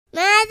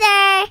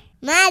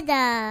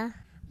Mother,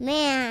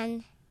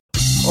 man.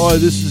 Hi,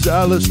 this is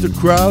Aleister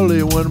Crowley,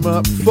 and when I'm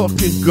not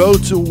fucking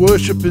goats and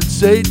worshiping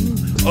Satan,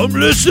 I'm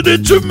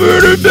listening to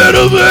Murder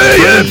Metal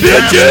Mayhem,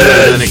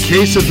 bitches! And a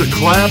case of the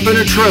clap and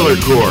a trailer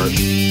court.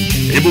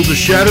 Able to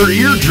shatter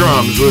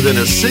eardrums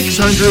within a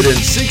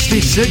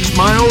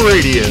 666-mile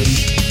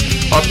radius.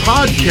 A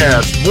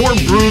podcast more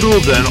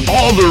brutal than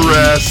all the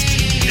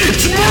rest.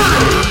 It's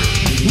Murder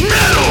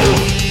Metal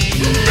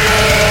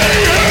Mayhem!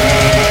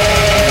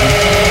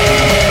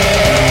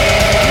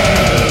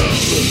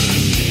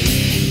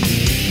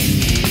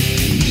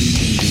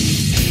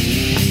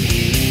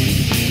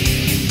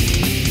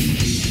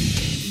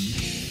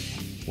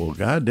 Well,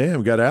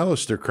 goddamn, got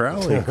Aleister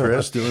Crowley and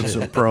Chris doing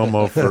some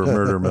promo for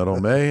Murder Metal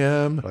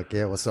Mayhem. Fuck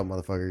yeah, what's up,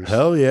 motherfuckers?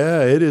 Hell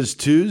yeah, it is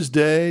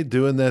Tuesday,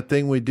 doing that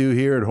thing we do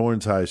here at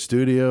Horns High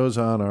Studios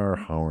on our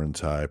Horns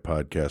High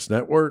Podcast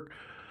Network.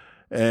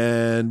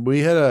 And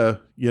we had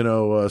a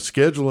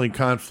scheduling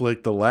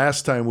conflict the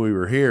last time we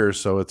were here,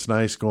 so it's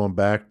nice going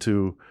back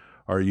to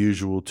our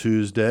usual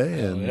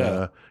Tuesday. And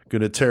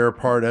going to tear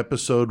apart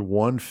episode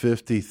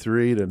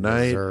 153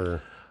 tonight.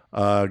 Yes,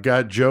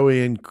 got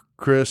Joey and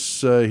Chris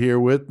here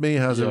with me.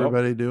 How's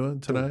everybody doing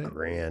tonight?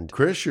 Grand.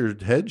 Chris, your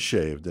head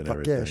shaved and Fuck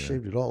everything. yeah, I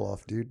shaved it all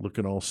off, dude.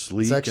 Looking all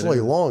sleek. It's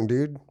actually long,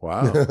 dude.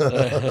 Wow.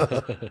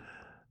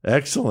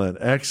 Excellent.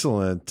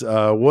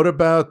 What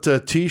about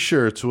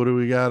T-shirts? What do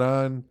we got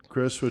on?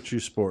 Chris, what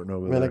you sporting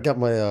over there? Man, I got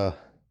my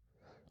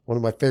one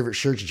of my favorite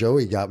shirts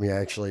Joey got me,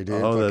 actually,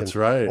 dude. Oh, Fucking that's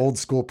right. Old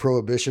school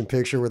Prohibition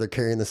picture where they're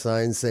carrying the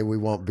signs say we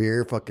want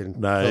beer. Fucking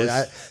nice.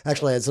 I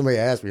had somebody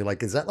ask me,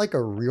 like, is that like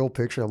a real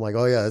picture? I'm like,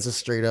 oh yeah, that's a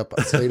straight out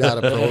of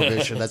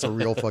Prohibition. That's a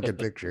real fucking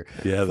picture.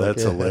 Yeah,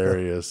 that's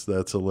hilarious.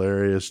 That's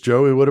hilarious.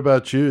 Joey, what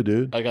about you,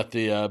 dude? I got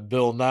the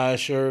Bill Nye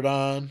shirt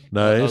on.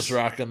 Nice. I was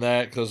rocking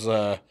that because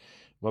my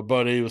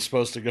buddy was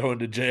supposed to go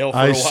into jail for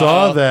a while. I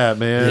saw that,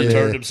 man. He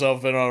turned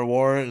himself in on a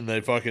warrant, and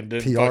they fucking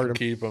didn't fucking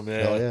keep him. Yeah.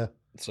 Hell yeah.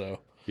 So.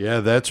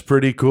 Yeah, that's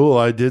pretty cool.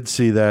 I did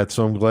see that,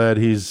 so I'm glad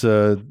he's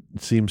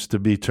seems to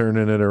be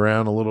turning it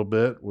around a little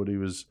bit. What he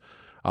was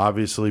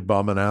obviously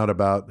bumming out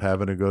about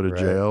having to go to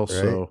jail. Right.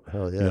 So,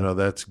 hell yeah.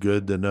 That's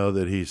good to know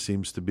that he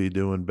seems to be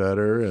doing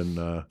better,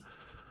 and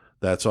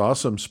that's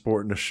awesome,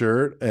 sporting a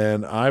shirt.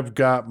 And I've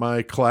got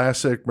my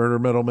classic Murder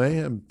Metal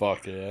Mayhem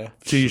Fuck yeah.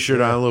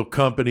 T-shirt on, a little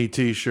company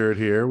T-shirt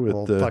here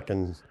with the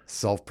fucking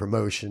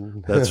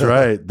self-promotion. That's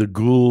right. The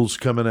ghouls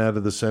coming out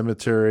of the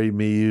cemetery,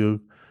 me,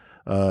 you,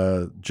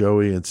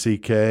 Joey and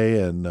CK,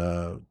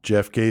 and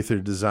Jeff Gaither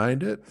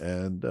designed it,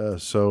 and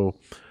so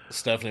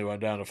Stephanie went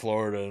down to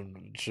Florida,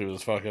 and she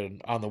was fucking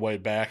on the way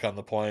back on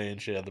the plane.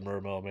 She had the Murder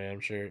Metal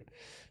Mayhem shirt.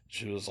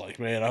 She was like,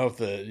 "Man, I hope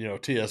that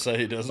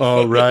TSA doesn't."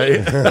 Oh,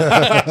 right.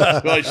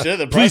 Like, shit,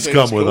 the please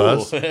come with cool.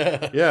 us.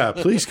 Yeah,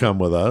 please come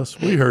with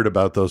us. We heard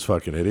about those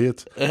fucking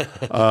idiots.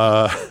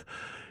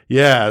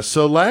 Yeah,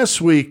 so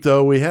last week,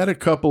 though, we had a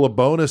couple of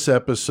bonus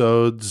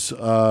episodes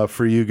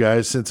for you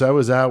guys since I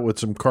was out with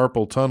some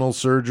carpal tunnel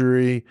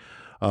surgery.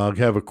 I'll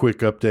have a quick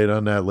update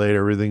on that later.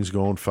 Everything's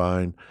going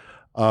fine.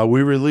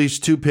 We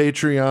released 2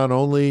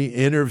 Patreon-only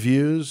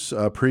interviews,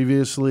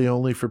 previously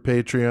only for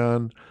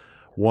Patreon.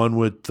 One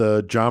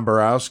with John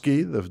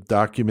Borowski, the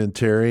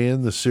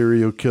documentarian, the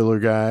serial killer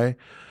guy,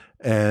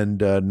 and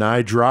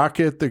Nige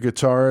Rocket, the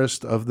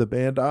guitarist of the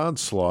band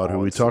Onslaught, who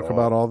we talk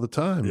about all the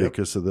time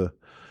because of the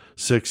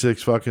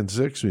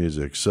 666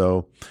 music.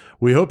 So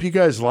we hope you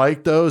guys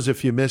like those.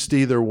 If you missed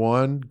either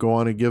one, go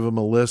on and give them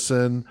a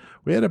listen.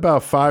 We had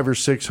about 500 or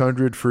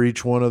 600 for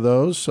each one of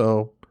those.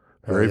 So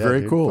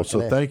very cool.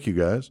 So thank you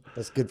guys.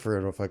 That's good for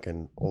a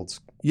fucking old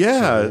school.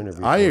 Yeah,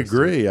 I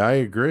agree.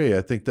 I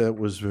think that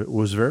was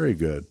very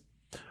good.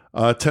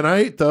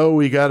 Tonight, though,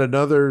 we got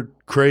another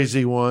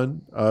crazy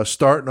one,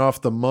 starting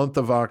off the month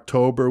of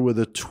October with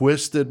a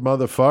twisted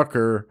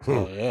motherfucker.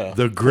 Oh, yeah.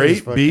 The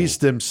great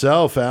beast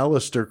himself,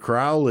 Aleister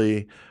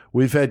Crowley.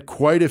 We've had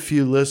quite a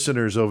few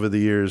listeners over the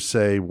years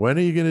say, when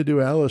are you going to do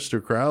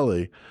Aleister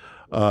Crowley?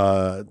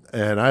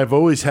 And I've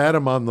always had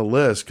him on the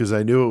list because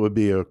I knew it would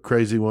be a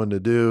crazy one to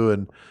do.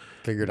 And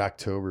figured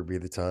October would be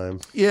the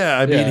time. Yeah,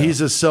 I mean, he's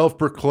a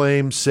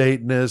self-proclaimed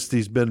Satanist.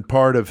 He's been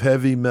part of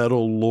heavy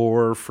metal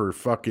lore for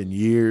fucking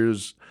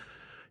years.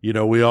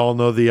 We all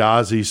know the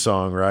Ozzy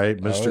song, right?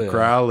 Mr.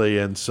 Crowley.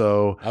 And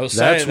so I was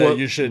that's saying what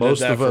that you should most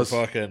do that of for us,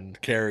 fucking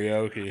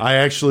karaoke. I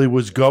actually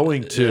was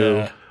going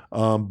to,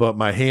 but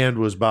my hand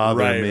was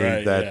bothering me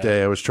that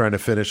day. I was trying to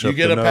finish up the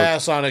notes. You get a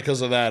pass on it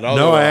because of that.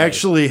 No, I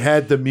actually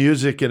had the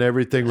music and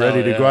everything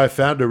ready to go. I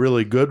found a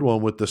really good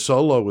one with the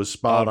solo was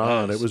spot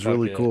on. It was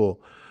really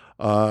cool.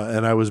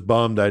 And I was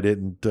bummed I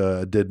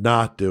did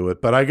not do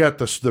it. But I got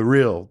the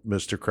real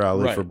Mr.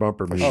 Crowley for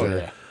bumper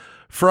music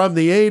from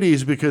the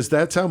 80s, because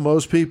that's how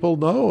most people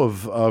know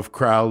of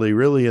Crowley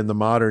really in the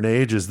modern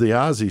age, is the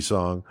Ozzy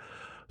song.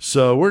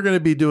 So we're going to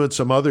be doing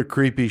some other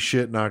creepy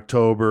shit in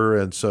October.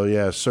 And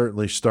so,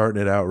 certainly starting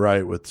it out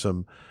right with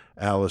some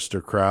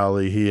Aleister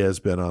Crowley. He has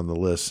been on the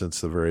list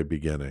since the very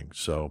beginning.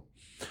 So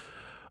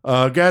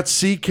Got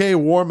CK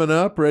warming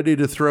up, ready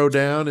to throw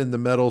down in the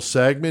metal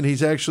segment.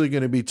 He's actually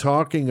going to be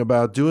talking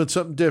about doing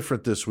something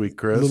different this week,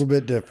 Chris. A little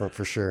bit different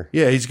for sure.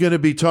 Yeah, he's going to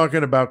be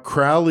talking about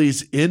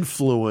Crowley's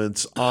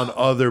influence on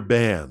other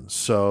bands.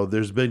 So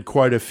there's been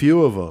quite a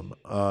few of them.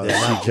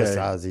 Not CK. just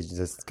Ozzy,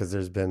 just because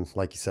there's been,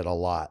 like you said, a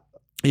lot.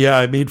 Yeah,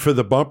 I mean, for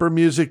the bumper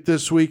music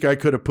this week, I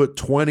could have put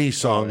 20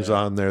 songs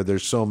on there.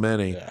 There's so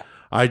many. Yeah.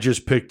 I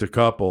just picked a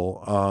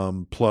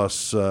couple,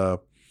 plus, the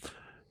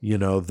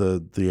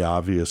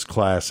obvious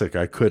classic.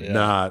 I could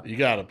not You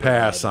gotta put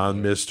pass that in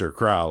on there. Mr.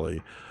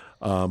 Crowley.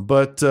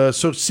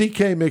 So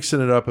CK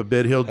mixing it up a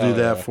bit. He'll do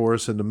that for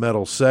us in the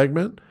metal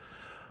segment.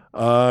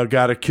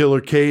 Got a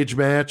killer cage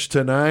match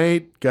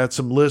tonight. Got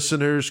some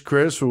listeners,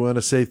 Chris. We want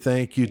to say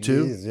thank you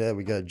to. Jeez, yeah,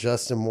 we got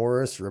Justin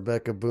Morris,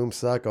 Rebecca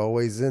Boomsock,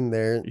 always in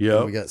there. Yep.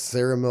 And we got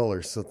Sarah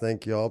Miller. So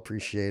thank you all.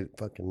 Appreciate it.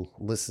 Fucking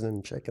listening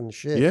and checking the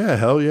shit. Yeah,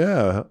 hell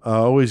yeah.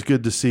 Always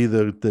good to see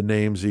the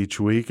names each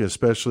week,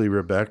 especially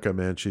Rebecca,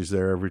 man. She's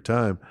there every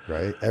time.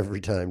 Right?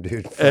 Every time,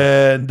 dude.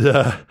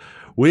 And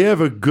we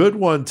have a good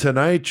one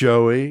tonight,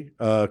 Joey.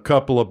 A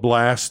couple of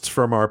blasts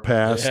from our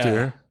past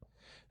here.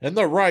 In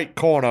the right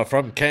corner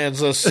from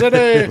Kansas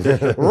City,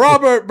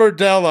 Robert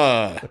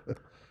Burdella.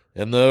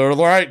 In the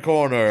right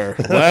corner,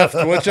 left,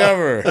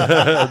 whichever.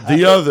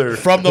 The other.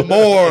 From the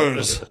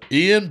Moors,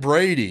 Ian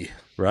Brady.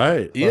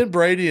 Right. Ian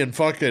Brady and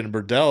fucking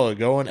Burdella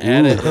going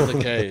at it in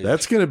the cage.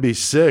 That's going to be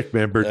sick,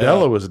 man.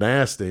 Burdella was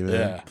nasty, man.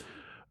 Yeah.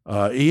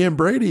 Ian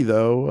Brady,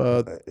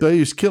 though,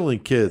 he's killing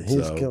kids.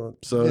 He's though. killing.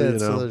 So, yeah, you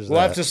know. there's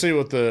We'll have that. to see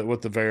what the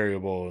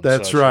variable. and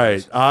That's such right.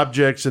 is.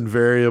 Objects and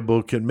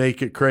variable can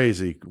make it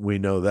crazy. We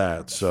know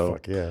that. So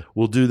Fuck yeah.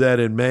 we'll do that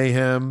in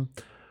Mayhem.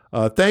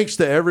 Thanks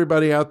to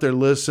everybody out there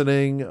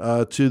listening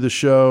to the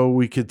show.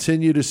 We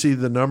continue to see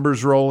the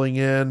numbers rolling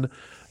in.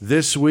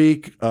 This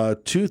week,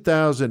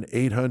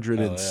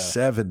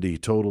 2,870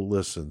 total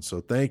listens.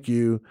 So thank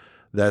you.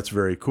 That's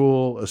very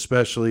cool,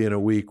 especially in a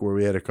week where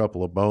we had a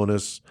couple of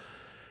bonus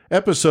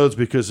episodes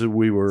because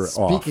we were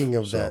off. Speaking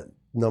of So, that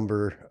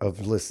number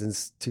of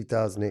listens,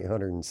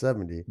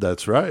 2,870.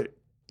 That's right.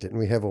 Didn't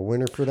we have a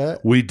winner for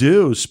that? We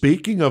do.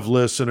 Speaking of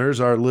listeners,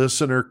 our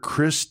listener,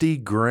 Christy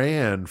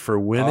Gran, for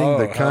winning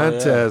the hell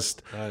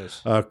contest. yeah.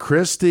 Nice.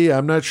 Christy,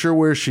 I'm not sure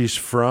where she's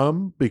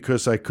from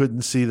because I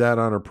couldn't see that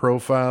on her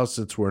profile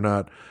since we're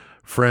not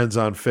friends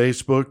on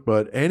Facebook.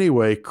 But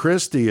anyway,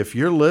 Christy, if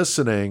you're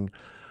listening,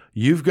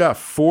 you've got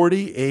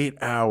 48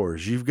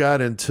 hours. You've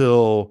got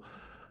until,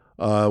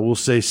 we'll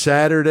say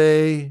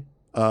Saturday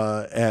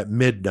at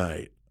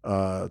midnight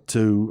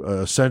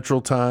to Central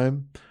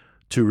Time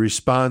to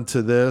respond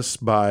to this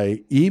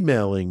by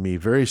emailing me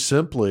very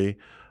simply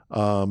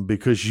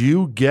because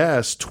you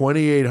guessed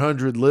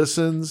 2,800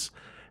 listens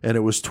and it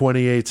was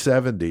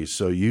 2,870.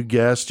 So you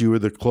guessed, you were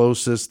the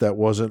closest that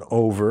wasn't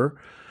over.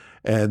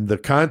 And the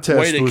contest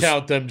Way to was,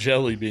 count them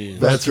jelly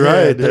beans. That's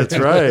right. That's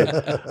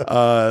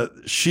right.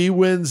 She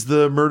wins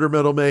the Murder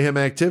Metal Mayhem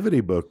activity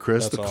book,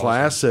 Chris, That's the awesome.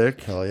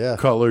 classic. Hell yeah.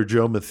 Color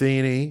Joe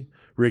Matheny,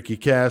 Ricky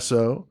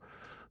Casso,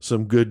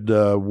 some good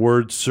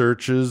word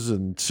searches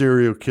and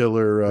serial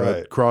killer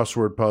Right.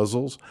 crossword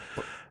puzzles.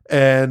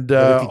 And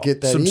But if you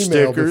get that some email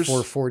stickers.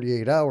 before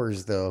 48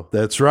 hours, though.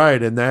 That's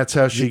right. And that's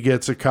how she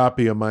gets a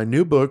copy of my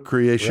new book,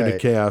 Creation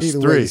of Chaos Either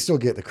 3. way, you still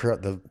get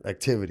the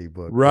activity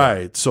book.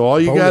 Right. So all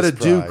you got to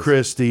Bonus do, prize.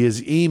 Christy,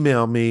 is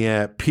email me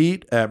at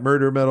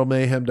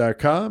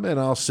pete@murdermetalmayhem.com and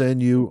I'll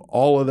send you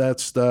all of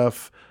that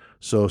stuff.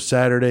 So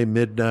Saturday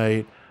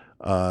midnight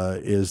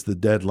is the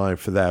deadline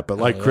for that. But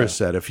like Chris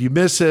said, if you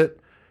miss it,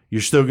 you're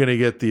still going to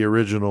get the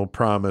original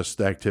promised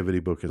activity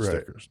book and Right.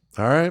 stickers.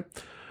 All right.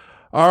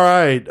 All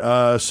right.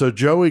 So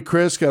Joey,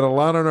 Chris, got a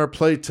lot on our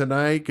plate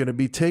tonight. Going to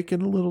be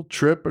taking a little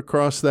trip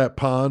across that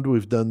pond.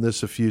 We've done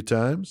this a few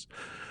times.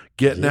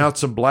 Getting out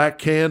some black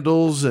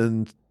candles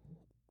and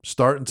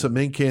starting some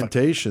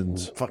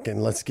incantations. Fucking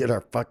let's get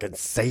our fucking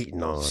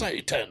Satan on.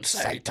 Satan.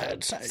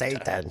 Satan.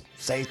 Satan.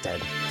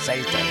 Satan.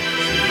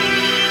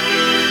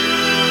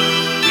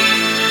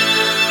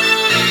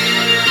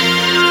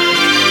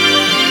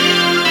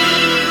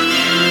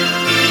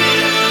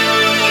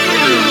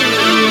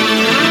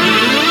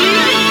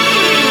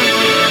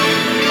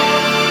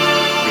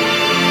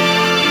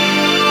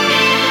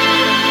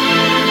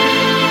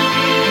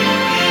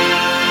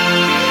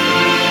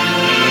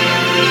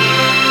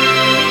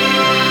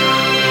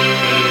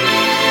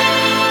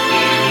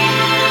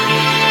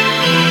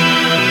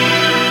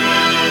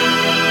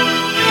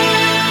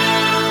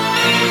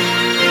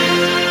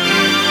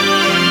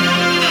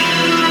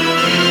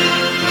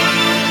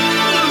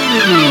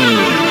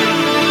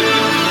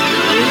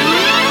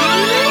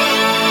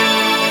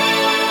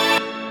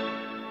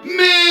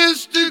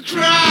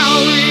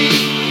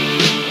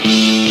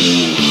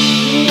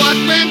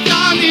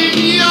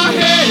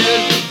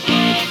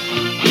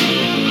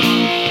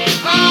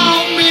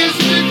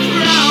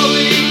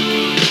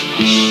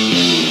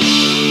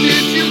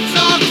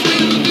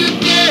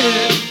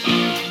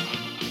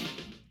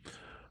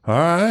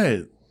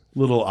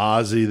 Little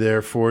Ozzy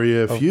there for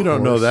you. If Of you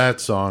don't know course. that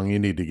song, you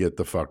need to get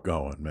the fuck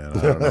going, man.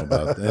 I don't know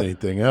about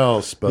anything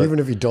else, but Even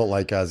if you don't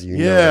like Ozzy, you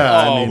know. yeah,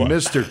 I Oh, mean, but-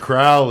 Mr.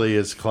 Crowley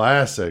is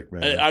classic,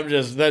 man.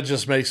 That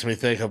just makes me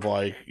think of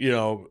like,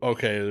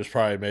 okay, there's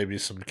probably maybe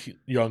some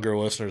younger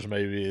listeners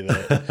maybe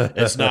that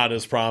it's not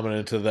as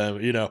prominent to them,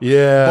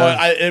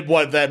 Yeah. But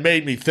what that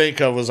made me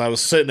think of was I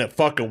was sitting at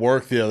fucking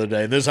work the other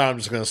day, and this is how I'm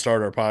just going to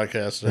start our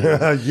podcast.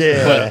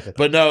 Yeah.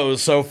 But no, it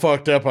was so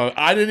fucked up.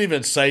 I didn't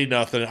even say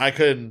nothing. I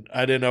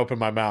didn't open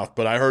my mouth,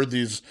 but I heard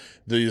these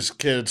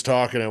kids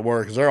talking at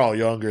work because they're all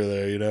younger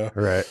there,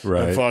 Right.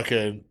 And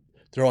fucking,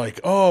 they're like,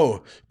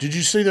 "Oh, did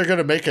you see they're going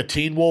to make a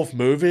Teen Wolf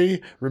movie?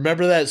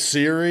 Remember that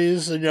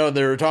series?" And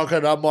they were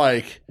talking. I'm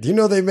like, Do you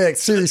know they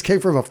series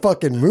came from a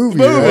fucking movie?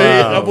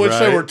 Wow, of which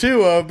there right. were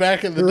two of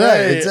back in the Right,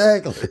 day.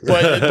 exactly.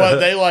 But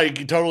they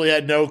like totally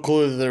had no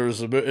clue that there was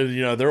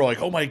they're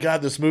like, "Oh my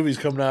god, this movie's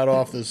coming out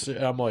off this."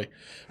 I'm like,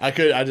 I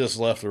just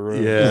left the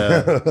room.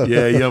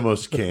 Yeah, you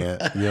almost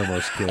can't.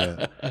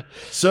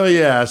 So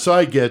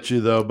I get you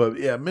though, but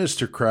yeah,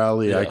 Mr.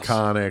 Crowley, Yes.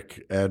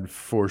 iconic, and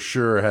for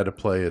sure had to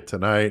play it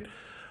tonight.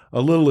 A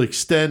little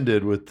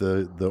extended with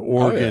the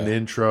organ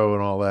intro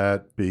and all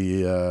that.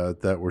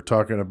 That we're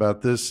talking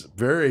about this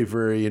very,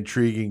 very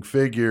intriguing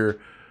figure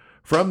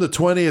from the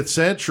 20th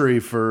century,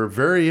 for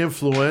very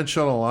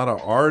influential. A lot of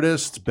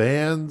artists,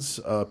 bands,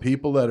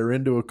 people that are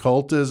into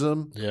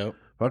occultism. Yep.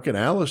 Fucking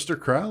Aleister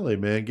Crowley,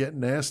 man, getting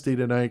nasty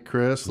tonight,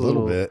 Chris. A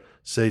little bit.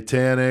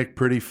 Satanic,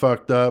 pretty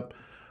fucked up.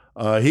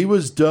 He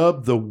was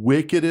dubbed the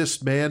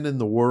wickedest man in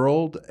the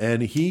world,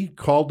 and he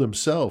called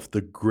himself the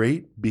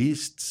Great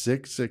Beast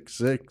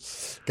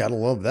 666. Gotta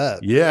love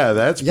that. Yeah,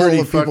 that's You gotta pretty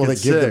love people fucking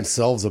that give sick.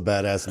 themselves a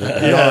badass name.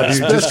 Yeah, No,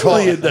 dude, just call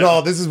especially in the-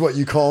 No, this is what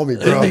you call me,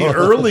 bro. In the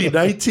early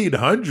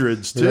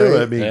 1900s, too.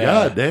 Right. I mean, Yeah.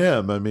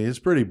 goddamn. I mean, it's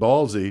pretty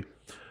ballsy.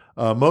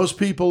 Most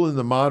people in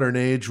the modern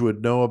age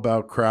would know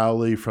about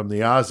Crowley from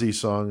the Ozzy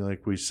song,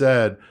 like we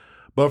said.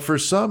 But for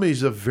some,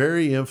 he's a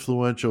very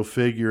influential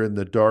figure in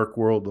the dark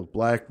world of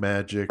black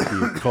magic,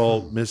 the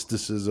occult,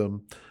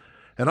 mysticism.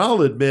 And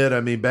I'll admit,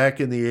 I mean, back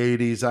in the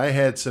 80s, I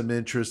had some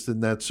interest in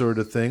that sort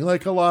of thing,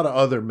 like a lot of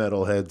other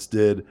metalheads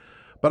did.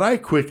 But I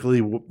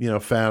quickly,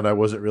 found I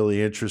wasn't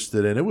really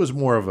interested in it. It was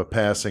more of a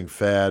passing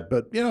fad.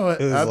 But, It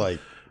was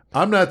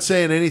I'm not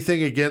saying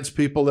anything against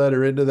people that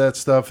are into that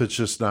stuff. It's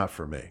just not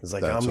for me. it's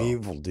like That's I'm all.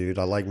 evil, dude.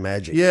 I like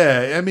magic.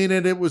 Yeah, I mean,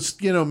 and it was,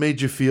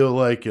 made you feel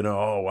like,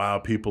 oh, wow,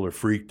 people are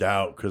freaked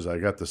out because I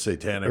got the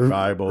Satanic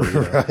Bible.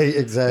 Right,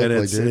 exactly,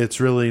 And dude. it's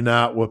really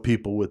not what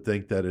people would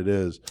think that it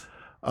is.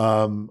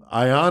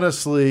 I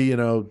honestly,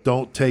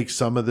 don't take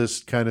some of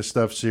this kind of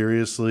stuff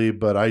seriously,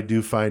 but I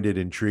do find it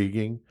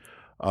intriguing.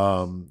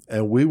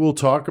 And we will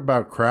talk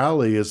about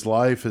Crowley, his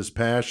life, his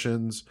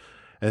passions,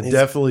 and His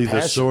definitely the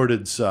passion.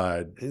 sordid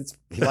side.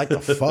 He liked to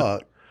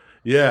fuck.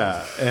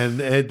 Yeah,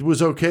 and it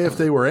was okay if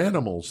they were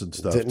animals and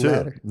stuff Didn't too.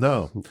 matter.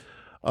 No,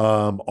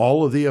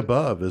 all of the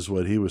above is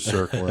what he was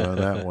circling on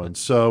that one.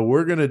 So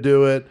we're gonna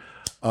do it.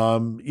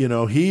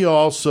 He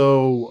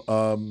also,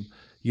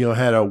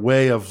 had a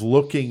way of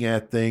looking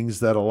at things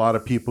that a lot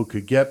of people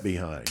could get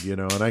behind.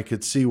 And I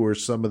could see where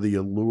some of the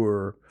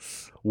allure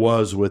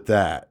was with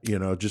that.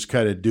 Just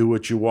kind of do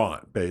what you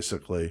want,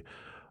 basically.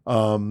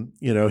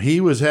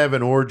 He was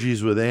having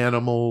orgies with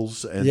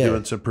animals and Yeah.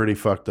 doing some pretty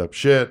fucked up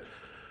shit.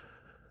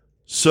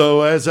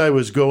 So as I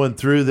was going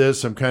through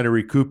this, I'm kind of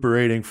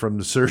recuperating from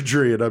the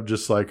surgery, and I'm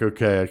just like,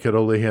 okay, I could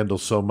only handle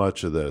so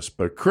much of this.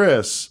 But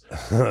Chris,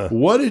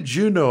 what did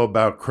you know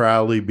about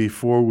Crowley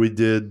before we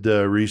did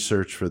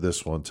research for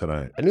this one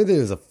tonight? I knew that he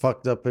was a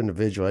fucked up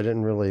individual. I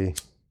didn't really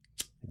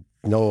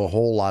know a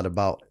whole lot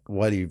about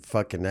what he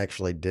fucking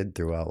actually did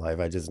throughout life.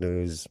 I just knew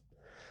he was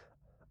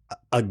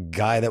a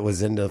guy that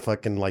was into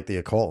fucking like the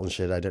occult and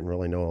shit. I didn't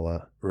really know a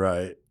lot.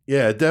 Right.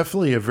 Yeah,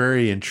 definitely a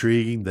very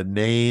intriguing. The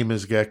name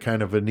has got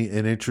kind of an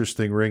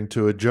interesting ring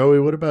to it. Joey,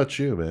 what about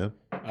you, man?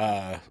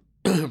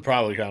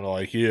 Probably kind of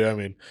like you. I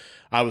mean,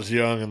 I was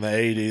young in the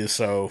 80s,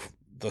 so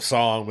the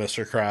song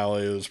Mr.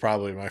 Crowley was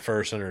probably my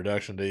first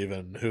introduction to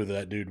even who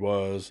that dude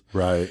was.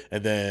 Right.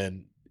 And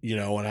then,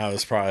 when I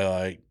was probably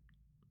like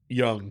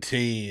young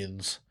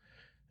teens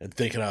and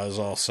thinking I was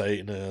all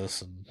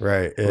Satanist and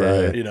Right.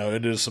 Right.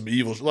 into some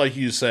evil, like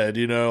you said,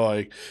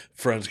 like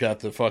friends got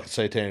the fucking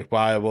Satanic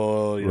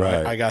Bible,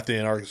 Right. I got the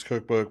Anarchist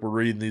Cookbook. We're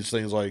reading these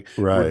things like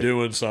Right. we're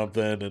doing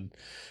something, and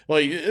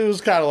like it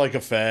was kind of like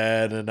a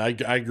fad, and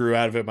I grew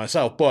out of it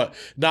myself. But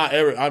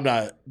I'm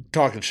not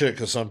talking shit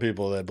because some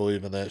people that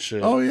believe in that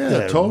shit. Oh yeah,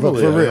 Yeah,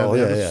 totally. for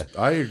real,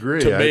 I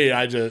agree. To me,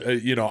 I just,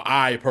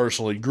 I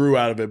personally grew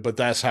out of it, but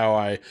that's how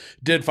I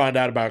did find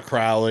out about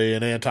Crowley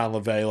and Anton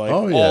LaVey, like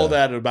Oh, yeah. all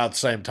that at about the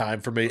same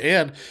time for me.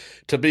 And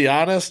to be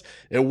honest,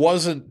 it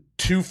wasn't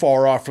too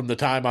far off from the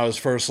time I was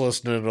first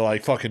listening to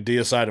like fucking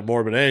Deicide and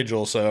Morbid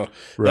Angel. So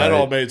Right. that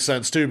all made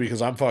sense too,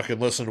 because I'm fucking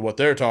listening to what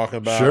they're talking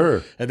about.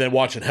 Sure. And then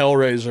watching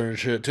Hellraiser and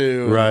shit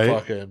too. and Right.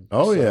 Fucking,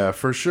 Oh so- yeah,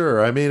 for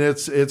sure. I mean,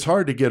 it's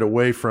hard to get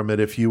away from it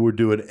if you were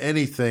doing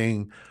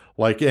anything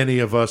like any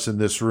of us in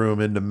this room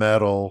into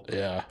metal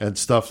Yeah. and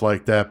stuff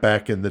like that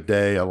back in the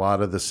day. A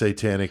lot of the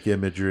satanic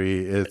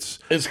imagery. It's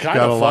kind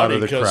got of a lot funny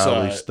of the 'cause,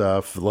 Crowley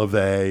stuff,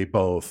 LaVey,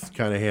 both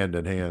kind of hand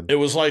in hand. It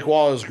was like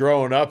while I was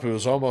growing up, it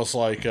was almost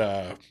like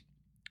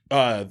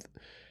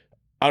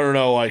I don't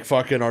know, like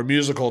fucking our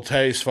musical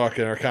tastes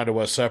fucking are kind of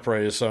what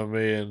separated some of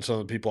me and some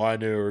of the people I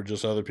knew or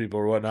just other people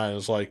or whatnot. It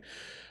was like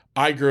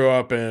I grew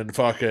up in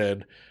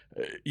fucking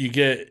you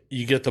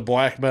get the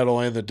black metal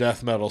and the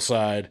death metal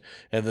side,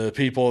 and the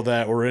people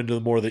that were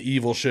into more the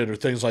evil shit or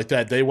things like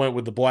that, they went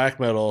with the black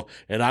metal,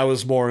 and I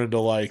was more into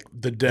like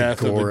the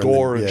death and the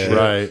gore and shit.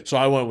 Right. So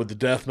I went with the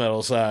death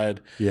metal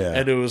side. Yeah.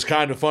 And it was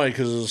kind of funny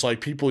because it was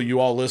like people you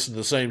all listened to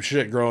the same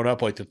shit growing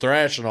up, like the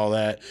thrash and all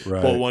that.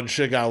 Right. But when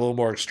shit got a little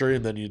more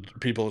extreme, then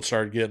people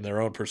started getting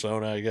their own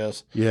persona, I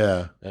guess.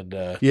 Yeah. And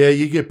yeah,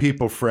 you get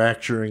people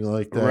fracturing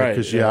like that. Right,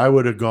 Because, yeah. I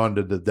would have gone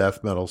to the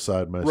death metal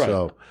side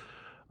myself.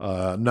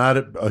 Not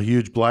a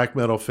huge black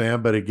metal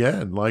fan, but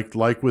again, like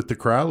with the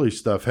Crowley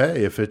stuff,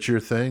 hey, if it's your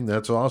thing,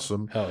 that's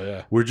awesome. hell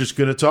yeah. We're just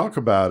going to talk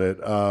about it.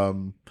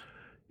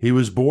 He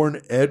was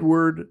born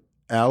Edward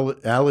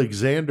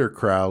Alexander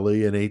Crowley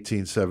in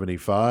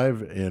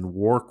 1875 in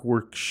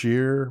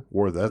Warwickshire.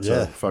 That's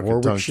a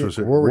fucking tongue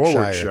twister.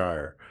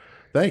 Warwickshire.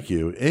 Thank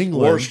you.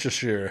 England.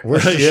 Worcestershire.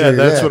 Yeah,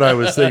 that's what I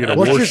was thinking of.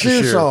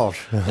 Worcestershire sauce.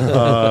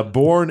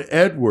 Born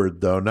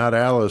Edward, though, not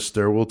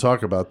Aleister. We'll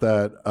talk about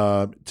that.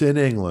 It's in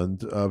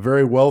England. A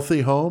very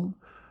wealthy home.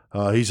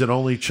 He's an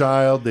only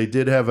child. They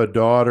did have a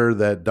daughter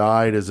that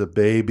died as a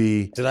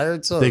baby. Did I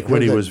heard so? I think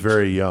when he was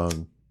very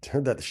young.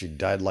 Heard that she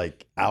died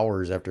like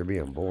hours after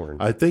being born.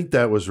 I think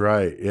that was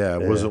right. Yeah,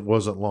 it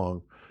wasn't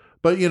long.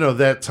 But,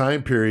 that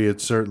time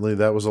period, certainly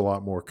that was a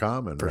lot more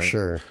common, For right?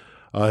 sure.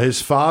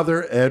 His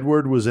father,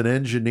 Edward, was an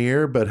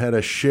engineer, but had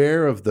a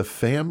share of the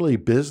family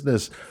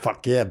business.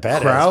 Fuck yeah,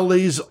 badass.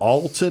 Crowley's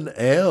Alton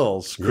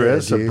Ales,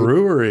 Chris, Yeah, a dude.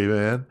 brewery,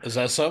 man. Is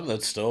that something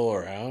that's still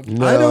around?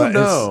 No, I don't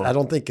it's- know. I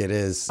don't think it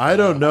is. I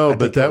don't know, I but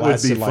think it that would be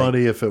lasted, like-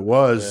 funny if it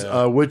was,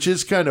 which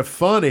is kind of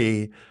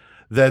funny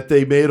that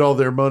they made all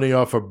their money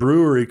off a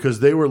brewery because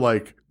they were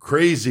like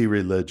crazy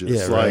religious,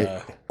 Yeah, like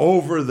right.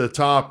 over the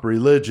top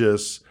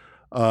religious,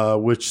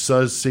 which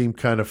does seem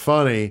kind of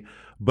funny.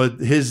 But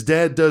his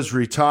dad does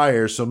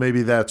retire, so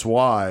maybe that's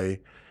why.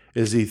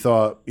 Is he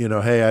thought,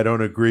 hey, I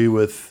don't agree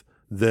with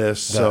this,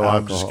 so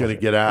I'm just alcohol, going to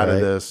get out of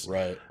right. this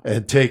Right.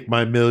 and take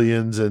my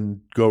millions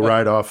and go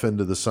right off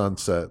into the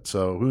sunset.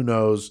 So who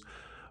knows?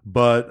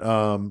 But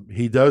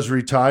he does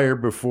retire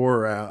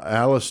before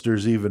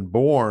Aleister's even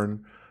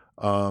born,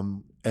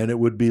 and it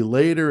would be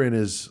later in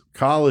his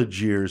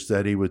college years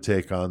that he would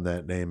take on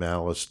that name,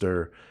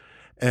 Aleister.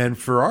 And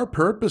for our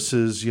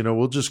purposes,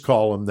 we'll just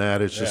call him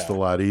that. It's just a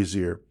lot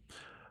easier.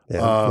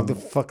 Yeah, who the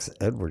fuck's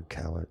Edward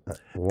Coward?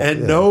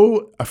 And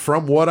no,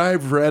 from what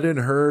I've read and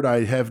heard,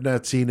 I have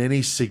not seen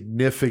any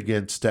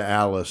significance to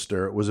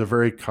Aleister. It was a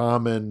very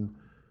common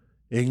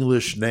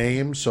English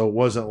name, so it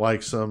wasn't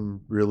like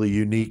some really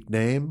unique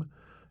name.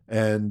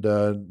 And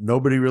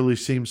nobody really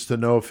seems to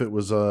know if it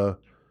was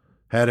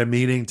had a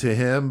meaning to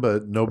him,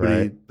 but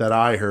nobody that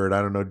I heard.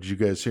 I don't know. Did you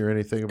guys hear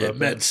anything about It that?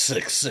 meant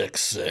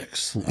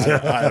 666.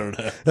 I don't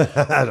know.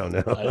 I don't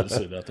know. I didn't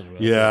say nothing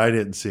about Yeah, that. I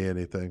didn't see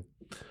anything.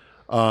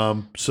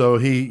 So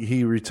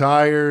he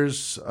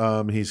retires.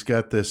 He's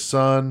got this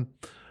son.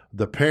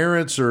 The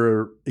parents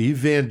are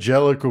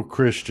evangelical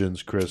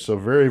Christians, Chris, so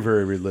very,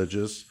 very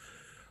religious.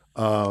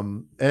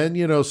 And,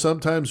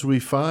 sometimes we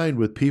find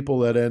with people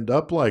that end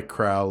up like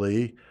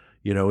Crowley,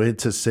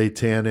 into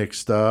satanic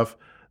stuff,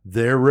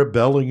 they're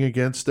rebelling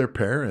against their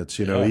parents,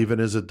 even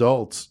as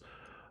adults.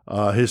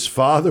 His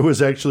father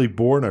was actually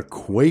born a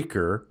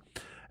Quaker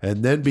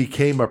and then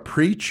became a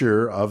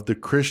preacher of the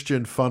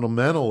Christian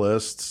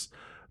fundamentalists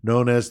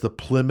known as the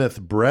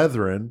Plymouth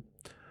Brethren.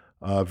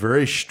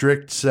 Very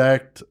strict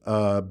sect,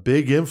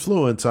 big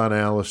influence on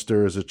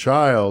Aleister as a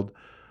child.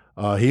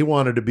 He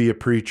wanted to be a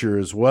preacher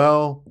as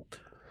well.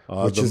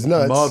 Which the is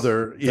nuts.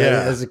 Mother,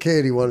 As a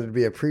kid, he wanted to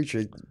be a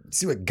preacher.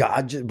 See what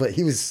but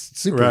he was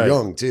super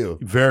young too.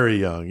 Very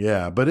young,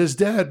 yeah. But his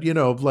dad,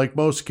 like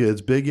most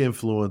kids, big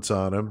influence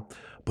on him.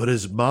 But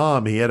his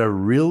mom, he had a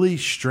really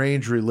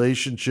strange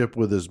relationship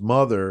with his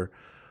mother.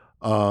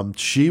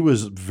 She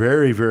was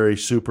very, very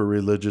super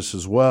religious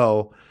as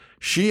well.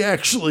 She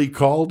actually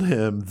called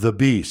him the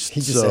Beast. He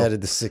just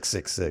added the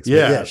 666.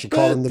 Yeah, she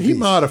called him the Beast. He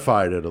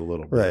modified it a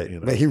little bit.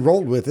 Right. But he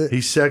rolled with it. He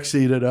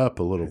sexied it up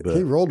a little bit.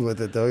 He rolled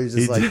with it, though. He's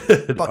just He like,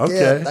 did. fuck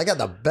Okay. yeah, I got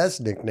the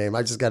best nickname.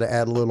 I just got to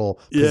add a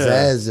little Yeah.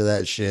 pizzazz to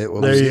that shit.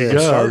 There you go.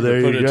 Started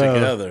there to put you it go.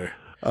 together.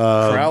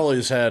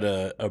 Crowley's had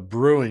a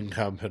brewing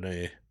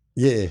company,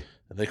 Yeah.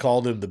 and they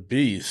called him the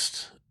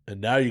Beast. And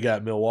now you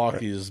got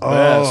Milwaukee's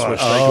Best, which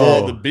they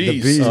call the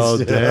Beast. Beast. Oh,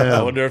 Yeah. damn.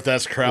 I wonder if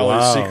that's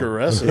Crowley's secret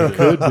recipe. It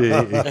could be.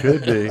 It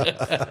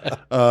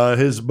could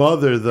be. His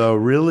mother, though,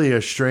 really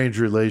a strange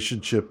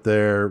relationship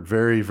there.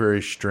 Very,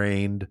 very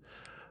strained.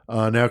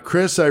 Now,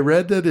 Chris, I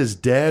read that his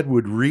dad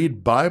would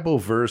read Bible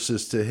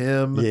verses to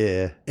him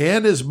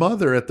and his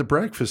mother at the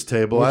breakfast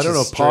table. Which I don't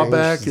know, is strange.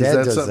 Pawback, is Dad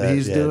that does something that,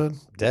 he's doing?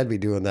 Dad be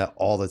doing that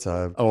all the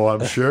time. Oh,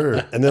 I'm sure.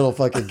 And then he'll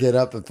fucking get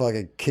up and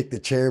fucking kick the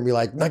chair and be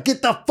like, now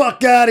get the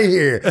fuck out of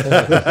here.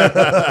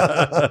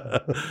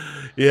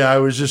 Yeah, I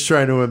was just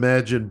trying to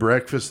imagine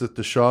breakfast at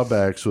the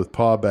Shawbacks with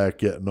Pawback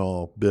getting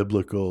all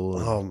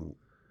biblical.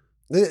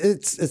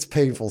 It's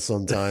painful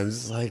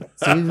sometimes. It's like,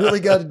 so we really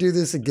got to do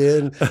this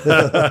again.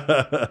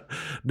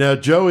 Now,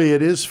 Joey,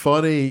 it is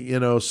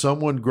funny,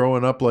 someone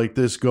growing up like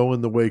this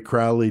going the way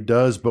Crowley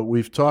does, but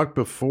we've talked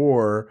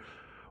before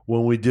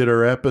when we did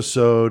our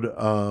episode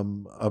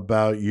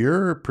about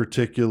your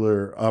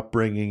particular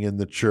upbringing in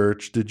the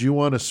church. Did you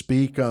want to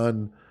speak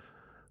on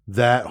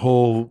that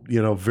whole,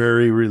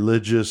 very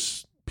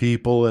religious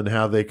people and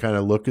how they kind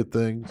of look at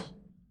things?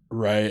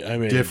 Right. I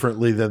mean,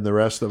 differently than the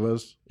rest of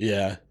us?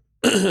 Yeah.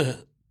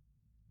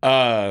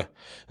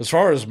 As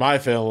far as my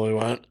family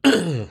went,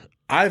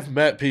 I've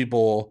met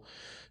people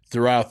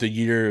throughout the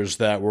years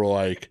that were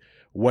like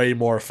way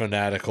more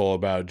fanatical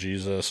about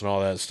Jesus and all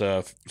that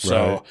stuff. So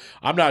Right.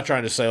 I'm not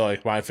trying to say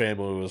like my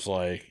family was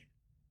like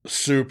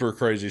super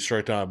crazy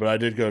strict on it, but I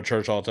did go to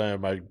church all the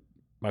time.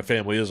 My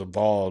family is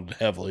involved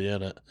heavily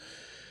in it.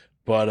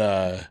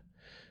 But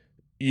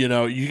you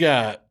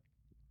got,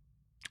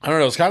 I don't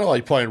know, it's kind of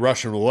like playing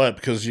Russian roulette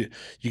because you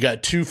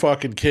got two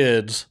fucking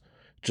kids,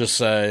 just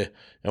say,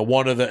 and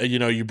one of the,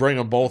 you bring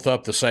them both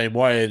up the same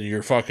way and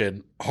you're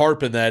fucking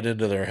harping that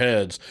into their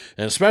heads.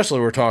 And especially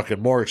we're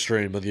talking more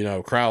extreme with,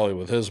 Crowley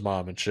with his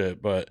mom and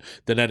shit, but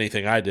than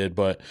anything I did.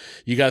 But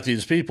you got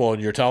these people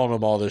and you're telling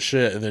them all this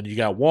shit. And then you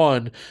got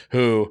one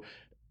who,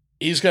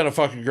 he's going to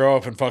fucking grow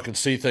up and fucking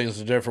see things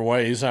a different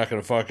way. He's not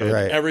going to fucking,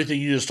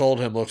 everything you just told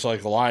him looks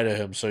like a lie to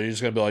him. So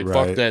he's going to be like,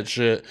 fuck that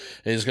shit.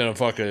 And he's going to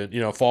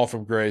fucking, fall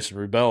from grace and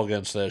rebel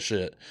against that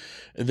shit.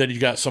 And then you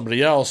got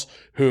somebody else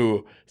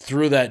who,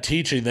 through that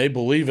teaching, they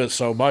believe it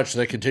so much,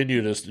 they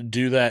continue to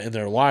do that in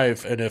their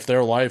life. And if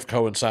their life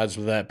coincides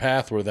with that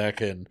path where that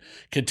can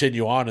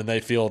continue on and they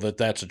feel that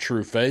that's a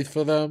true faith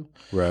for them,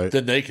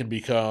 then they can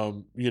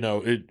become,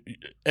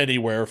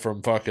 anywhere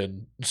from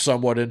fucking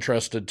somewhat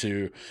interested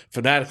to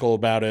fanatical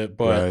about it,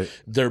 but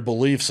their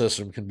belief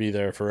system can be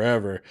there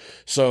forever.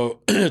 So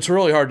it's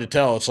really hard to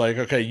tell. It's like,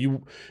 okay,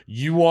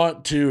 you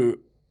want to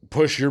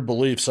push your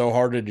belief so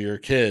hard into your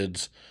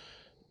kids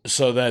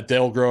so that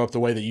they'll grow up the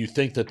way that you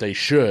think that they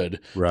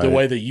should, the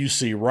way that you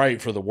see right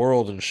for the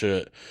world and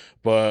shit.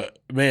 But,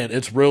 man,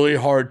 it's really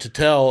hard to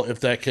tell if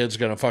that kid's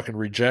going to fucking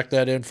reject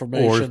that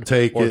information. Or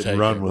take it and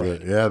run with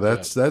it. Yeah,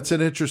 that's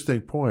an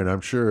interesting point. I'm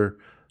sure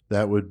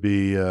that would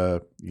be,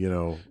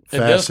 fascinating. In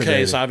this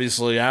case,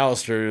 obviously,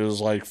 Aleister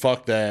is like,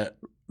 fuck that.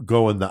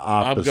 Going the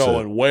opposite. I'm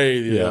going way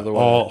the other way.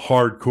 All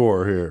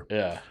hardcore here.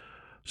 Yeah.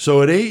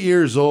 So at 8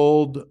 years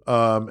old,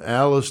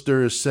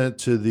 Aleister is sent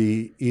to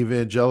the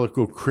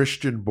evangelical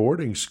Christian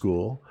boarding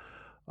school.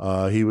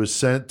 He was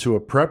sent to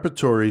a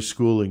preparatory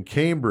school in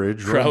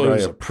Cambridge run by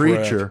a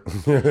preacher.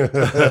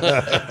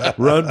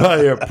 Run by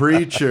a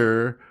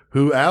preacher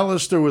who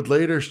Aleister would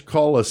later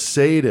call a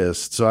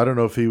sadist. So I don't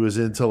know if he was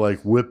into like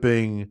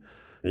whipping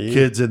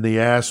kids in the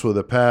ass with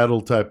a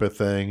paddle type of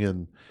thing.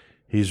 And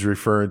he's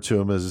referring to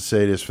him as a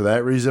sadist for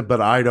that reason,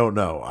 but I don't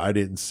know. I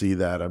didn't see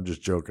that. I'm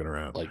just joking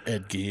around. Like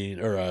Ed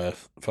Gein or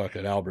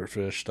fucking Albert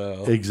Fish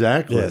style.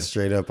 Exactly. Yeah,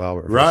 straight up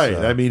Albert Fish. Right.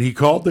 I mean, he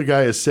called the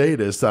guy a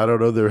sadist. I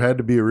don't know. There had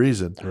to be a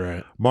reason.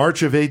 Right.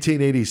 March of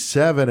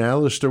 1887,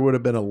 Aleister would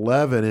have been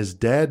 11. His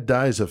dad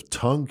dies of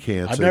tongue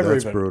cancer.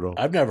 That's brutal.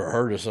 I've never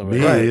heard of somebody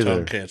with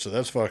tongue cancer.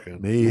 That's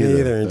fucking... Me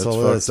either.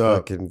 Until this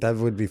fucking... That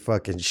would be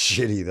fucking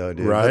shitty, though,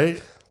 dude.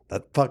 Right?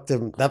 That fucked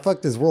him. That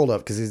fucked his world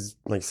up because he's,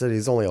 like I said,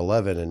 he's only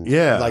 11 and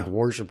like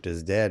worshipped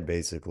his dad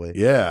basically.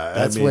 Yeah,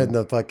 that's when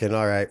the fucking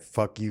all right,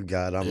 fuck you,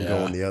 God, I'm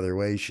going the other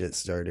way shit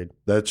started.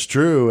 That's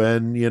true,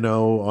 and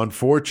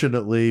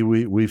unfortunately,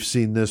 we've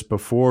seen this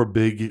before.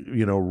 Big,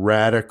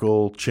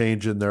 radical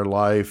change in their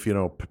life.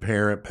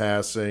 Parent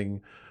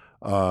passing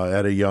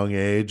at a young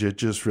age. It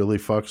just really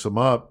fucks them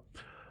up.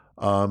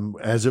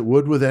 As it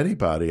would with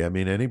anybody. I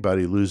mean,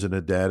 anybody losing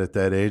a dad at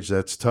that age,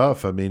 that's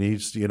tough. I mean,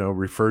 he's,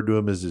 referred to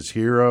him as his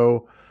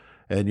hero.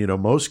 And,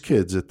 most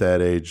kids at that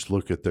age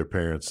look at their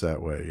parents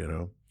that way,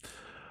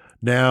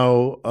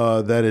 Now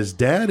that his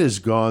dad is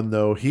gone,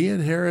 though, he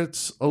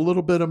inherits a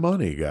little bit of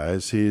money,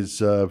 guys. He's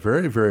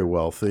very, very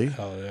wealthy.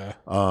 Hell yeah.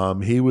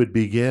 He would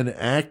begin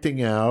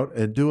acting out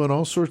and doing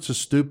all sorts of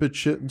stupid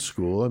shit in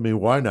school. I mean,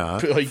 why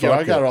not? Like,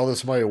 I got all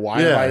this money.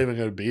 Why am I even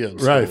going to be in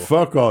school? Right.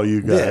 Fuck all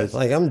you guys. Yeah,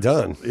 like, I'm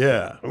done.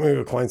 Yeah. I'm going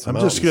to go climb some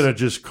mountains. Just going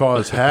to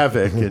cause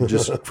havoc and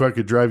just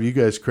fucking drive you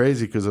guys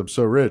crazy because I'm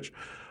so rich.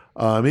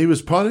 He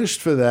was punished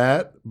for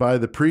that by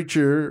the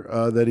preacher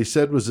that he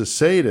said was a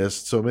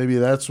sadist, so maybe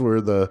that's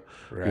where the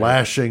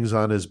lashings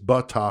on his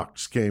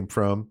buttocks came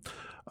from.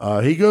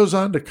 He goes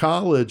on to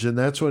college, and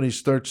that's when he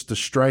starts to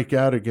strike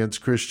out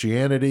against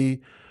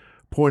Christianity,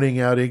 pointing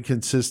out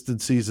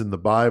inconsistencies in the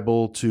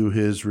Bible to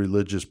his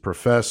religious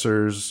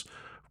professors.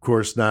 Of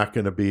course, not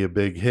going to be a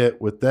big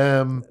hit with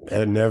them.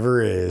 It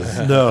never is.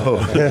 No.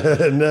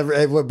 Never.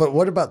 Hey, but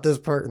what about this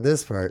part and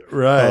this part?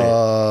 Right.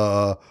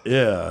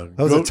 Yeah.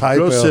 That was a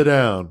typo. Go sit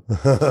down.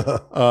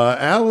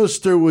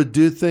 Aleister would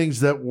do things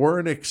that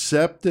weren't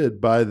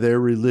accepted by their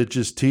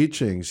religious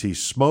teachings.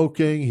 He's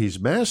smoking. He's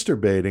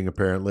masturbating,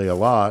 apparently, a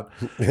lot.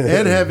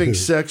 And having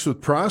sex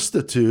with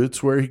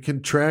prostitutes where he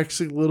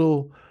contracts a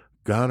little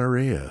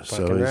gonorrhea.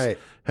 Fucking right.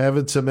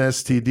 Having some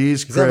STDs,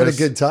 Chris. He's having a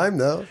good time,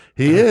 though.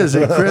 He is.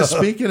 And Chris,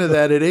 speaking of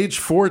that, at age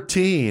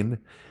 14,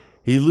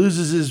 he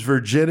loses his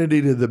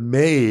virginity to the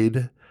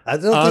maid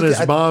on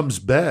his mom's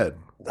bed.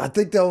 I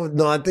think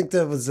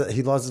that was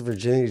he lost his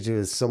virginity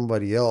to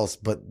somebody else,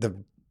 but the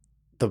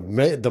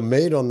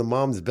maid on the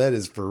mom's bed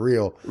is for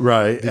real.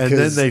 Right. And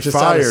then they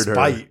fired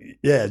her.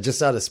 Yeah,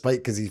 just out of spite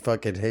because he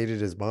fucking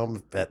hated his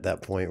mom at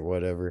that point or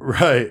whatever.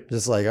 Right.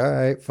 Just like, all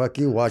right, fuck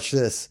you, watch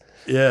this.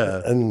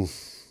 Yeah. And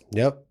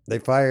yep, they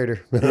fired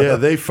her. Yeah,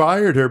 they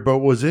fired her. But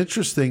what's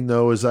interesting,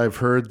 though, is I've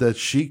heard that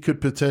she could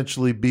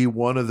potentially be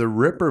one of the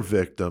Ripper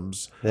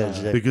victims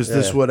because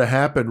this would have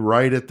happened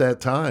right at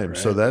that time. Right.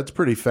 So that's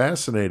pretty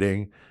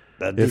fascinating.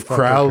 If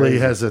Crowley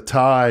has a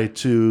tie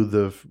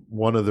to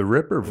one of the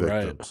Ripper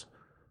victims.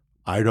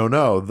 Right. I don't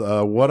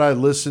know. What I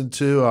listened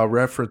to, I'll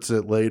reference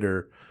it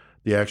later,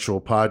 the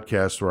actual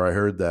podcast where I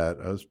heard that.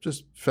 I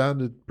just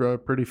found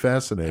it pretty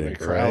fascinating. I mean,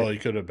 Crowley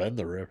could have been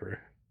the Ripper.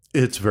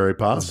 It's very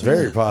possible.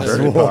 Very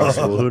possible. Very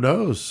possible. Who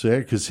knows? Yeah,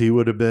 because he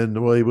would have been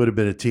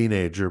a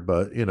teenager,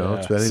 but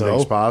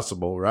anything's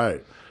possible,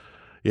 right?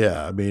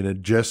 Yeah, I mean,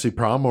 and Jesse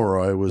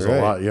Pomeroy was a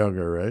lot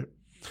younger, right?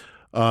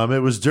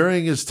 It was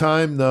during his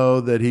time, though,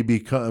 that he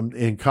become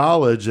in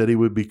college that he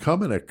would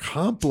become an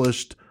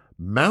accomplished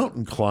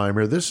mountain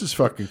climber. This is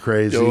fucking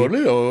crazy.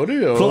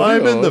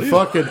 Climbing the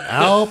fucking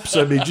Alps.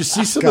 I mean, did you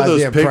see some of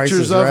those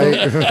pictures of him?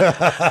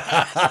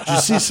 Did you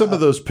see some of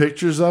those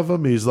pictures of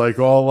him? He's like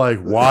all like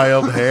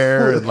wild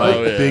hair and like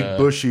big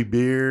bushy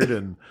beard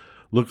and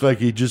looked like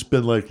he'd just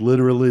been like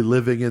literally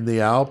living in the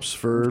Alps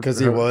because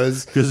he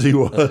was.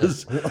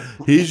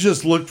 He's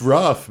just looked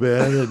rough,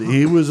 man. And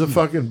he was a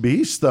fucking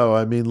beast, though.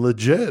 I mean,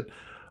 legit.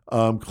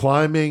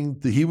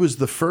 Climbing, he was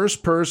the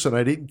first person,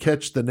 I didn't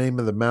catch the name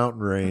of the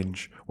mountain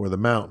range or the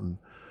mountain,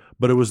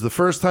 but it was the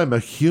first time a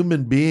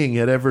human being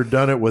had ever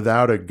done it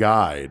without a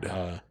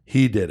guide.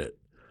 He did it.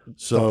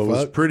 So it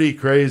was pretty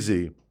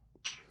crazy.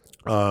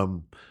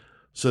 So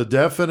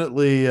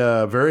definitely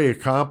very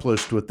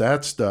accomplished with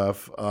that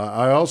stuff.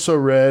 I also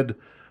read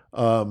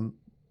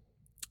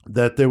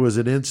that there was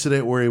an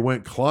incident where he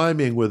went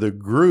climbing with a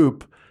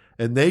group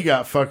and they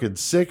got fucking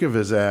sick of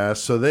his ass,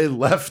 so they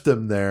left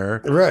him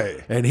there.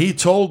 Right. And he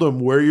told them,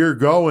 where you're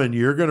going,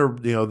 you're going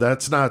to,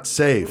 that's not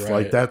safe. Right.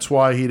 Like, that's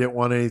why he didn't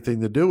want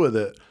anything to do with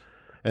it.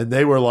 And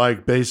they were,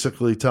 like,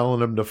 basically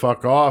telling him to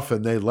fuck off,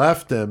 and they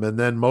left him, and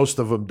then most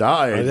of them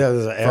died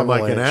from,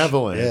 like, an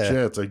avalanche.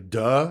 Yeah, it's like,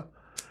 duh.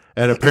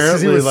 And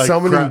apparently, he was like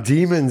summoning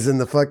demons in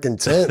the fucking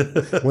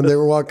tent when they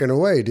were walking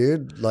away,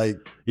 dude. Like,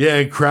 yeah,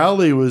 and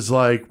Crowley was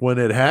like, when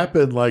it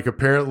happened, like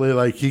apparently,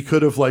 like he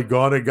could have like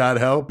gone and got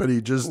help, and he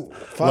just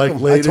like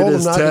laid in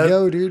his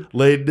tent.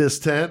 Laid in his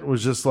tent,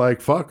 was just like,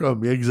 fuck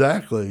him,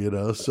 exactly,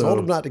 So told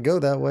him not to go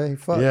that way.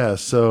 Fuck. Yeah,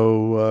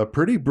 so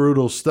pretty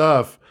brutal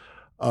stuff.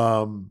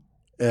 And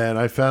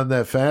I found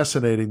that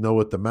fascinating though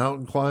with the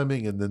mountain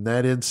climbing, and then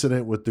that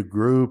incident with the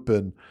group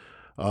and.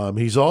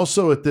 He's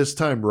also at this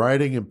time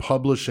writing and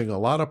publishing a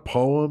lot of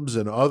poems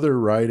and other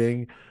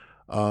writing.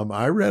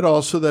 I read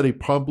also that he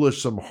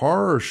published some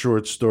horror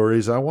short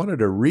stories. I wanted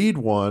to read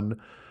one,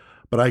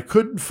 but I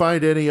couldn't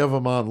find any of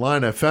them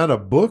online. I found a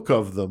book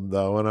of them,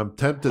 though, and I'm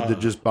tempted to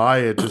just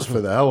buy it just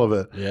for the hell of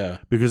it. Yeah.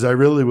 Because I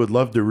really would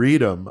love to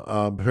read them.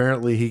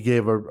 Apparently, he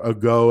gave a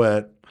go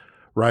at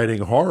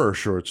writing horror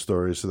short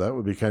stories, so that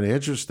would be kind of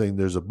interesting.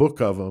 There's a book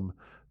of them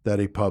that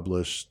he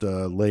published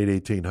late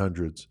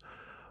 1800s.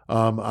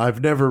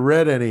 I've never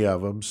read any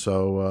of them,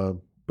 so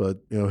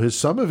but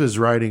some of his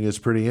writing is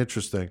pretty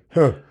interesting.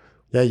 Huh.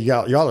 Yeah,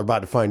 y'all are about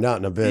to find out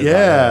in a bit.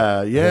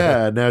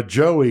 Yeah. Now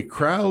Joey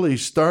Crowley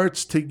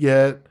starts to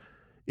get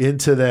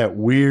into that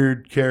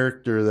weird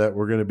character that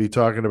we're going to be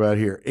talking about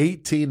here.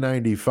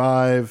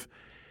 1895,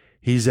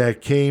 he's at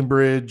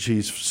Cambridge.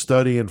 He's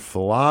studying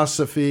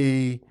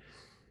philosophy.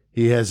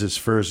 He has his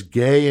first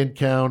gay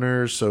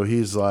encounter, so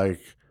he's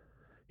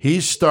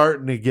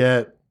starting to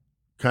get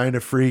kind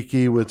of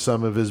freaky with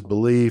some of his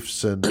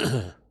beliefs,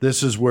 and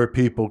this is where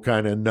people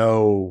kind of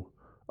know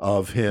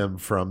of him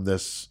from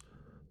this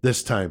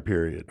time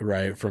period.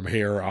 Right, from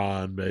here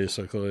on,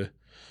 basically.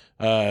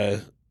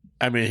 I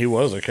mean, he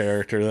was a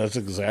character. That's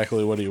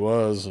exactly what he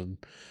was, and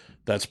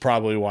that's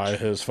probably why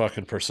his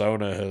fucking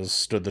persona has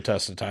stood the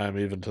test of time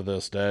even to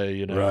this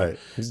day, Right.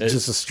 He's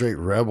just a straight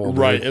rebel, dude.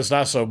 Right. It's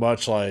not so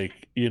much like,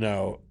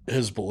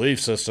 his belief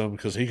system,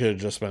 because he could have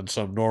just been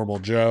some normal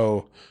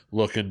Joe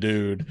looking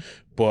dude,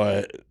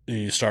 but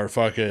you start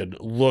fucking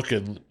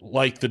looking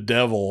like the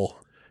devil.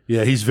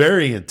 Yeah, he's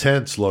very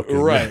intense looking.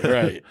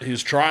 Right.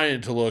 He's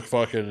trying to look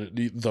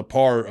fucking the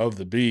part of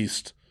the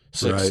beast,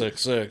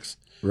 666.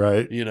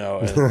 Right. You know,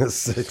 and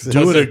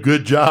Doing a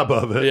good job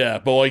of it. yeah,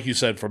 but like you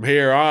said, from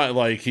here on,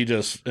 like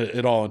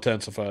it all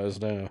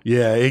intensifies now.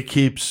 Yeah, it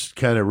keeps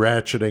kind of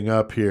ratcheting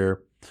up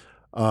here.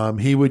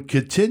 He would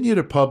continue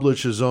to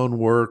publish his own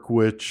work,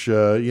 which,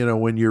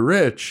 when you're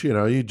rich,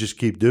 you just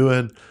keep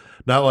doing.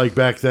 Not like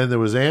back then there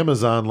was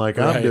Amazon like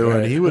I'm doing.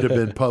 Right. He would have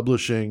been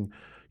publishing,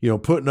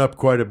 putting up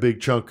quite a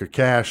big chunk of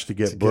cash to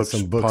get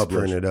some books published.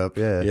 printed up.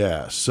 Yeah.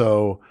 Yeah,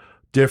 so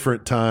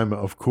different time,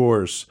 of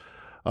course.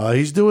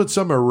 He's doing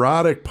some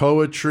erotic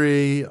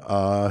poetry.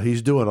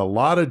 He's doing a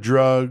lot of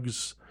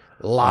drugs.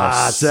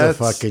 Lots of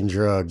fucking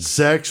drugs.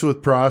 Sex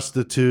with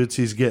prostitutes.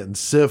 He's getting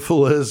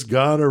syphilis,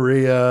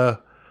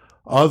 gonorrhea,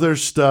 other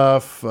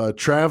stuff,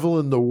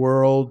 traveling the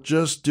world,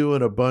 just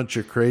doing a bunch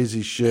of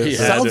crazy shit. He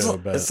So- had Sounds, to, I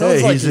it bet.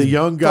 sounds hey, like he's a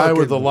young guy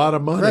with a lot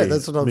of money. Right,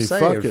 that's what I'm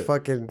saying.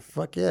 Fuck it.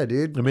 Fuck yeah,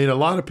 dude. I mean, a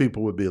lot of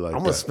people would be like, I'm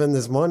gonna that. spend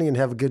this money and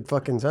have a good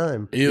fucking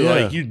time.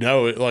 Yeah.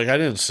 It. Like I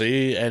didn't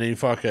see any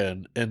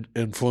fucking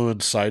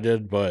influence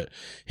cited, but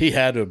he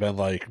had to have been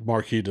like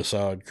Marquis de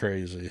Sade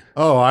crazy.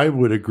 Oh, I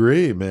would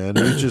agree, man.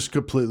 He's just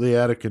completely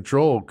out of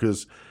control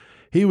because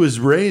he was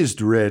raised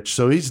rich,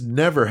 so he's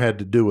never had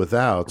to do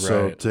without.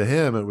 So Right. to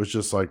him, it was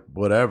just like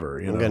whatever,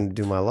 I'm gonna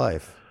do my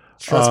life.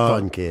 Trust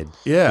fund kid.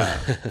 Yeah,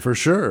 for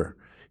sure.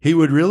 He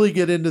would really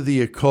get into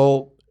the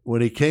occult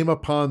when he came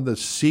upon the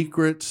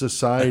secret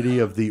society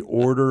of the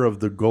Order of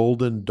the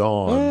Golden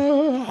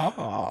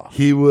Dawn.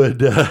 He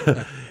would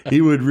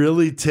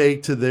really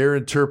take to their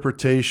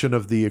interpretation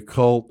of the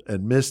occult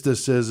and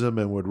mysticism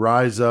and would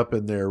rise up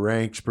in their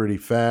ranks pretty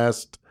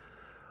fast.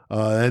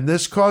 And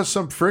this caused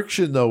some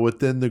friction, though,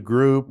 within the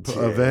group.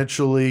 Yeah.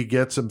 Eventually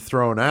gets him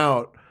thrown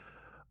out.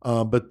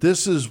 But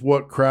this is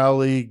kind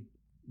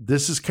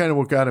of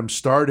what got him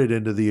started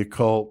into the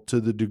occult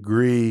to the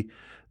degree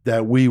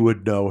that we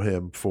would know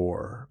him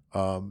for.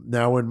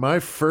 Now, in my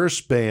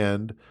first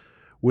band,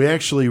 we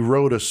actually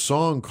wrote a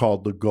song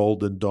called The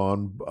Golden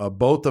Dawn.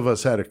 Both of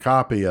us had a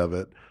copy of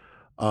it.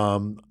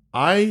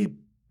 It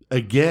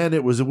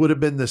would have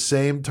been the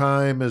same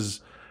time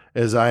as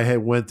I had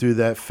went through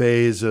that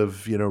phase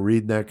of,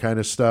 reading that kind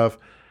of stuff.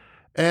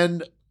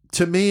 And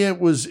to me, it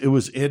was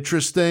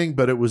interesting,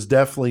 but it was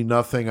definitely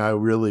nothing I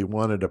really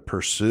wanted to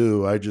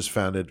pursue. I just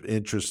found it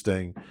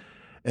interesting.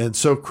 And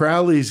so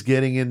Crowley's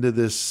getting into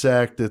this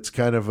sect that's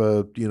kind of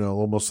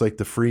almost like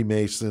the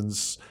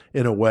Freemasons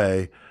in a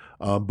way.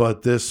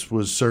 But this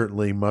was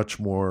certainly much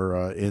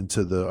more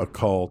into the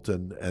occult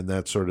and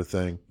that sort of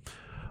thing.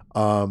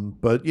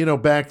 But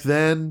back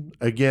then,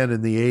 again,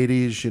 in the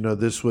 80s,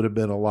 this would have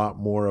been a lot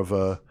more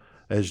of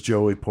as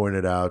Joey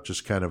pointed out,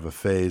 just kind of a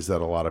phase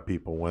that a lot of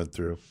people went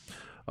through.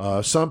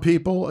 Some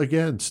people,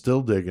 again,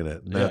 still digging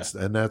it,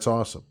 and that's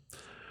awesome.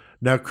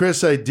 Now,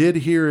 Chris, I did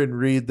hear and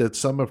read that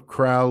some believe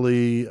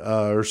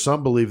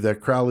that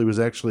Crowley was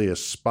actually a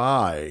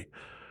spy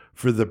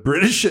for the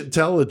British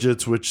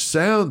intelligence, which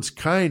sounds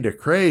kind of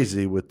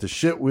crazy with the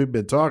shit we've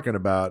been talking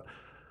about.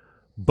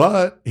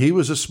 But he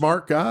was a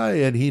smart guy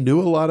and he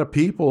knew a lot of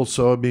people.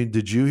 So, I mean,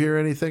 did you hear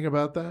anything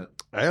about that?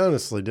 I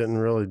honestly don't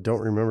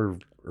remember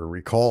or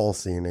recall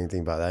seeing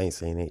anything about that. I ain't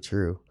saying it ain't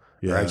true.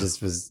 Yeah. Or I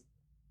just was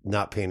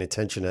not paying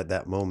attention at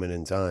that moment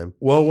in time.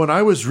 Well, when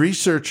I was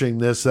researching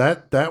this,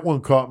 that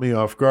one caught me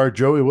off guard.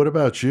 Joey, what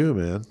about you,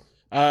 man?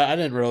 I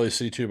didn't really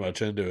see too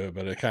much into it,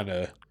 but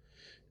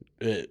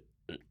it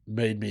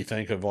made me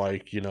think of the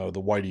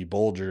Whitey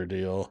Bulger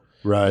deal.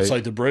 Right. It's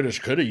like the British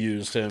could have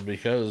used him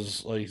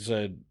because, like you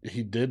said,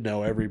 he did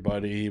know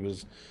everybody. He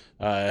was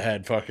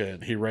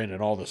he ran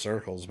in all the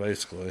circles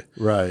basically.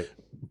 Right.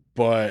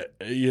 But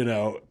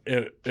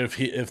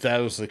if that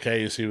was the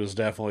case, he was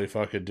definitely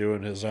fucking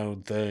doing his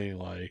own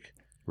thing,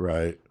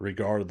 right.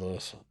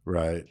 Regardless.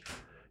 Right.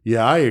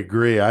 Yeah, I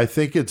agree. I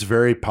think it's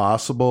very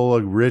possible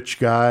a rich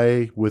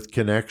guy with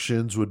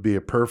connections would be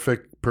a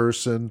perfect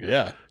person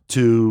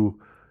to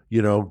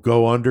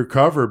go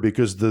undercover,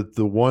 because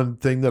the one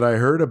thing that I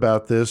heard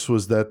about this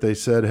was that they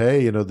said,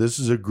 hey, this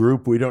is a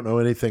group we don't know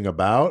anything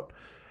about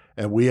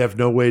and we have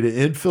no way to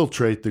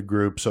infiltrate the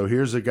group. So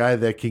here's a guy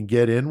that can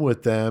get in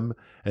with them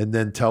and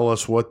then tell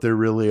us what they're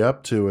really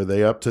up to. Are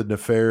they up to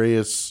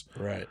nefarious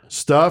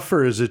stuff,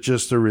 or is it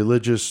just a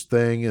religious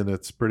thing and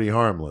it's pretty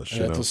harmless?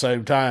 And at the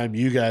same time,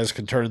 you guys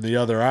can turn the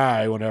other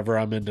eye whenever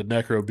I'm into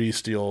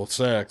necro-bestial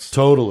sex.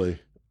 Totally.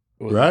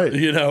 With, right.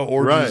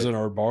 Orgies in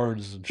our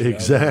barns and shit.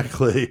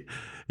 Exactly.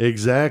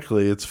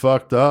 It's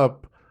fucked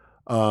up.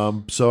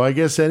 So I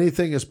guess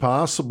anything is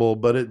possible,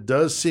 but it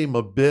does seem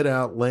a bit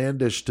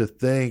outlandish to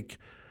think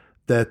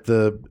that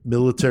the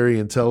military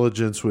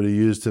intelligence would have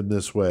used him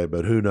this way,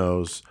 but who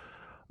knows?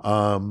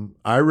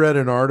 I read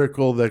an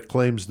article that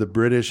claims the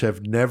British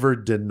have never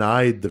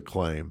denied the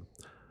claim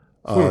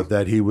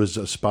that he was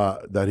a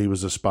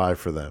spy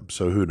for them.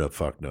 So who the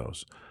fuck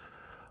knows?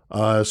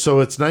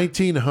 So it's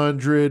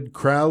 1900.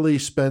 Crowley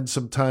spends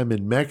some time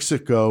in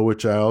Mexico,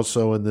 which I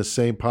also in this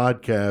same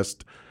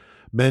podcast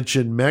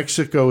mentioned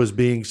Mexico as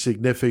being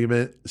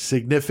significant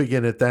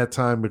at that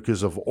time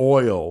because of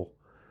oil,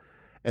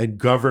 and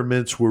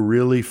governments were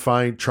really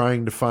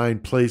trying to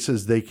find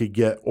places they could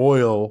get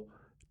oil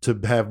to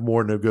have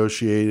more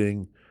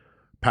negotiating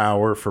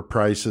power for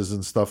prices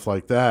and stuff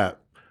like that.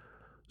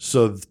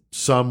 So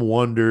some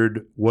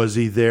wondered, was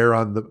he there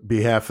on the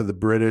behalf of the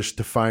British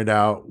to find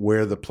out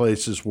where the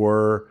places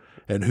were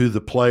and who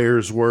the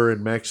players were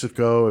in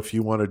Mexico if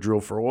you want to drill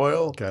for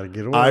oil? Gotta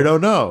get oil. I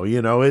don't know.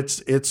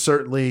 It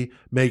certainly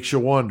makes you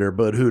wonder,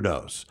 but who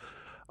knows?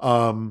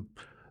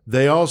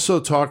 They also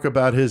talk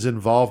about his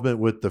involvement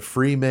with the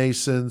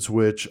Freemasons,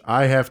 which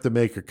I have to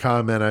make a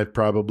comment. I've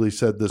probably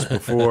said this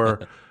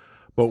before.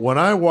 But when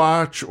I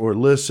watch or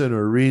listen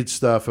or read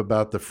stuff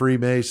about the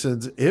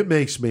Freemasons, it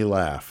makes me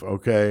laugh,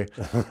 okay?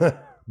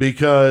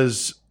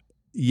 Because,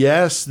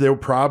 yes, there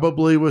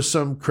probably was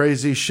some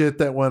crazy shit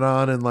that went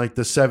on in like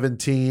the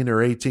 17 or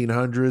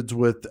 1800s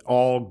with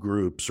all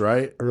groups,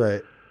 right?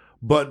 Right.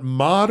 But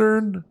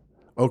modern,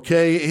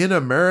 okay, in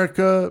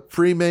America,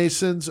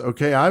 Freemasons,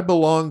 okay, I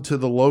belonged to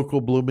the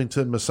local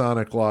Bloomington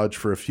Masonic Lodge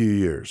for a few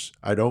years.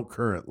 I don't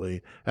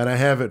currently, and I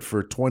haven't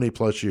for 20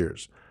 plus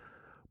years.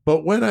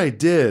 But when I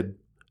did,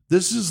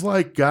 this is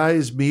like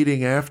guys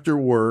meeting after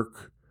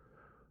work.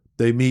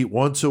 They meet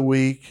once a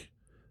week.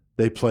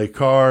 They play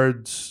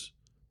cards.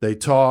 They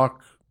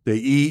talk. They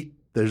eat.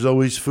 There's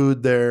always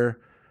food there.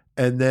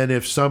 And then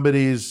if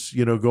somebody's,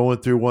 going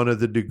through one of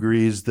the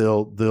degrees,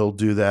 they'll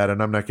do that.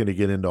 And I'm not going to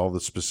get into all the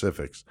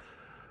specifics.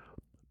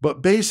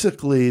 But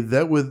basically,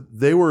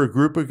 they were a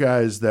group of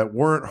guys that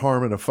weren't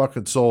harming a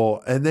fucking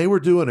soul. And they were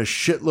doing a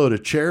shitload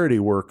of charity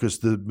work because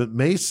the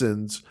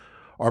Masons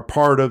are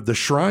part of the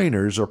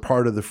Shriners, are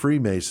part of the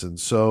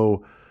Freemasons.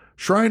 So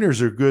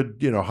Shriners are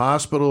good,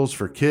 hospitals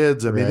for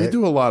kids. I mean, They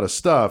do a lot of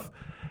stuff.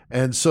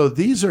 And so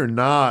these are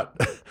not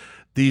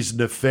these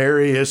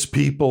nefarious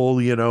people,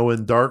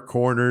 in dark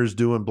corners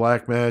doing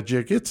black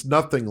magic. It's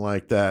nothing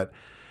like that.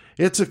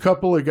 It's a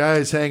couple of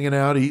guys hanging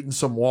out, eating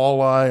some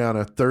walleye on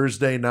a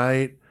Thursday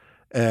night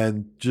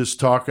and just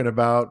talking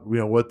about,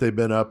 what they've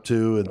been up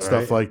to and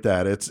stuff like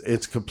that.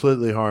 It's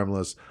completely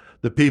harmless.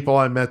 The people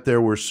I met there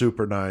were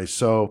super nice.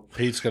 So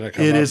Pete's going to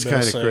come it up is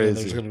kind of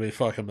crazy. There's going to be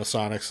fucking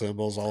Masonic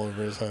symbols all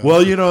over his head.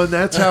 Well, and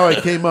that's how I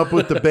came up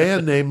with the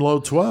band name Low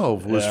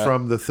 12 was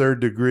from the third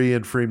degree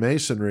in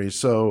Freemasonry.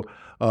 So,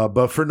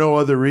 but for no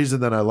other reason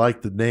than I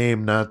liked the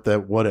name, not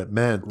that what it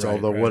meant,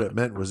 although what it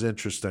meant was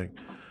interesting.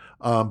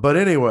 But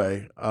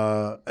anyway,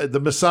 the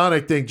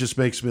Masonic thing just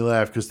makes me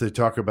laugh because they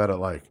talk about it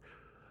like,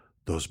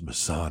 those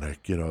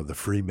Masonic, the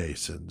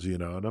Freemasons,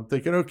 and I'm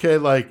thinking, okay,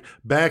 like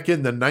back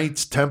in the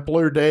Knights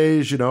Templar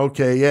days,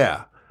 okay,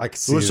 yeah. I can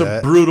see there was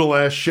some brutal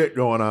ass shit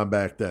going on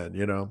back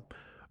then,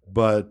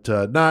 but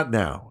not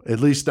now, at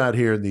least not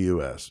here in the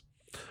U.S.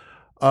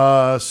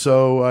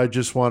 So I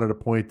just wanted to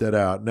point that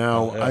out.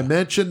 Now, I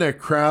mentioned that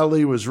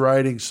Crowley was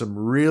writing some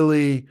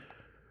really,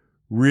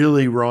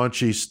 really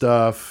raunchy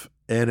stuff,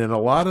 and in a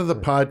lot of the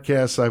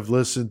podcasts I've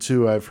listened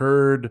to, I've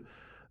heard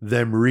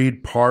them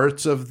read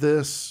parts of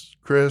this.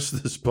 Chris,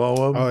 this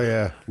poem. Oh,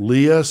 yeah.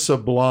 Leah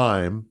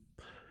Sublime.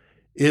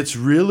 It's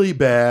really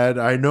bad.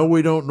 I know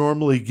we don't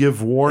normally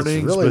give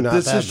warnings, it's really but not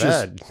this that is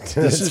bad. just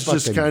this is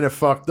just kind of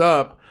fucked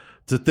up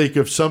to think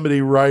of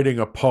somebody writing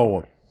a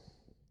poem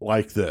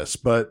like this.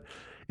 But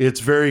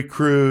it's very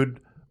crude,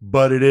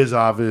 but it is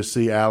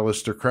obviously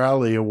Aleister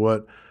Crowley and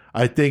what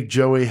I think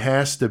Joey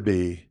has to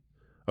be.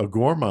 A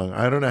gourmand.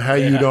 I don't know how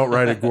you don't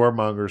write a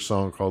gourmanger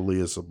song called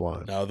Leah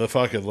Sublime. No, the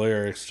fucking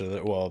lyrics to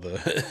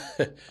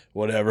the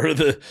whatever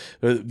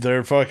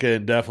they're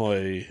fucking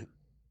definitely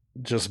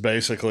just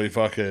basically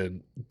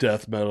fucking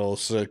death metal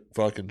sick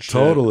fucking shit.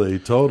 Totally.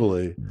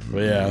 But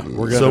yeah,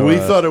 we're gonna. So we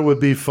thought it would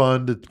be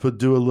fun to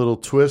do a little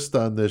twist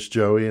on this,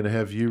 Joey, and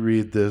have you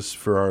read this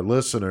for our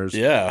listeners.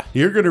 Yeah,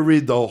 you're going to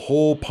read the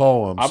whole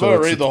poem. I'm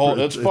going to read the whole.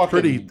 It's fucking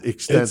pretty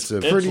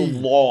extensive. It's pretty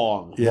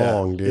long. Yeah,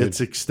 long, dude. It's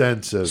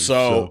extensive.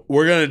 So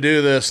we're going to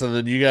do this, and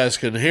then you guys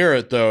can hear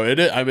it though.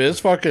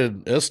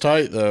 It's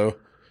tight though.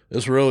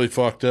 It's really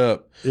fucked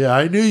up. Yeah,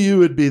 I knew you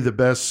would be the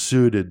best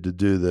suited to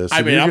do this.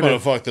 I mean, I'm going to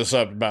fuck this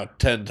up about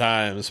 10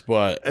 times,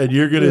 and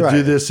you're going to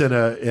do this in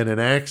an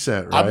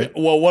accent, right?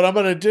 What I'm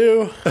going to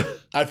do,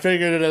 I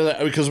figured it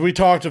because we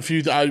talked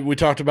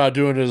about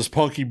doing it as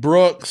Punky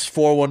Brooks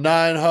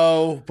 419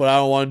 ho, but I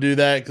don't want to do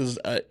that because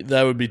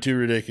that would be too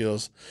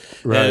ridiculous.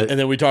 Right. And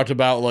then we talked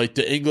about like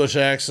the English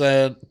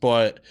accent,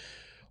 but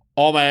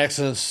all my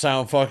accents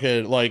sound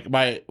fucking like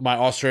my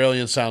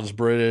Australian sounds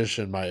British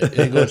and my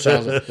English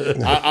sounds.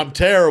 I'm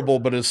terrible,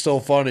 but it's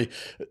still funny.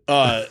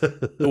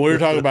 We were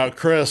talking about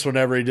Chris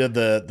whenever he did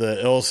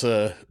the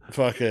Ilsa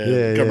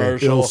fucking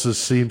commercial. Ilsa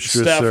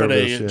Seamstress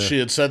Stephanie, service, she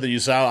had said that you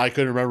sound. I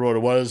couldn't remember what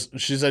it was.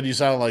 She said you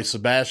sounded like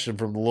Sebastian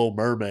from The Little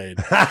Mermaid.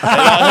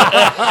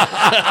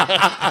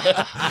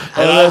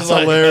 That's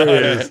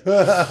hilarious.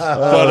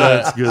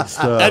 That's good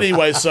stuff.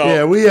 Anyway, so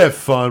yeah, we have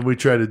fun. We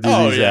try to do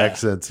these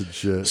accents and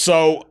shit.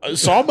 So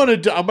I'm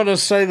gonna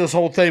say this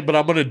whole thing, but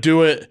I'm gonna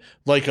do it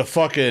like a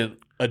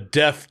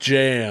Def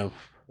Jam.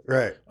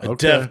 Right. A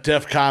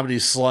Def Comedy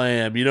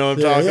Slam. You know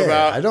what I'm talking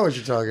about? I know what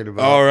you're talking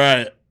about. All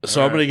right.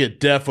 So I'm going to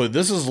get Def with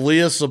this is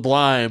Leah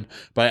Sublime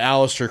by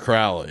Aleister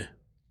Crowley.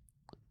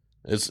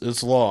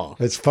 It's long.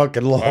 It's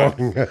fucking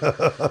long.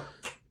 Right.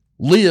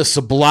 Leah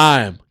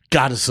sublime,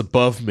 goddess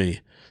above me.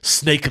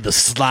 Snake of the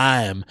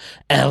slime,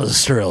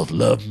 Aleister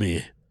love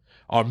me.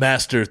 Our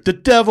master, the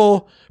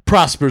devil,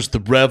 prospers the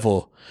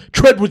revel.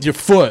 Tread with your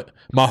foot,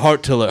 my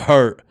heart till it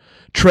hurt.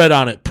 Tread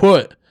on it,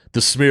 put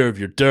the smear of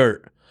your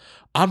dirt.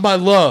 On my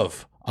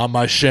love, on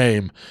my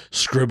shame,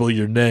 scribble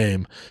your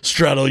name.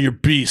 Straddle your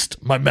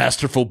beast, my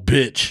masterful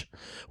bitch.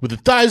 With the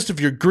thighs of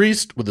your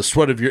greased, with the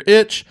sweat of your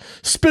itch.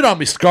 Spit on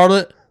me,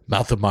 scarlet,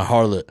 mouth of my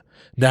harlot.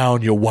 Now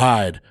in your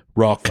wide,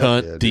 raw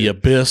cunt, yeah, the dude.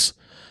 abyss.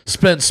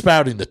 Spend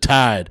spouting the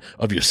tide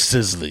of your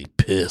sizzling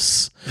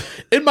piss.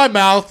 In my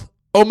mouth,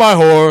 oh my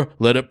whore,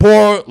 let it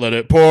pour, let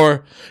it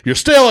pour. You're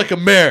stale like a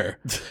mare,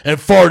 and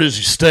fart as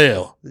you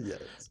stale. Yes.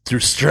 Through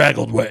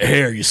straggled wet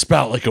hair, you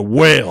spout like a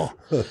whale.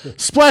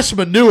 Splash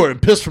manure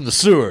and piss from the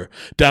sewer,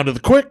 down to the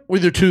quick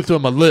with your tooth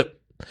on my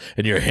lip,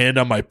 and your hand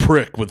on my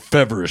prick with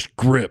feverish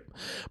grip.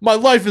 My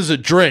life is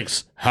it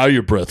drinks, how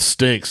your breath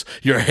stinks.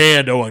 Your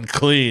hand, oh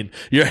unclean,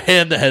 your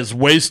hand that has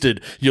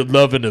wasted your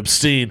love and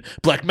obscene.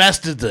 Black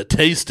masters that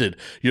tasted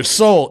your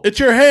soul, it's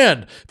your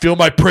hand. Feel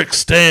my prick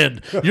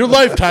stand. Your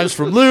lifetimes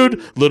from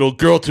lewd, little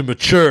girl to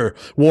mature.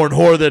 Worn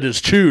whore that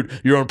is chewed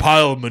your own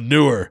pile of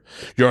manure.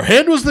 Your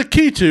hand was the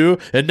key to,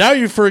 and now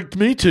you freaked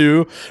me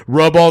to.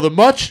 Rub all the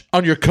much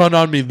on your cunt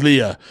on me,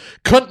 Leah.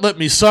 Cunt let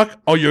me suck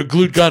all your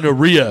glued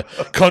gonorrhea.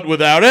 Cunt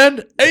without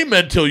end,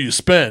 amen till you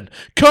spend.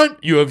 Cunt,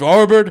 you have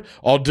harbored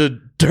all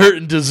dirt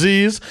and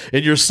disease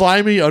in your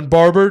slimy,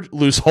 unbarbered,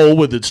 loose hole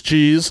with its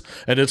cheese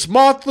and its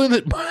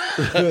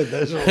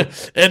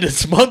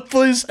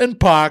monthlies and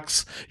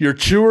pox, your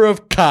chewer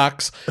of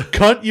cocks,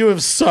 cunt you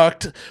have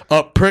sucked,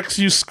 up pricks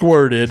you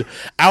squirted,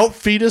 out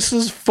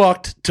fetuses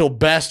fucked till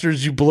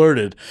bastards you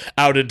blurted,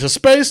 out into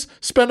space,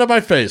 spend on my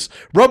face,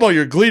 rub all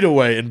your gleed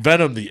away and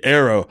venom the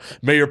arrow,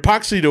 may your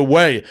pox eat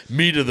away,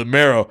 me to the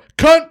marrow,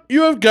 cunt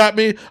you have got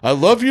me, I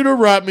love you to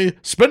rot me,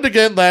 spend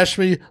again, lash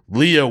me,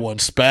 Leah one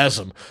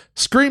spasm.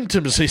 Scream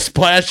to me,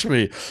 splash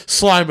me,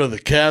 slime of the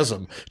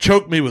chasm.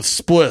 Choke me with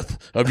splith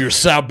of your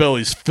sow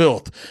belly's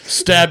filth.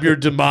 Stab your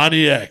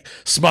demoniac,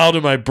 smile to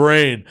my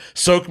brain.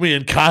 Soak me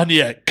in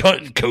cognac,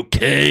 cut in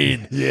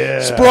cocaine.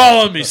 Yeah.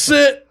 Sprawl on me,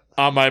 sit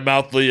on my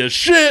mouth, Leah,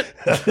 shit.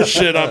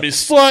 Shit on me,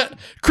 slut.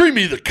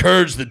 Creamy the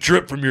curds that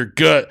drip from your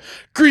gut.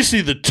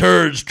 Greasy the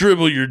turds,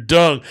 dribble your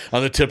dung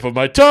on the tip of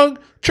my tongue.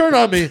 Churn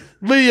on me,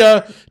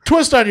 Leah.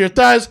 Twist on your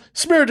thighs.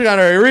 Smear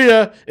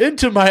diarrhea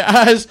into my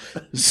eyes.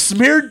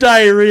 Smear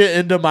diarrhea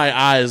into my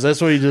eyes.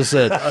 That's what he just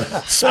said.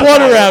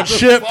 Splutter out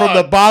shit from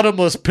the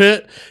bottomless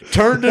pit.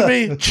 Turn to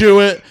me, chew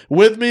it.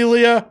 With me,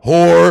 Leah.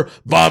 Whore,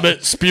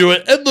 vomit, spew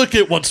it, and look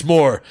it once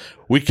more.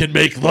 We can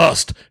make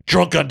lust,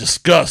 drunk on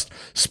disgust,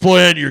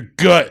 spoil your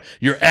gut,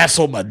 your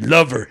asshole my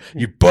lover,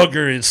 you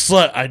bugger and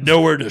slut, I know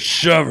where to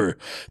shove her.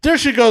 There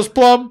she goes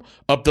plumb,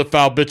 up the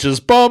foul bitch's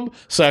bum,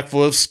 sack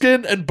full of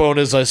skin and bone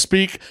as I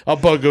speak, I'll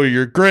bugger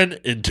your grin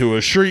into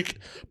a shriek.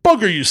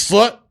 Bugger you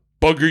slut,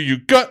 bugger you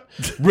gut,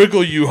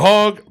 wriggle you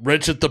hog,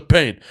 wrench at the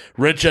pain,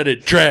 wrench at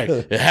it, drag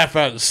it half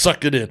out and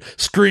suck it in,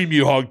 scream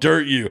you hog,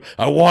 dirt you,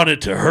 I want it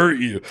to hurt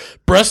you,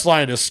 breast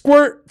line a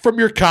squirt from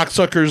your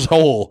cocksucker's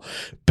hole,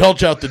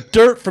 belch out the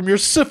dirt from your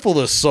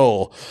syphilis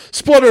soul,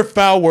 splutter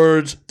foul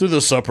words through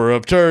the supper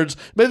of turds,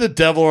 may the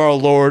devil our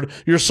lord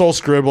your soul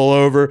scribble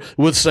over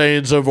with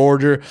sayings of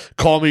order,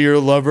 call me your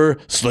lover,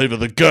 slave of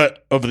the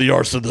gut, over the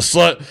arse of the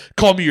slut,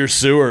 call me your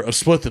sewer of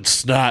splith and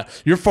snot,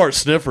 your fart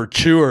sniffer,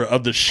 chewer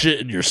of the shit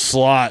in your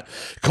slot,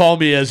 call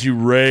me as you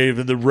rave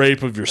in the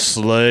rape of your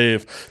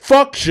slave,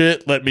 fuck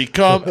shit, let me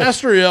come,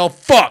 Asteriel,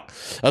 fuck,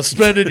 I'll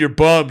spend in your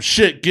bum,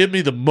 shit, give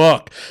me the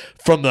muck,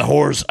 from the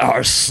whores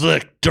our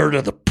slick dirt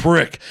of the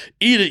prick.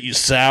 Eat it, you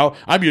sow.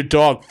 I'm your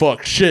dog,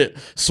 fuck shit.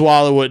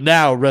 Swallow it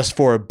now, rest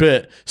for a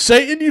bit.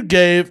 Satan, you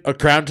gave a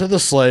crown to the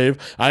slave.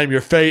 I am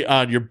your fate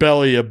on your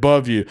belly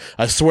above you.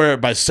 I swear it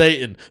by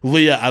Satan.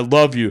 Leah, I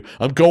love you.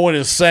 I'm going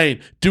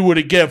insane. Do it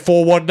again,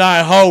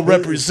 419, ho,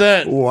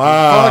 represent.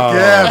 Wow. Fuck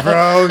yeah,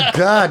 bro.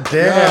 God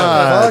damn.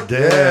 God Fuck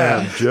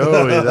damn, yeah.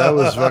 Joey, that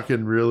was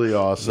fucking really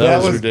awesome. That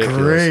That was ridiculous.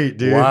 great,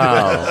 dude.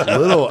 Wow.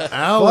 Little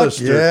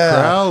Aleister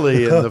yeah.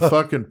 Crowley in the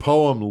fucking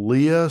poem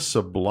Leah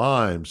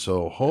Sublime.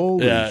 So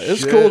holy Yeah,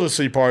 it's shit. cool to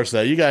see parts of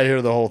that. You got to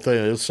hear the whole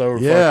thing. It's so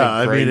Yeah, fucking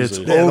I crazy. mean, it's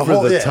Yeah, the over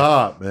whole- the yeah.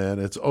 top, man.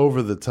 It's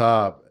over the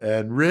top.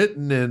 And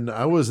written in,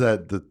 I was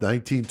at the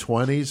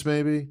 1920s,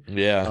 maybe.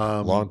 yeah,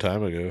 long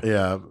time ago.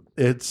 Yeah,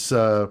 it's,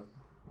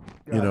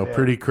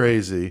 pretty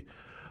crazy.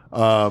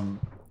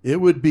 It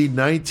would be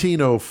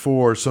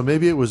 1904, so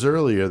maybe it was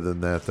earlier than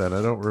that then.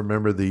 I don't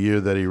remember the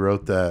year that he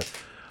wrote that.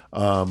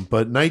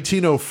 But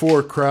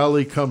 1904,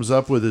 Crowley comes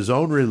up with his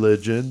own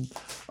religion,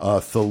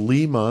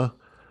 Thelema,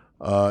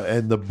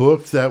 and the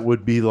book that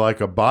would be like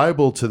a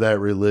Bible to that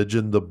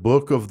religion, the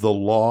Book of the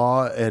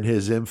Law, and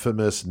his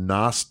infamous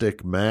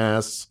Gnostic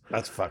Mass.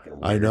 That's fucking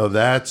weird. I know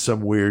that's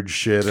some weird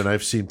shit, and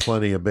I've seen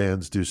plenty of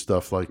bands do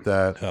stuff like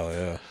that. Hell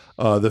yeah.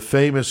 The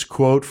famous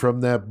quote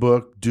from that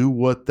book, "Do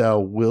what thou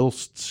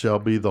willst shall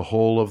be the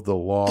whole of the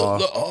law."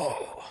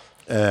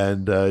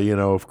 And,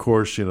 of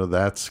course,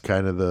 that's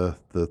kind of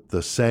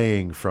the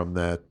saying from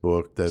that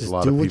book that Just a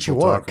lot do of what people you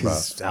want, talk about.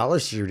 because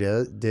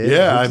Aleister did.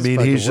 Yeah, I He mean,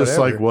 fucking he's just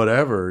like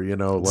whatever,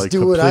 like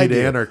do what I complete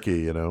do.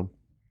 anarchy,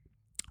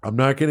 I'm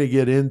not going to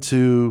get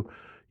into,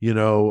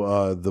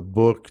 the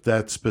book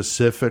that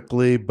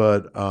specifically,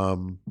 but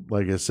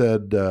like I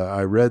said,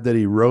 I read that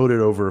he wrote it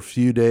over a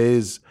few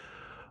days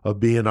of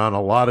being on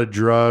a lot of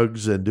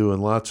drugs and doing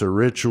lots of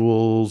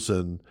rituals,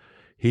 and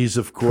he's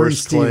of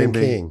course Pre-Stephen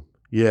claiming, King.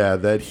 yeah,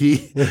 that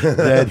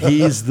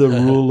he's the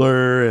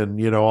ruler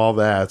and all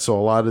that. So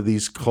a lot of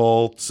these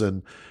cults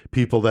and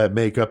people that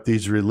make up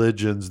these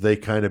religions, they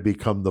kind of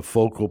become the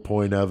focal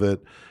point of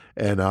it.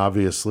 And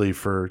obviously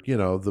for,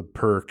 the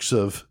perks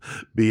of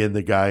being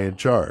the guy in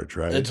charge,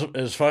 right?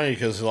 It's funny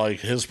because, like,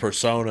 his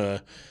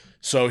persona,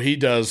 so he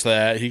does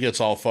that. He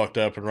gets all fucked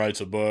up and writes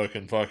a book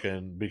and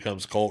fucking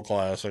becomes cult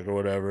classic or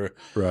whatever.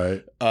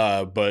 Right.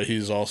 But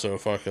he's also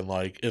fucking,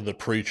 like, in the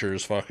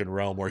preacher's fucking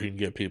realm where he can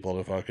get people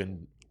to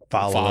fucking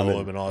follow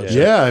him and all that shit.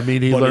 Yeah, I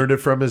mean, he learned it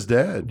from his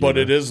dad. But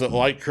it is,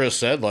 like Chris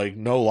said, like,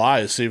 no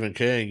lie, Stephen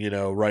King,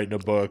 writing a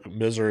book,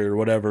 Misery or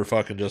whatever,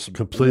 fucking just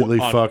completely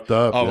fucked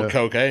up. On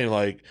cocaine,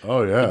 like,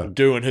 oh yeah,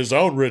 doing his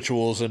own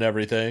rituals and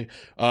everything.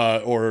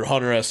 Or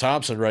Hunter S.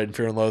 Thompson writing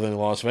Fear and Loathing in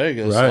Las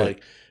Vegas. Right.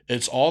 Like,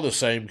 it's all the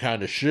same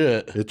kind of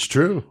shit. It's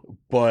true.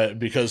 But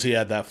because he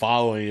had that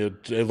following,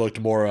 it looked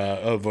more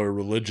of a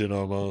religion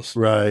almost.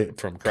 Right.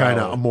 From Crowley. Kind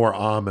of more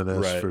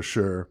ominous, Right. for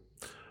sure.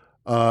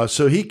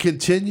 So he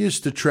continues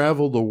to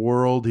travel the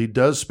world. He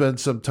does spend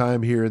some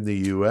time here in the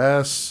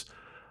U.S.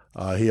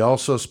 He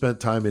also spent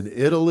time in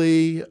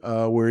Italy,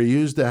 where he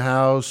used a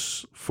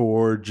house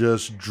for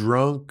just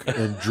drunk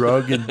and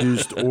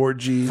drug-induced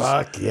orgies.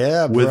 Fuck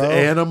yeah, bro. With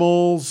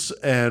animals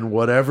and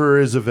whatever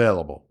is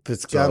available. If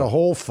it's got a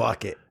hole,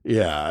 fuck it.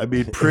 Yeah, I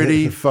mean,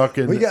 pretty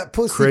fucking We got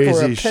pussy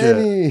crazy for a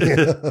penny.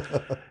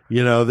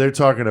 shit. They're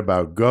talking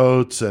about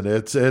goats, and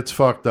it's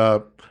fucked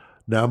up.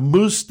 Now,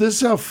 this is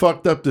how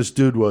fucked up this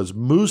dude was.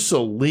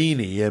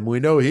 Mussolini, and we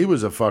know he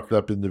was a fucked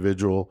up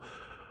individual,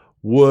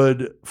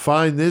 would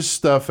find this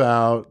stuff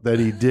out that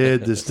he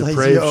did, this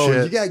depraved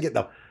shit. You gotta get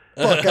the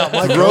fuck out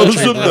my Throws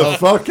country, him bro. the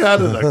fuck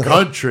out of the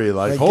country.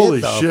 Like, holy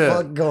get the shit.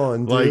 fuck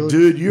going, dude. Like,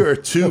 dude, you are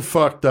too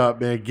fucked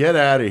up, man. Get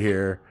out of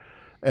here.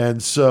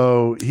 And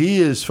so he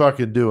is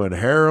fucking doing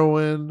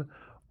heroin,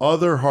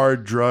 other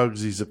hard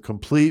drugs. He's a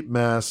complete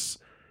mess.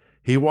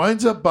 He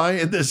winds up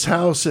buying this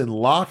house in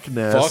Loch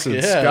Ness in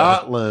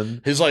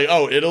Scotland. He's like,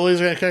 oh, Italy's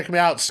going to kick me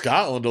out.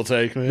 Scotland will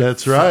take me.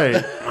 That's right.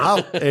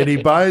 And he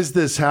buys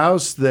this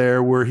house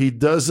there where he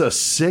does a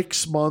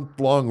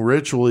 6-month-long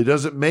ritual. He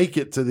doesn't make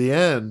it to the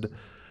end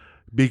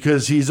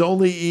because he's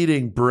only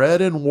eating bread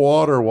and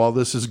water while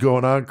this is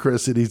going on,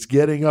 Chris. And he's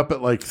getting up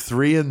at like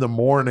 3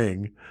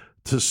 a.m.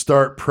 to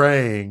start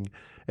praying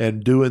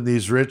and doing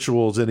these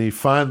rituals. And he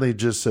finally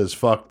just says,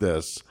 fuck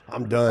this.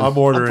 I'm done. I'm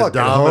ordering fucking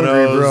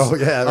Domino's. hungry,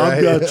 bro. Yeah,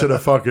 right. I'm watching a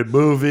fucking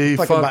movie.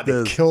 Fucking Fuck about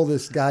this. to kill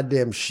this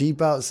goddamn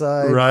sheep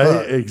outside. Right,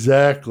 Fuck.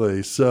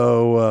 exactly.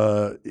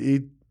 So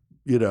he,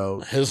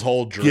 his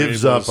whole dream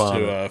gives was up on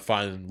to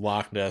find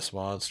Loch Ness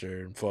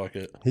Monster and fuck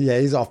it. Yeah,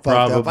 he's all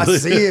fucked up. I Probably.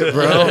 see it,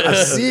 bro. I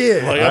see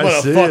it. Like, I'm I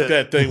going see to fuck it.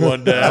 that thing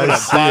one day. I'm going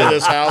to buy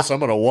this house. I'm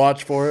going to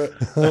watch for it.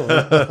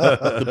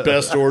 The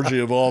best orgy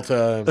of all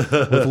time.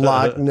 With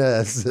Loch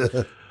Ness.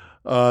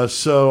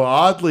 So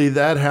oddly,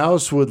 that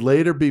house would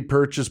later be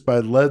purchased by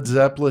Led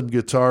Zeppelin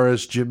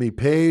guitarist Jimmy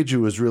Page,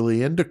 who was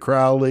really into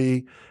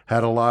Crowley,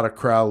 had a lot of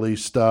Crowley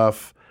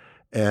stuff,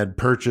 and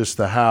purchased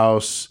the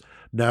house.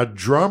 Now,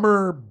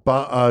 drummer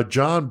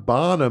John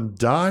Bonham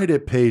died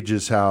at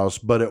Page's house,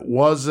 but it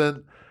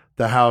wasn't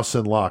the house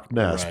in Loch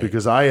Ness, Right.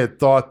 because I had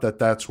thought that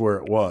that's where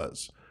it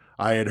was.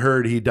 I had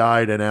heard he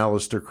died in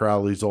Aleister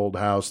Crowley's old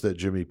house that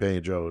Jimmy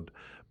Page owned,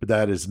 but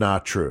that is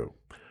not true.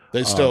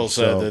 They still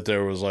said so- that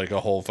there was like a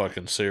whole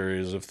fucking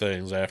series of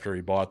things after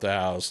he bought the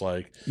house,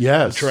 like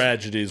Yes.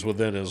 tragedies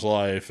within his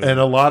life. And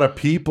a lot of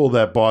people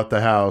that bought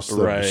the house,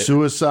 the Right.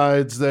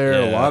 suicides there,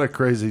 a Yeah. lot of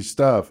crazy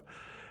stuff.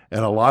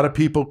 And a lot of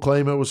people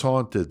claim it was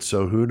haunted,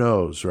 so who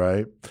knows,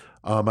 right?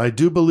 I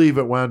do believe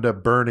it wound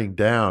up burning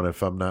down,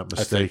 if I'm not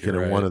mistaken,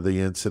 you're in one right. of the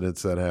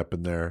incidents that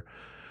happened there.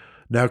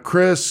 Now,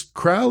 Chris,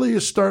 Crowley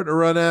is starting to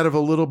run out of a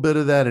little bit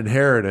of that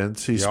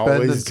inheritance. He's You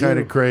spending always kind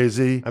do. of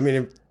crazy. I mean,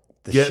 if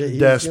the Getting shit he's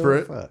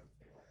desperate. doing, fuck.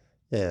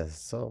 Yeah,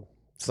 so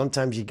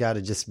sometimes you got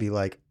to just be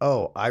like,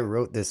 oh, I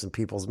wrote this and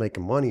people's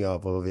making money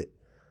off of it.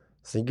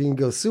 So you can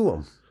go sue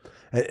them.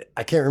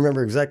 I can't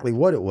remember exactly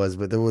what it was,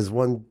 but there was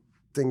one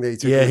thing they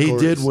took. Yeah, to he court.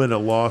 did win a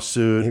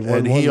lawsuit. He won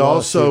And one he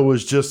also lawsuit.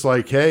 was just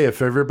like, hey,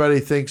 if everybody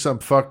thinks I'm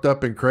fucked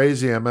up and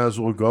crazy, I might as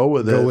well go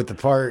with it. Go with the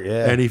part,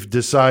 yeah. And he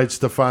decides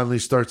to finally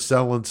start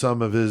selling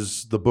some of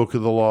the Book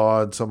of the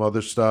Law and some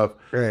other stuff.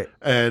 Right.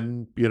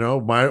 And,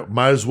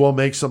 might as well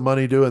make some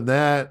money doing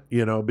that,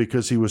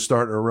 because he was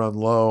starting to run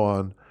low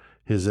on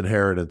his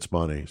inheritance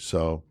money.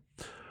 So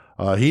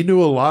he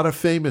knew a lot of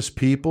famous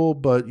people,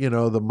 but,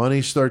 the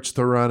money starts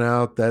to run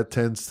out. That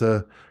tends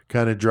to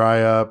kind of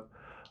dry up.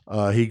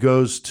 He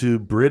goes to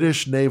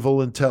British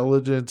Naval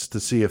Intelligence to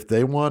see if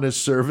they want his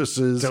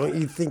services. Don't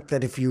you think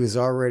that if he was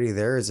already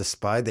there as a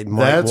spy, they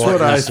might That's want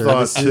what I his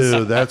thought services?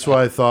 too. That's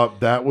why I thought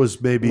that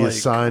was maybe a Like,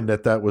 sign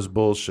that was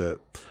bullshit.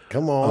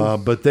 Come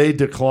on. But they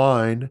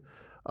decline.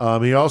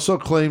 He also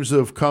claims to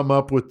have come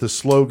up with the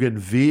slogan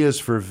 "V is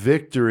for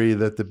victory"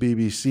 that the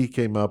BBC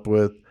came up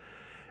with.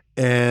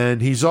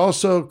 And he's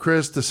also,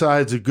 Chris,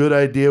 decides a good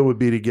idea would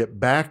be to get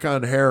back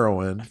on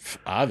heroin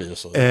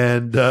Obviously.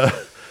 and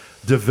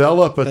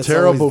develop a That's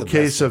terrible always the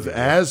case best of idea.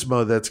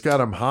 asthma that's got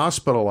him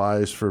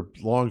hospitalized for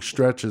long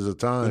stretches of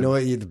time. You know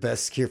what the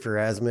best cure for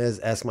asthma is?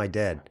 Ask my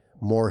dad.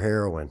 More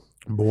heroin.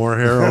 More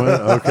heroin?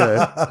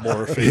 Okay.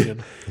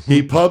 Morphine.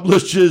 He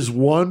publishes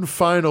one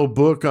final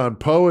book on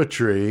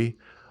poetry.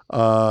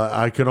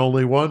 I can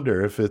only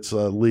wonder if it's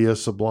Leah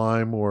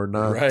Sublime or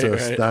not,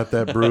 Right. not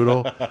that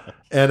brutal.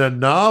 And a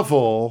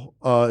novel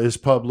is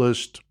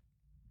published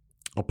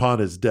upon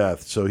his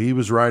death. So he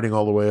was writing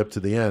all the way up to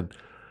the end.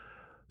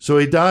 So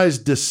he dies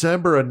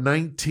December of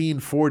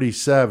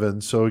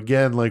 1947. So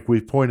again, like we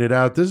pointed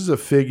out, this is a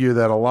figure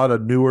that a lot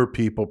of newer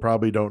people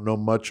probably don't know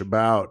much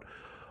about,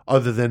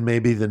 other than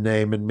maybe the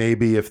name and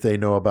maybe if they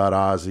know about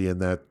Ozzy and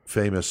that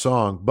famous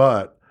song.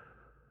 But,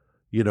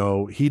 you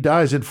know, he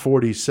dies in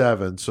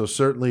 47. So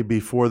certainly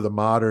before the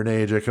modern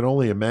age. I can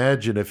only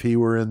imagine if he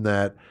were in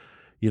that,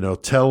 you know,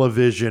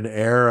 television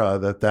era,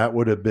 that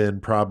would have been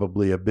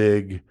probably a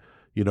big,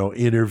 you know,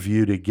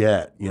 interview to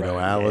get, you know,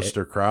 Right.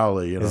 Aleister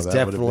Crowley. You know, It's that would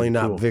have definitely been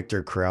not cool.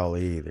 Victor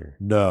Crowley either.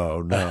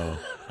 No.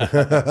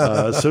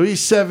 So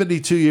he's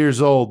 72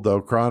 years old,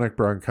 though, chronic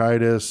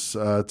bronchitis.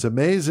 It's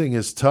amazing,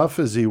 as tough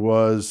as he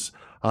was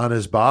on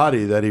his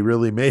body, that he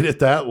really made it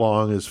that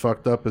long, as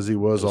fucked up as he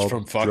was, It's all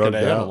from fucking drugged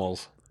out.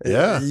 animals.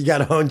 Yeah. You got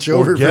to hunch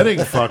over. Or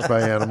getting fucked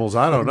by animals.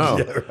 I don't know.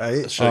 Yeah,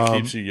 right? That shit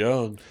keeps you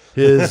young.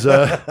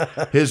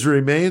 His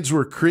remains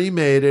were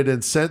cremated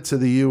and sent to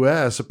the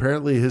U.S.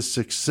 Apparently, his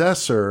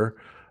successor,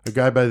 a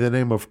guy by the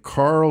name of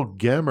Karl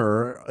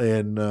Gemmer,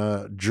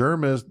 in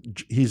German,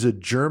 he's a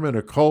German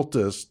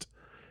occultist.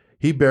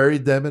 He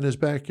buried them in his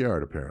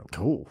backyard, apparently.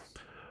 Cool.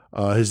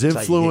 His how you get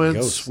influence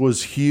ghosts.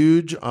 was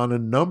huge on a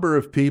number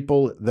of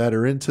people that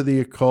are into the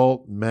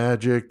occult,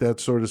 magic, that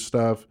sort of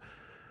stuff.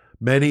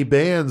 Many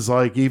bands,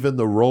 like even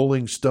the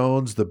Rolling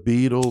Stones, the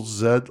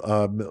Beatles,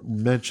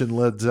 mentioned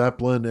Led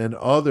Zeppelin, and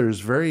others,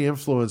 very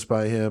influenced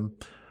by him.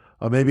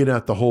 Maybe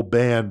not the whole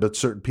band, but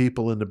certain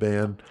people in the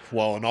band.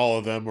 Well, and all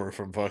of them were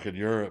from fucking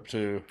Europe,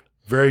 too.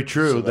 Very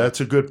true. So that's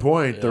a good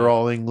point. yeah. They're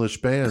all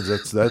English bands.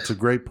 That's a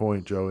great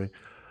point, Joey.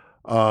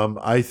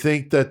 I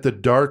think that the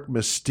dark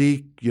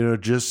mystique, you know,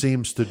 just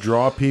seems to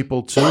draw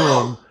people to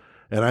him.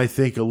 And I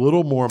think a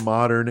little more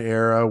modern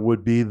era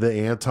would be the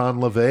Anton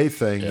LaVey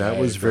thing. Yeah, that I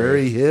was agree.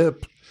 very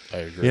hip I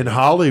agree. in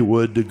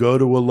Hollywood to go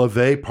to a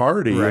LaVey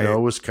party. Right. You know,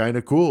 it was kind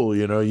of cool.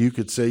 You know, you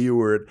could say you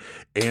were at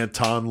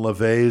Anton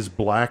LaVey's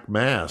Black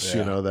Mass.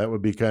 You Yeah. know, that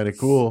would be kind of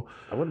cool.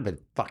 That would have been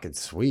fucking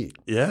sweet.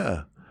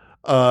 Yeah.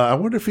 I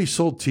wonder if he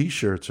sold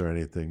T-shirts or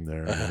anything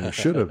there. I mean, he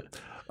should have.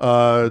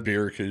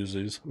 Beer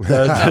koozies.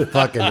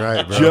 Fucking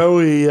right, bro.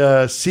 Joey,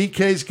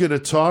 CK's going to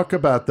talk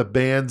about the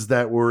bands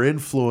that were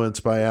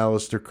influenced by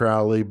Aleister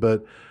Crowley,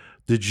 but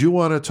did you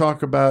want to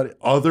talk about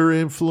other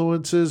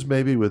influences,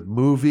 maybe with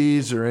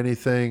movies or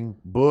anything,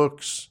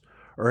 books,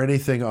 or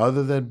anything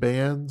other than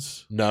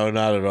bands? No,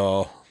 not at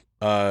all.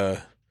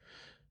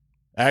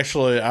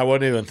 Actually, I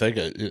wouldn't even think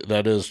it.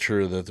 That is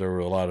true that there were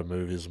a lot of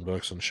movies and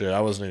books and shit.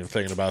 I wasn't even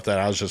thinking about that.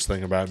 I was just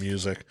thinking about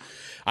music.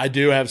 I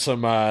do have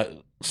some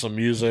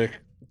music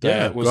that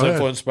Yeah, was go ahead.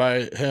 influenced by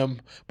him,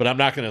 but I'm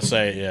not going to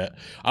say it yet.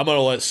 I'm going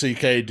to let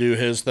CK do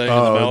his thing in the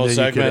Oh, mellow and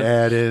then you could segment,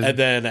 add in. and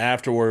then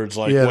afterwards,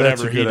 like Yeah, that's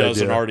whatever a he good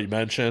doesn't idea. already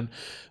mention.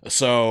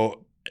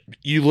 So,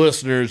 you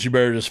listeners, you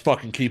better just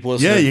fucking keep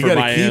listening. Yeah, you for got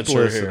my to keep answer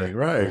listening. here.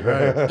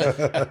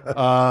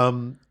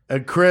 Right.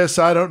 And Chris,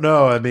 I don't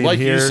know. I mean, Like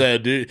here, you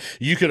said, dude,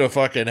 you could have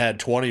fucking had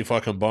 20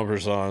 fucking bumper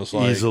songs.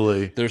 Like,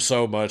 easily. There's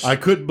so much. I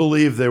couldn't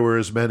believe there were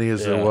as many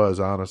as there Yeah. was,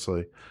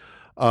 honestly.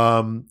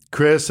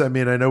 Chris, I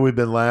mean, I know we've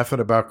been laughing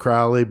about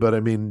Crowley, but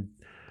I mean,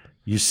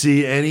 you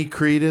see any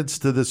credence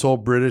to this whole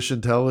British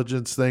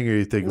intelligence thing, or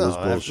you think it was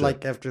bullshit?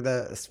 like after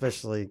that,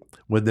 especially,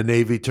 When the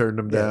Navy turned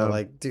him yeah, down?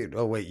 like, dude,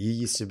 oh wait, you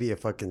used to be a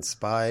fucking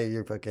spy.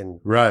 You're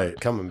fucking Right.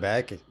 coming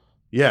back.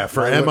 Yeah,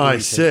 for Why wouldn't we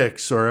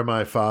MI6 or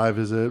MI5,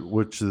 is it?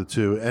 Which of the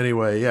two?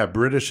 Anyway, yeah,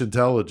 British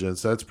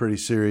intelligence, that's pretty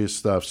serious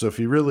stuff. So if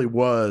he really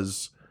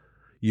was,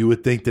 you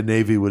would think the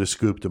Navy would have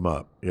scooped him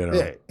up, you know?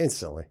 Yeah,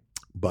 instantly.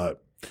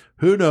 But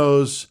who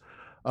knows?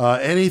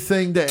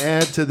 Anything to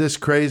add to this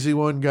crazy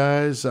one,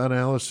 guys, on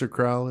Aleister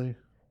Crowley?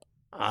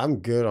 I'm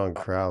good on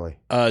Crowley.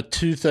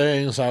 Two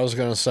things I was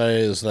going to say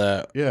is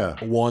that Yeah.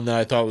 one that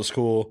I thought was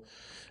cool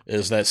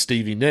is that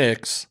Stevie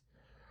Nicks,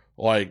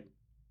 like,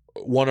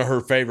 one of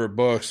her favorite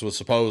books was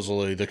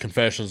supposedly The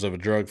Confessions of a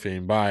Drug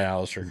Fiend by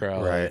Aleister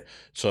Crowley. Right.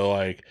 So,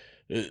 like,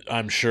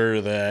 I'm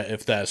sure that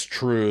if that's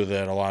true,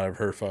 that a lot of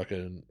her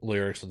fucking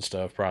lyrics and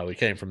stuff probably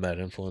came from that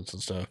influence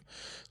and stuff.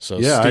 So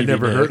Yeah, I Stevie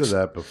never heard of Nicks.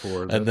 that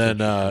before. And That's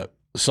then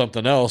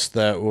something else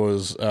that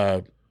was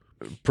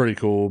pretty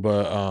cool,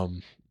 but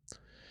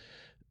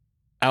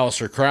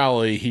Aleister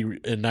Crowley,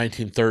 in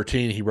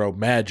 1913 he wrote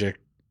Magic,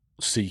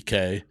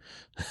 CK,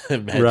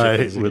 Magic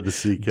Right, with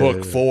the CK.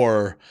 book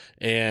 4,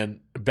 and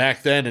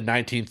back then in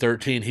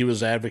 1913 he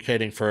was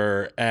advocating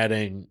for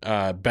adding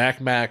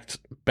backmasked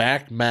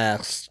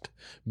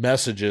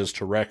messages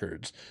to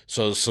records,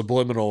 so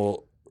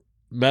subliminal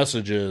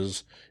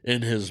messages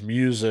in his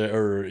music,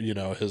 or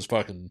his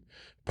fucking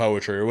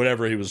poetry or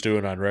whatever he was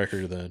doing on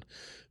record then.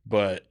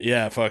 But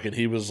yeah, fucking,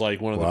 he was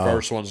like one of the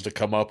first ones to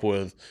come up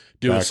with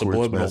doing Backwards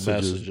subliminal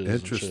messages. messages.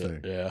 Interesting.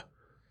 And shit. Yeah.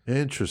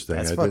 Interesting.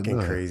 That's I didn't fucking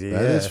know. crazy,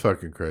 That yeah. is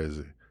fucking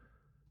crazy.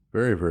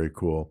 Very, very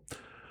cool.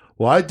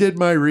 Well, I did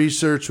my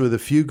research with a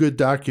few good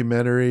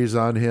documentaries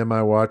on him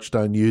I watched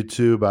on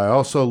YouTube. I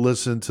also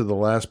listened to the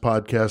last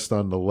podcast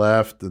on the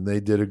left, and they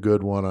did a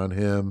good one on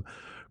him.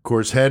 Of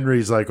course,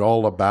 Henry's like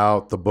all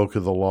about the Book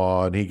of the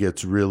Law, and he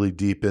gets really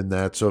deep in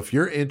that. So if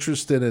you're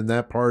interested in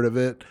that part of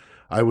it,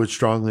 I would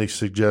strongly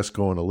suggest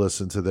going to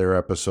listen to their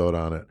episode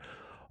on it.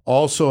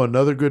 Also,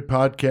 another good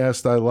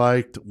podcast I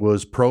liked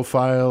was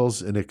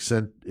Profiles in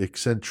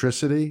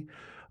Eccentricity.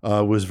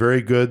 Was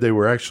very good. They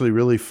were actually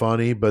really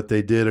funny, but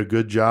they did a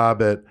good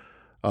job at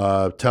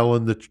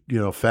telling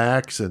the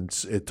facts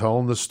and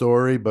telling the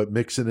story, but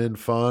mixing in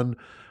fun.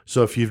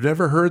 So if you've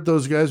never heard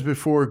those guys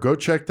before, go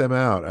check them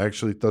out. I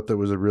actually thought that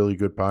was a really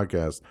good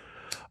podcast.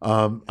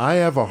 I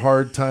have a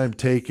hard time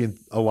taking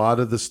a lot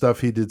of the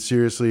stuff he did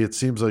seriously. It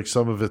seems like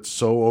some of it's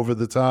so over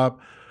the top,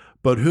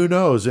 but who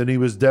knows? And he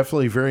was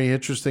definitely very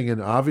interesting and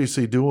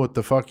obviously doing what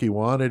the fuck he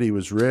wanted. He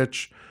was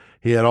rich.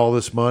 He had all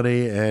this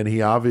money, and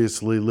he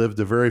obviously lived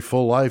a very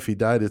full life. He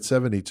died at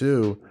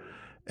 72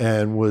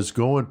 and was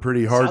going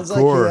pretty hardcore. Sounds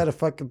like he had a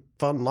fucking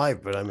fun life,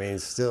 but I mean,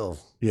 still.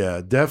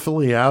 Yeah,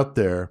 definitely out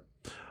there.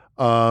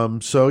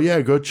 So,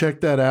 yeah, go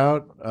check that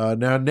out.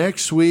 Now,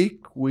 next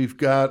week, we've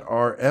got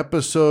our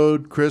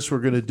episode, Chris, we're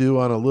going to do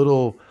on a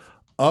little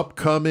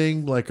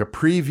upcoming, like a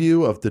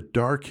preview of the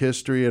Dark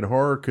History and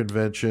Horror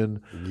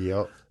Convention.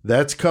 Yep.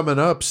 That's coming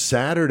up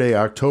Saturday,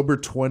 October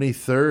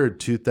 23rd,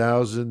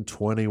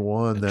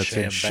 2021. That's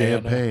in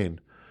Champaign.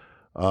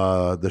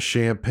 The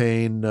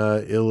Champaign,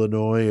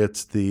 Illinois.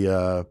 It's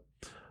the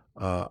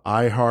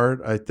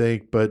iHeart, I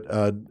think, but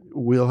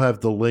we'll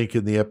have the link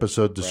in the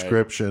episode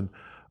description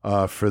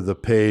for the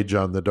page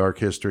on the Dark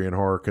History and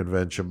Horror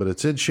Convention. But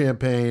it's in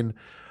Champaign.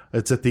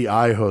 It's at the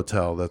I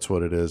Hotel. That's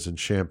what it is in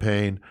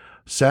Champaign.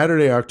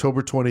 Saturday,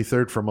 October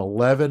 23rd from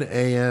 11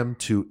 a.m.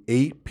 to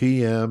 8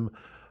 p.m.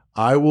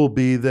 I will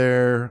be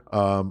there.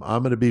 I'm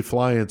going to be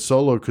flying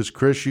solo because,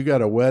 Chris, you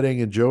got a wedding,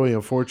 and Joey,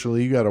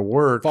 unfortunately, you got to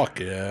work. Fuck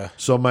yeah.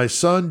 So my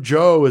son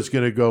Joe is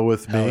going to go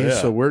with me. Hell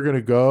yeah. So we're going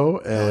to go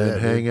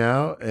and hang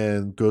out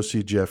and go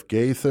see Jeff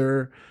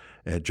Gaither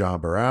and John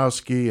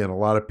Borowski and a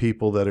lot of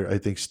people that are, I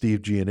think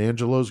Steve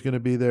Gianangelo is going to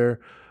be there.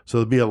 So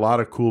there'll be a lot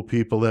of cool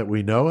people that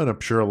we know, and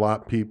I'm sure a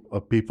lot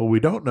of people we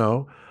don't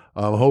know.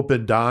 I'm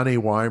hoping Donnie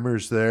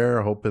Weimer's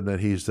there, hoping that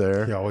he's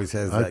there. He always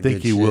has that I think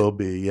good he shit. will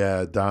be.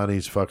 Yeah,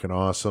 Donnie's fucking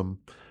awesome.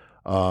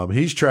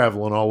 He's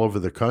traveling all over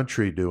the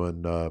country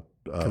doing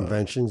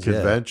Conventions.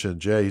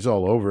 Yeah, he's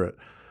all over it.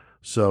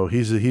 So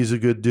he's a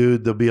good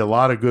dude. There'll be a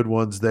lot of good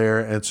ones there.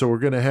 And so we're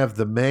going to have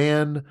the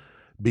man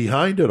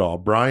behind it all.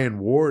 Brian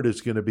Ward is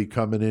going to be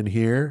coming in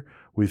here.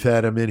 We've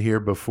had him in here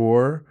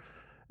before.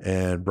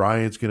 And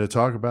Brian's going to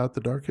talk about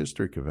the Dark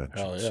History Convention.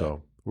 Hell yeah.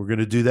 So we're going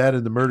to do that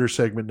in the murder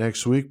segment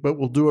next week, but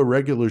we'll do a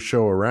regular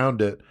show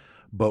around it,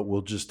 but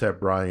we'll just have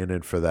Brian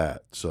in for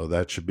that. So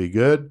that should be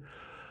good.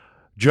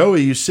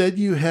 Joey, you said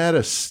you had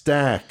a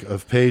stack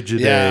of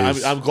page-a-days. Yeah,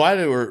 I'm glad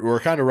that we're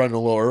kind of running a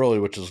little early,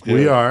 which is good.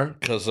 We are.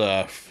 Because,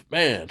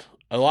 man,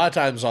 a lot of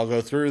times I'll go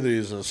through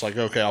these and it's like,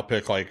 okay, I'll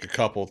pick like a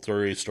couple,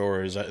 3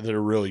 stories that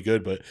are really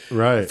good. But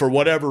Right. for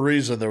whatever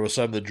reason, there was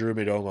some that drew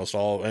me to almost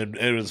all. And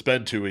it's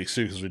been 2 weeks,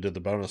 too, because we did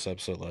the bonus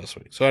episode last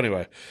week. So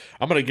anyway,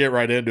 I'm going to get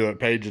right into it.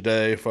 Page a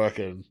day,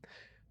 fucking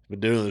been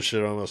doing this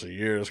shit almost a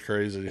year. It's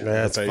crazy.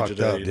 That's Page fucked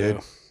up,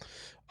 dude.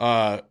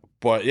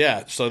 But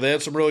yeah, so they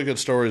had some really good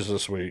stories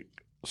this week.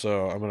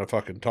 So I'm going to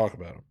fucking talk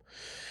about them.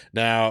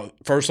 Now,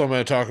 first one I'm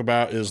going to talk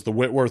about is the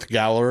Whitworth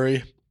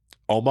Gallery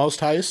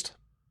almost heist.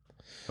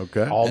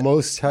 Okay.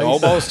 Almost heist.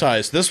 Almost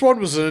heist. This one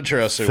was an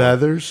interesting one.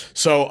 Feathers.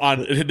 So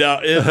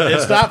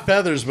it's not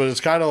feathers, but it's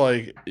kind of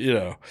like,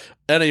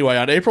 Anyway,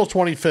 on April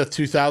 25th,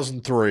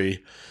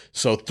 2003,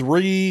 so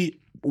 3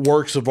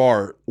 works of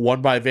art,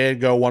 one by Van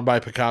Gogh, one by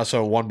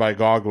Picasso, and one by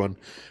Gauguin,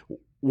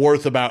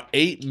 worth about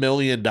 $8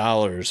 million,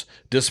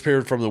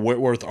 disappeared from the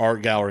Whitworth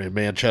Art Gallery in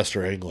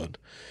Manchester, England.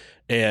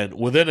 And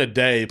within a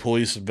day,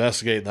 police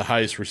investigating the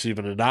heist receive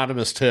an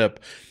anonymous tip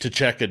to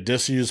check a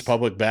disused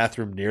public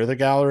bathroom near the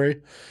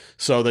gallery.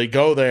 So they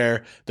go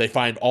there, they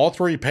find all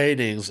 3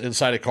 paintings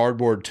inside a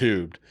cardboard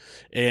tube.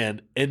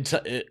 And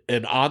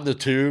on the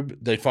tube,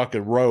 they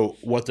fucking wrote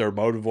what their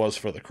motive was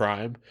for the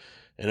crime.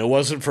 And it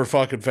wasn't for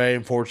fucking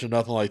fame, fortune,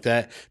 nothing like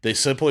that. They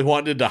simply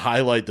wanted to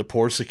highlight the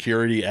poor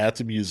security at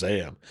the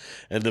museum.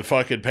 And the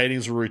fucking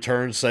paintings were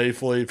returned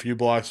safely a few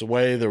blocks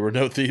away. There were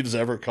no thieves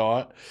ever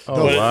caught.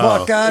 Oh, The wow.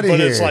 fuck out of here.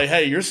 But it's like,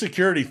 hey, your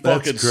security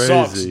fucking That's crazy,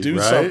 sucks. Do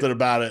right? something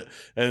about it.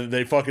 And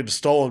they fucking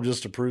stole them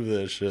just to prove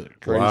this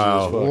shit. Crazy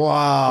Wow. as fuck.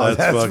 Wow, That's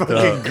that's fucked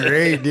fucking up.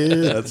 great,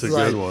 dude. That's a It's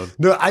good like, one.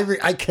 No,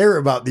 I care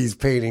about these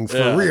paintings for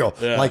Yeah, real.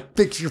 yeah. Like,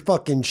 fix your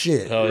fucking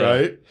shit. Hell yeah.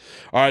 Right?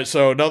 All right,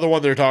 so another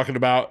one they're talking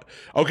about.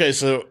 Okay,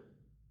 so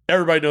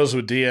everybody knows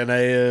what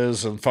DNA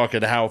is and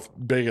fucking how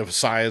big of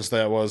science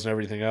that was and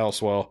everything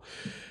else. Well,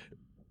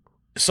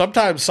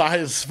 sometimes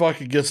science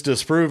fucking gets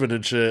disproven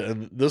and shit,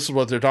 and this is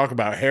what they're talking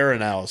about: hair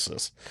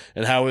analysis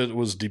and how it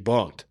was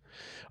debunked.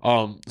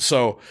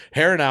 So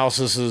hair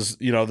analysis is,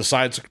 the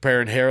science of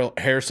comparing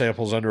hair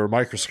samples under a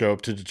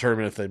microscope to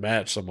determine if they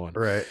match someone.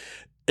 Right.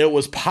 It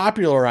was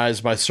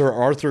popularized by Sir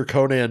Arthur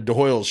Conan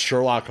Doyle's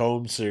Sherlock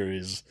Holmes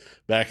series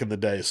back in the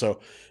day. So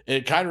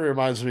it kind of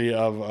reminds me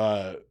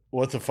of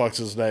what the fuck's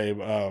his name?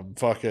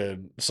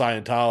 Fucking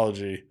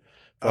Scientology.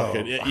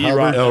 Fucking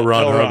L.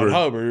 Ron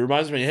Hubbard. It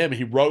reminds me of him.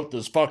 He wrote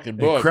this fucking And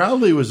book.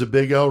 Crowley was a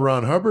big L.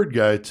 Ron Hubbard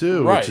guy,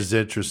 too, Right. which is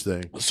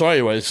interesting. So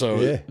anyway,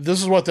 Yeah.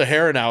 this is what the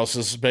hair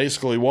analysis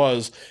basically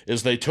was,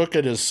 is they took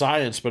it as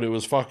science, but it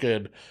was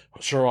fucking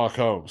Sherlock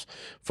Holmes.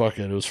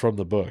 Fucking, it was from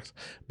the books.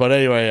 But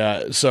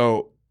anyway,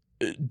 so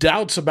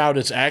doubts about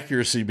its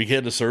accuracy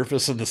began to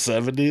surface in the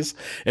 70s.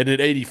 And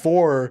in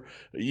 84,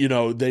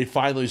 they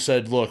finally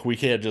said, look, we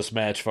can't just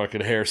match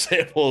fucking hair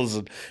samples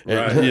and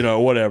Right.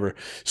 whatever.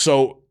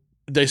 So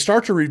they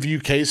start to review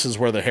cases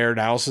where the hair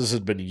analysis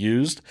had been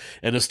used,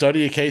 and a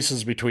study of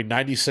cases between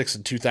 96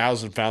 and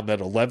 2000 found that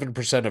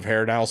 11% of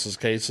hair analysis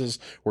cases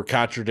were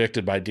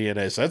contradicted by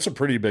DNA. So that's a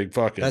pretty big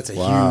fucking That's a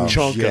Wow. huge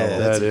chunk of yeah, it.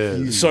 that's That a is.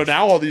 huge- So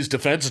now all these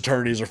defense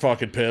attorneys are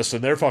fucking pissed,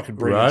 and they're fucking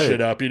bringing Right.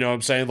 shit up. You know what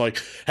I'm saying? Like,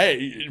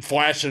 hey,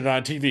 flashing it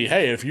on TV.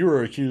 Hey, if you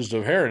were accused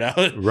of hair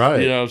analysis,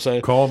 Right. You know what I'm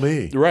saying? Call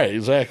me. Right,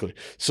 exactly.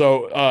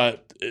 So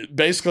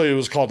basically, it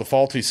was called the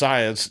faulty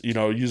science,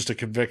 used to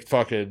convict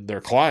fucking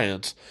their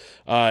clients.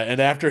 And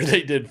after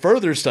they did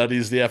further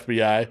studies, the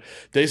FBI,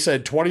 they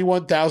said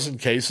 21,000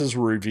 cases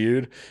were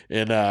reviewed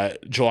in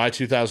July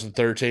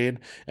 2013,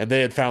 and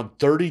they had found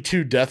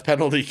 32 death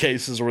penalty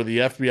cases where the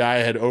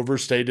FBI had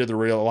overstated the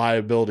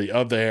reliability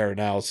of the hair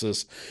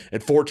analysis,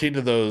 and 14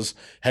 of those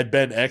had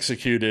been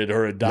executed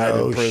or had died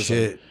No in prison.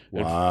 shit. And-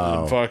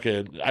 Wow. and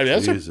fucking,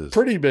 that's a Jesus.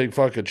 pretty big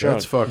fucking chunk.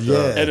 That's fucked Yeah.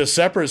 up. And a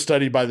separate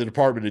study by the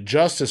Department of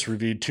Justice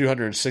reviewed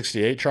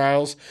 268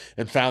 trials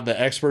and found that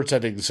experts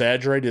had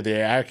exaggerated the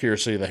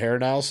accuracy of the hair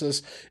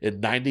analysis in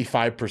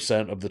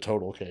 95% of the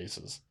total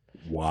cases.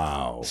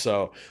 Wow.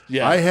 So,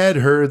 yeah. I had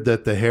heard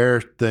that the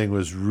hair thing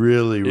was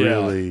really, Yeah.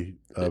 really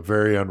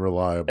very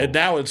unreliable. and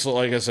now it's,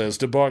 like I said, it's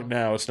debunked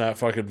now. It's not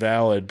fucking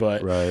valid.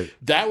 But Right.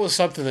 that was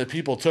something that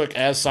people took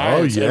as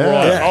science. Oh, And we're yeah.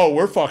 like, Yeah. oh,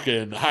 we're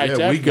fucking high Yeah,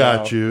 tech we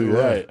got now. you,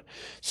 yeah. Right.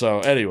 So,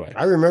 anyway.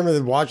 I remember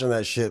them watching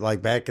that shit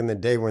like back in the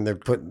day when they're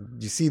putting.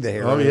 You see the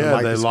hair. Oh, under the yeah,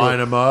 they microscope. line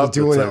 'em up.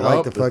 Doing It's it like, like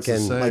oh, the it's the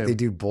fucking like same. they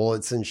do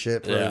bullets and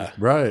shit. For, Yeah.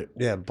 Right.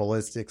 yeah,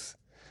 ballistics.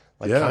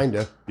 Like Yeah.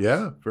 kinda.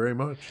 Yeah, very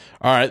much.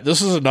 All right,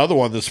 this is another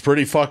one that's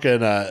pretty fucking.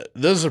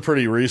 This is a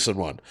pretty recent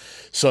one.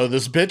 So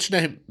this bitch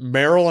named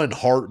Marilyn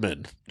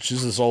Hartman,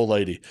 she's this old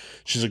lady.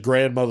 She's a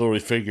grandmotherly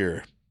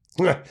figure.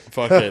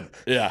 Fucking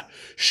yeah,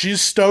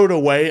 she's stowed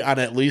away on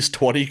at least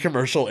 20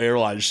 commercial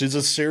airlines. She's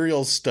a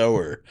serial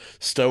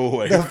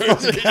stowaway.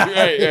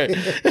 right.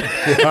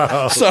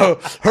 Wow. So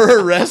her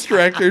arrest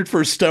record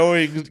for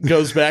stowing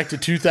goes back to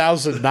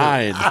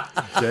 2009.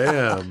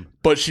 Damn.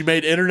 But she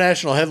made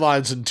international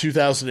headlines in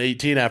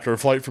 2018 after a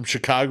flight from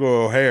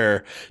Chicago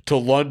O'Hare to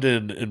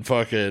London and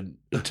fucking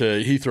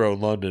to Heathrow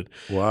in London.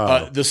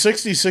 Wow. The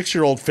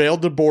 66-year-old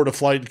failed to board a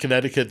flight in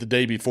Connecticut the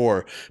day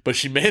before, but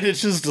she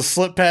manages to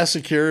slip past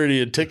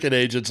security and ticket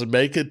agents and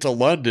make it to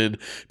London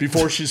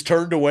before she's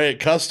turned away at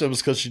customs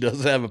because she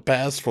doesn't have a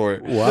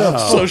passport. Wow.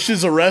 So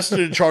she's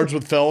arrested and charged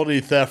with felony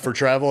theft for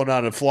traveling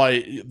on a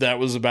flight that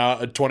was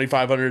about a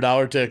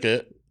 $2,500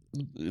 ticket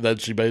that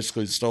she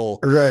basically stole.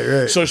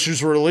 Right. So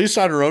she's released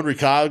on her own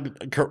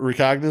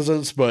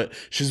recognizance, but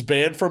she's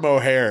banned from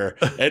O'Hare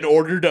and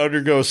ordered to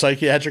undergo a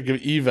psychiatric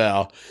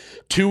eval.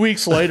 2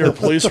 weeks later,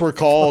 police were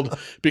called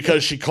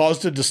because she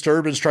caused a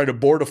disturbance trying to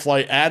board a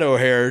flight at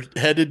O'Hare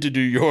headed to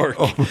New York.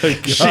 Oh my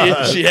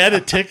God. She had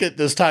a ticket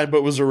this time,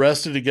 but was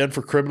arrested again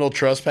for criminal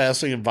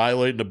trespassing and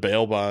violating a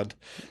bail bond.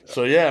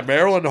 So yeah,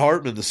 Marilyn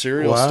Hartman, the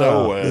serial Wow.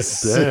 stowaway.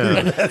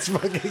 Damn. That's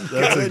fucking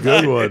That's a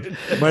good one.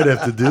 Might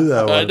have to do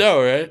that one. I know,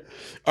 right?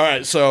 All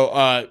right,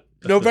 so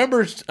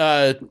November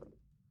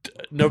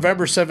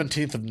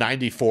 17th of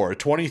 94, a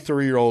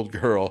 23-year-old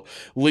girl,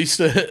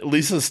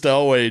 Lisa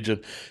Stowaway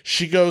agent,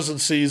 she goes and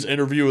sees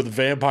Interview with a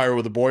Vampire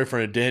with a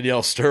Boyfriend,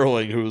 Danielle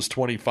Sterling, who was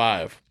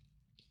 25.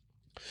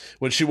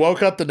 When she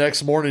woke up the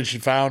next morning, she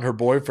found her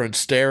boyfriend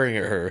staring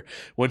at her.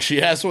 When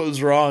she asked what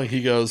was wrong,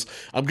 he goes,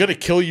 "I'm going to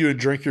kill you and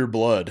drink your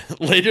blood."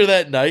 Later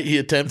that night, he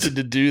attempted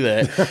to do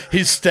that.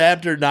 He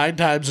stabbed her 9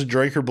 times and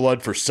drank her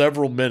blood for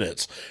several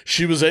minutes.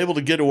 She was able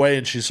to get away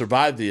and she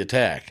survived the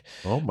attack.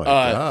 Oh, my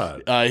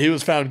God. He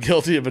was found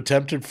guilty of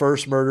attempted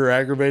first murder,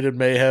 aggravated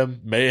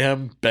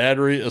mayhem,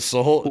 battery,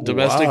 assault,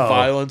 domestic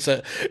violence.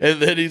 And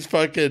then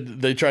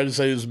they tried to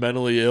say he was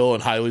mentally ill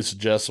and highly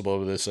suggestible,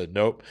 but they said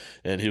nope.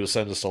 And he was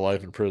sentenced to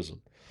life in prison.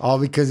 All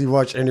because he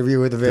watched Interview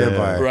with the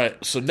Vampire.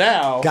 Right. So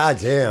now,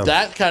 goddamn,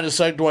 that kind of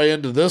segued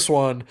into this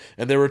one.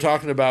 And they were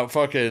talking about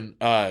fucking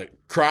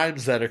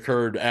crimes that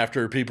occurred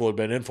after people had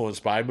been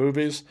influenced by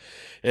movies.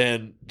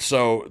 And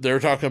so they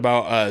were talking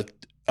about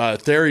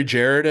Thierry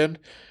Jaredin,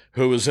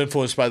 who was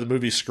influenced by the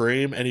movie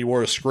Scream, and he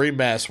wore a Scream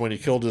mask when he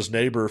killed his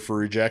neighbor for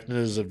rejecting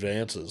his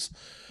advances.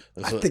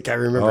 I think I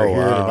remember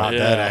hearing about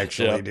that,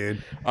 actually,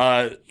 dude.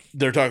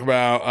 They're talking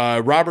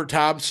about Robert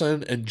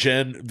Thompson and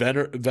Jen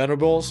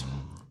Venables,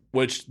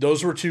 which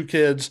those were 2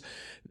 kids.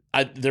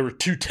 There were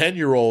 2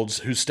 10-year-olds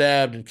who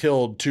stabbed and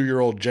killed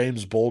 2-year-old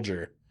James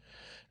Bulger.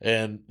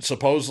 And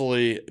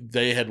supposedly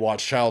they had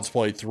watched Child's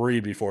Play 3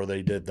 before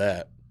they did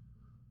that.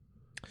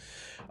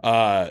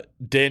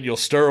 Daniel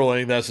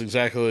Sterling, that's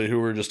exactly who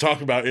we were just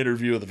talking about,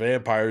 Interview with the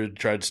Vampire, who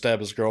tried to stab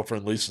his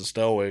girlfriend Lisa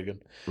Stellwagen.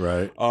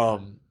 Right.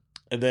 And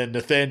then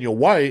Nathaniel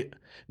White,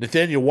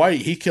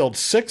 he killed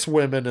 6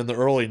 women in the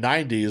early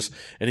 90s,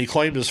 and he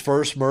claimed his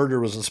first murder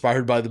was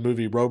inspired by the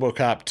movie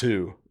RoboCop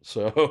 2.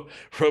 So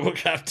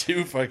RoboCop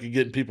 2 fucking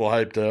getting people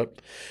hyped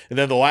up. And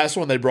then the last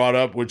one they brought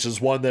up, which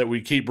is one that we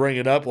keep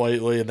bringing up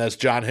lately, and that's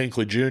John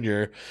Hinckley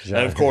Jr.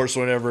 And of course,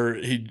 whenever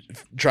he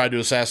tried to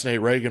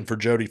assassinate Reagan for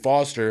Jodie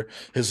Foster,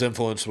 his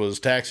influence was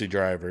Taxi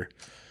Driver.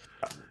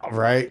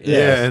 Right.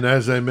 Yeah, and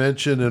as I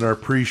mentioned in our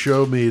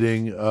pre-show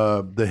meeting,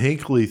 the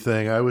Hinckley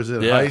thing, I was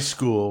in high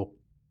school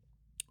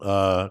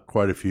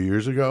quite a few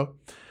years ago,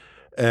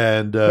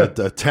 and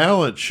a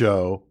talent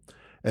show.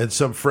 And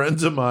some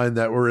friends of mine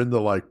that were into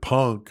like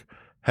punk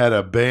had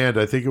a band.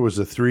 I think it was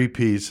a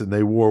 3-piece, and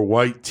they wore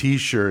white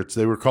T-shirts.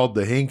 They were called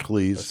the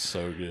Hinkleys. That's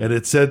so good. And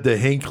it said the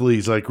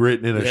Hinkleys like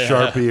written in a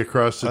Sharpie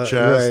across the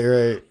chest.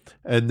 Right.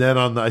 And then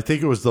on I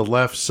think it was the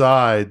left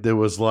side, there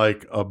was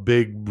like a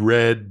big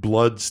red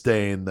blood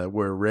stain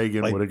where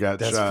Reagan would have got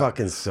that's shot. That's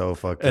fucking so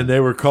fucking. And they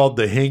were called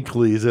the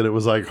Hinkleys, and it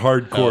was like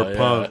hardcore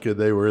punk, and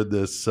they were in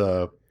this.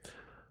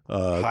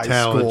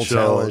 Talent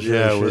show.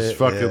 Yeah, it was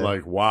fucking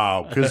like,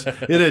 wow. Because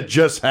it had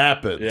just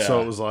happened.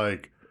 So it was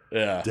like,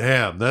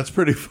 damn, that's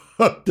pretty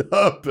fucked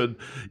up. And,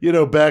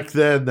 back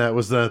then, that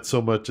was not so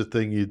much a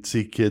thing you'd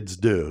see kids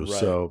do. Right.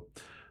 So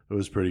it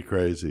was pretty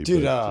crazy.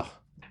 Dude,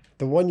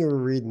 the one you were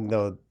reading,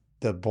 though,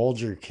 the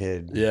Bulger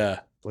kid.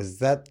 Yeah. Was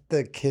that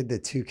the kid the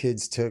 2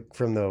 kids took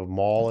from the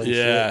mall and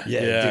shit?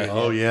 Yeah. Dude,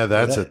 oh, yeah,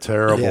 that's a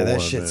terrible one. Yeah, that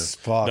shit's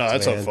fucked, No,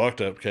 that's man. a fucked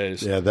up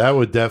case. Yeah, that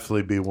would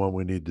definitely be one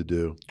we need to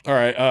do. All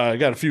right, I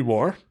got a few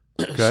more.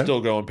 Okay.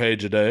 Still going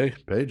page a day.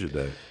 Page a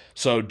day.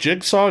 So,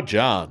 Jigsaw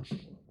John.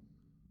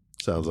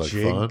 Sounds like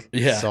fun.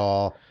 Yeah.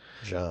 Jigsaw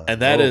John.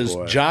 And that is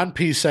John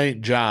P.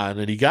 St. John,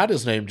 and he got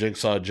his name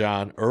Jigsaw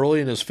John early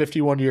in his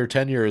 51-year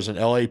tenure as an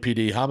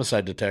LAPD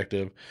homicide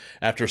detective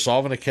after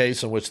solving a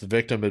case in which the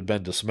victim had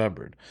been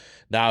dismembered.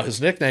 Now,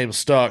 his nickname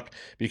stuck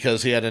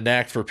because he had a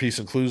knack for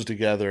piecing clues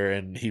together,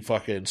 and he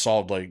fucking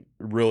solved, like,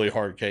 really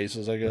hard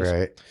cases, I guess.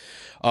 Right.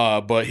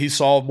 But he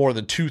solved more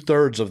than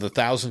 2/3 of the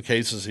 1,000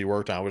 cases he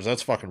worked on, which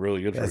that's fucking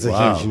really good for That's him.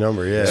 a huge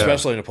number, yeah.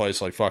 Especially in a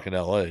place like fucking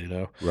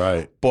LA,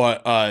 Right.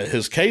 But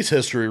his case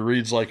history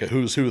reads like a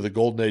who's who of the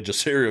golden age of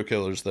serial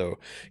killers, though,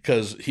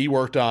 because he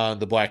worked on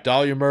the Black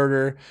Dahlia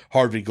murder,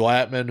 Harvey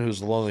Glattman,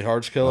 who's the Lonely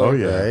Hearts Killer. Oh,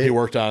 yeah. He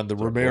worked on the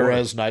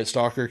Ramirez Night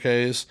Stalker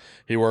case.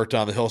 He worked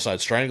on the Hillside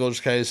Stranglers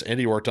case, and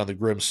he worked on the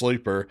Grim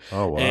Sleeper.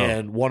 Oh, wow.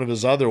 And one of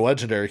his other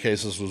legendary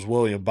cases was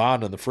William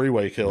Bond and the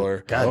Freeway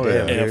Killer.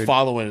 Goddamn, And dude.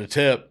 following a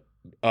tip,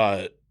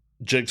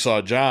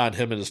 Jigsaw John,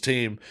 him and his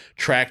team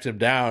tracked him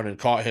down and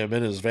caught him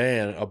in his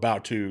van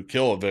about to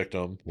kill a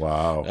victim.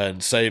 Wow.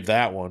 And saved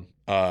that one.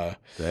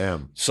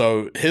 Damn.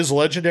 So his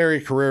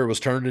legendary career was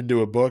turned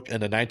into a book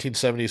and a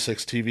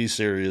 1976 TV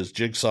series,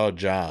 Jigsaw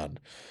John.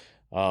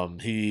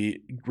 He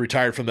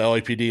retired from the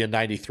LAPD in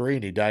 93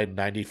 and he died in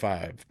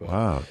 95. But,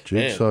 wow.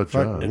 Jigsaw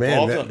John.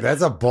 Man,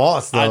 that's a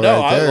boss, though. I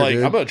know. Right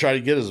there, I'm going to try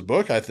to get his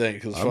book, I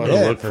think. I'm going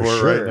to look for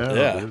it right now.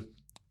 Yeah. Dude.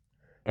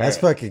 That's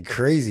fucking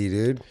crazy,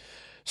 dude.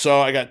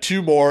 So I got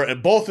 2 more,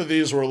 and both of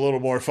these were a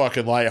little more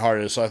fucking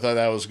lighthearted, so I thought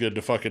that was good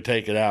to fucking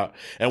take it out.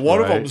 And one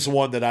of them is the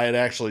one that I had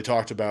actually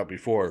talked about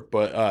before.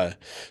 But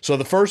so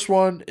the first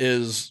one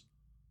is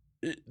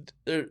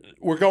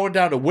we're going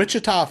down to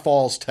Wichita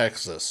Falls,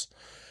 Texas.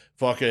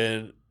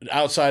 Fucking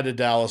outside of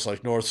Dallas,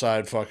 like north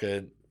side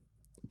fucking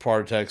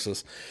part of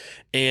Texas.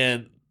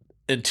 And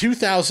in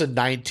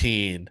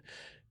 2019,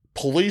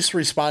 police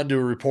responded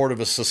to a report of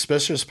a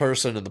suspicious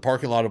person in the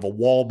parking lot of a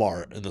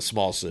Walmart in the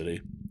small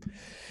city.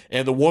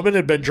 and the woman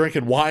had been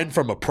drinking wine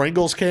from a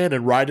Pringles can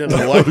and riding an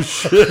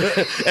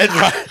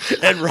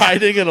and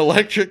riding an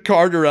electric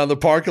cart around the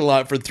parking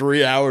lot for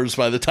 3 hours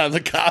by the time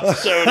the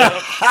cops showed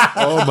up.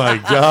 Oh my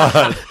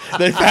God.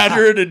 They found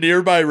her in a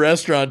nearby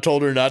restaurant,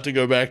 told her not to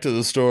go back to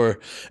the store.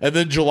 And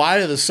then July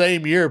of the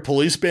same year,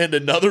 police banned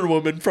another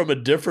woman from a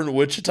different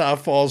Wichita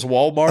Falls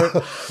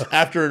Walmart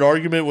after an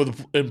argument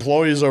with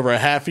employees over a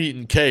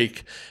half-eaten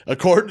cake.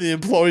 According to the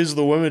employees,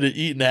 the woman had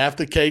eaten half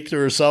the cake to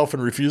herself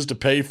and refused to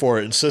pay for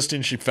it,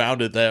 insisting she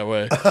found it that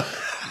way.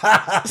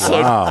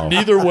 So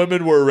neither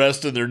women were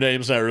arrested, their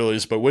names not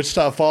released, but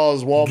Wichita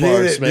Falls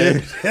Walmart's, man.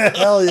 Dude.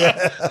 Hell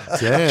yeah.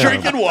 Damn.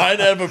 Drinking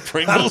wine out of a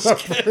Pringles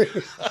can.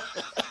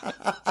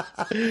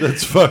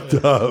 That's fucked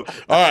up.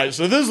 All right,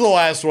 so this is the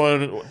last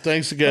one.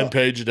 Thanks again,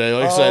 Page Day.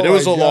 Like I said, it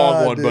was a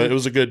long one, but it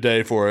was a good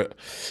day for it.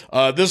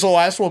 This is the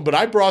last one, but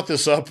I brought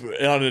this up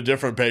on a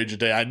different Page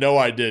Day. I know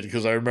I did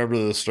because I remember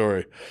the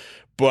story.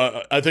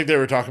 But I think they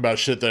were talking about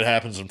shit that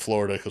happens in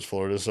Florida because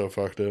Florida is so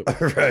fucked up.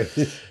 Right.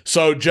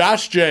 So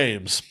Josh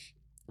James,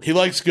 he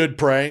likes good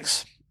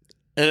pranks.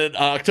 And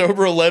on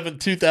October 11,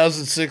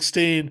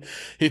 2016,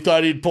 he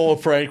thought he'd pull a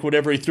prank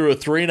whenever he threw a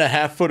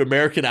 3.5-foot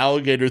American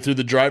alligator through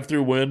the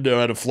drive-through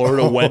window at a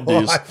Florida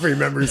Wendy's. I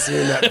remember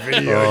seeing that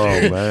video.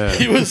 Oh, man.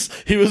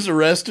 He was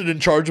arrested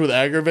and charged with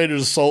aggravated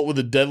assault with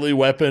a deadly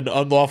weapon,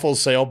 unlawful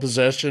sale,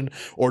 possession,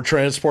 or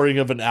transporting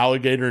of an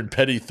alligator, and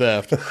petty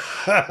theft.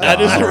 At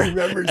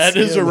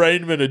his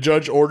arraignment, a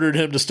judge ordered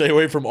him to stay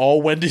away from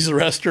all Wendy's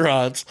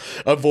restaurants,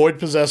 avoid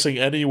possessing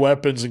any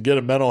weapons, and get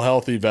a mental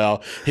health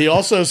eval. He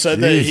also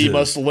said that he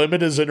must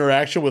limit his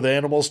interaction with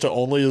animals to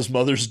only his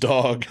mother's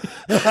dog.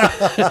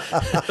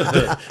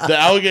 The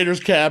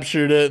alligators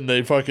captured it and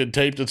they fucking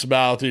taped its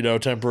mouth,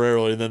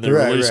 temporarily, and then they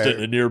released it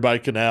in a nearby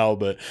canal.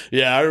 But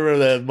yeah, I remember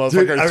that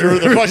motherfucker threw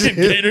the fucking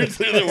gator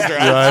through the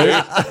drive-thru.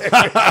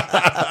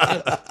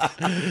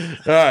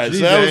 All right, so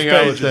that was hang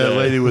out with that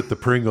lady with the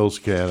Pringles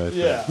can, I think.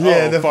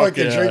 Yeah, the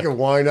fucking drinking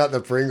wine out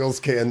the Pringles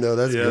can, though.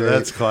 That's great.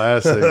 That's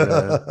classic,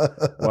 man.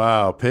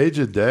 Wow, Page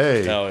a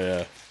day. Hell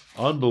yeah.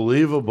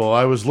 Unbelievable.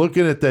 I was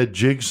looking at that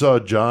Jigsaw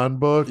John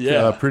book.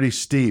 Yeah. Pretty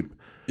steep.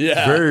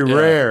 Yeah. Very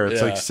rare.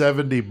 It's like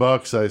 $70.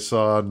 $70 I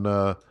saw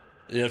on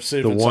You have to see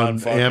if the it's one on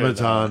fucking,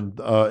 Amazon.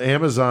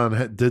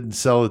 Amazon didn't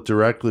sell it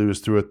directly. It was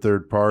through a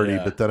third party.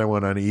 Yeah. But then I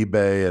went on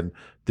eBay and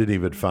didn't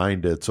even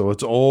find it. So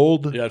it's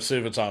old. You have to see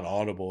if it's on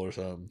Audible or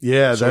something.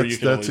 Yeah, So you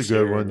can that's a at least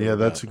good hear one. it Yeah, or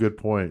that's a not. good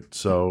point.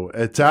 So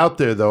it's out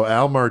there, though.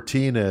 Al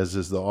Martinez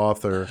is the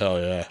author.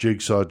 Hell yeah.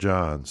 Jigsaw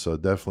John. So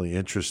definitely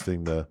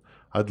interesting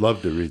I'd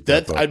love to read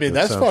that book.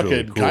 That's sounds fucking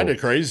really cool. kind of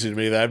crazy to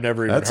me that I've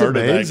never even That's heard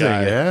amazing. of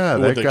that guy. Yeah,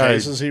 with that the guy,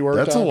 cases he worked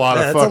that's on. a lot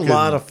of That's fucking a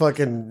lot of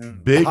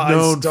fucking big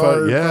known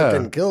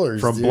fucking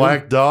killers. From dude.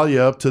 Black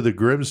Dahlia up to the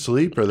Grim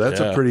Sleeper. That's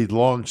Yeah. a pretty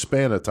long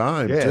span of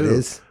time, Yeah, too. it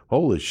is.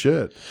 Holy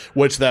shit.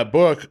 Which that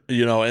book,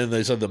 and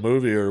they said the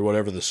movie or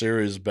whatever the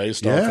series is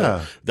based off Yeah.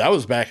 of, that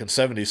was back in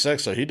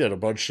 76, so he did a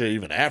bunch of shit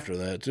even after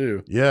that,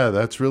 too. Yeah,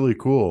 that's really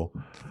cool.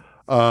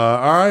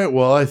 All right,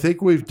 well, I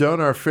think we've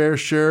done our fair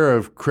share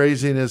of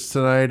craziness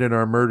tonight in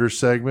our murder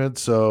segment,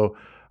 so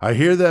I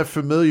hear that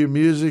familiar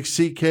music,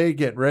 CK,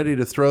 getting ready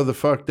to throw the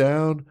fuck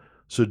down.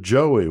 So,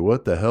 Joey,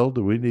 what the hell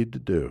do we need to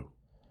do?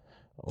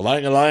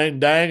 Lang-a-lang,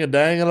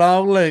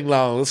 dang-a-dang-a-long,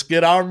 ling-long. Let's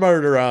get our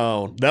murder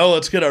on. No,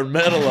 let's get our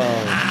metal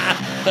on.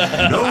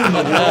 Known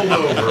the world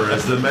over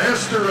as the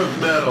master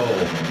of metal,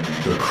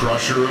 the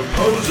crusher of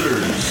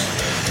posers,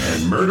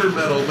 and murder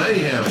metal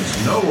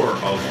mayhem's knower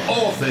of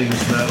all things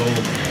metal,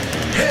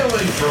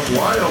 hailing from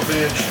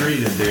Wildman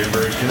Street in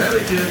Danbury,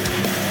 Connecticut,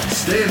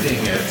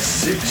 standing at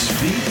 6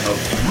 feet of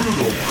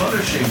brutal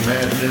punishing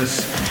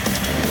madness,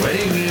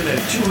 weighing in at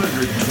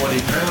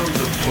 220 pounds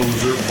of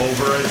poser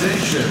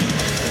pulverization,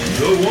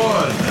 the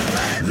one,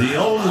 the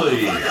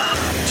only,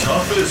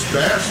 toughest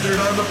bastard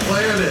on the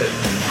planet,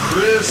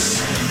 Chris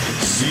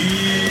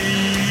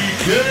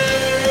C.K.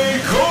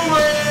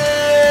 Kovacs!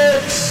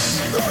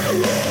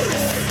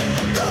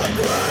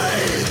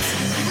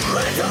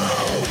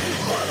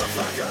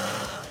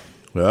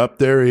 Up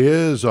there he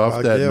is, off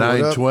Fuck that yeah,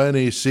 what up?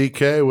 920.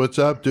 CK, what's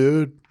up,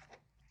 dude?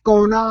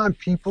 Going on,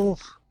 people?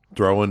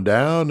 Throwing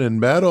down in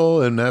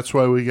metal, and that's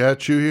why we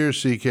got you here,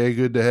 CK.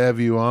 Good to have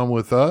you on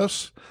with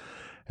us.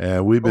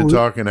 And we've been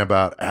talking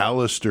about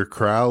Aleister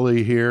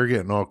Crowley here,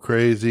 getting all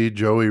crazy.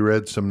 Joey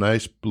read some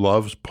nice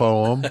loves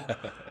poem.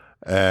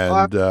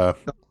 And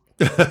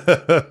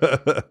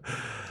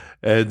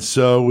and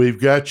so we've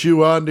got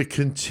you on to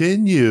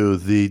continue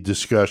the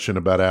discussion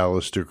about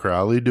Aleister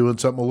Crowley, doing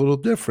something a little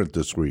different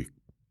this week.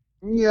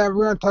 Yeah,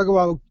 we're going to talk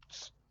about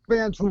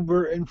bands who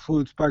were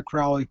influenced by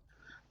Crowley,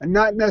 and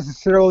not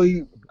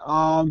necessarily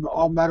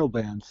all metal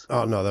bands.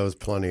 Oh, no, there was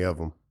plenty of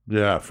them.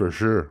 Yeah, for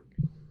sure.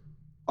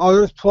 Oh,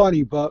 there's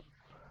plenty, but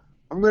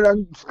I'm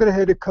just gonna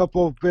hit a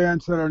couple of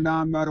bands that are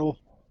non-metal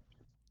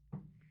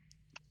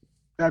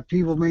that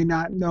people may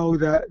not know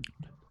that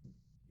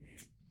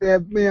they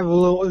may have a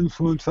little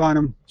influence on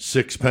them.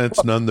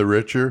 Sixpence None the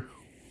Richer.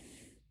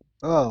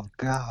 Oh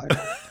God!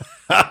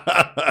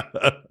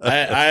 I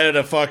had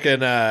a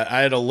fucking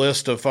I had a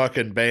list of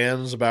fucking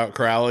bands about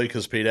Crowley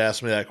because Pete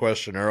asked me that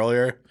question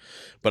earlier,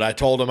 but I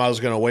told him I was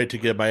going to wait to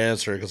get my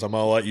answer because I'm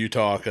going to let you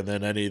talk, and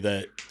then any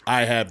that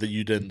I have that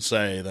you didn't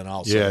say, then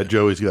I'll say. Yeah,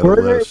 Joey's got Were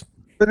a they- list.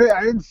 But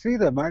I didn't see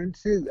them. I didn't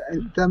see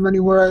them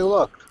anywhere I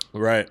looked.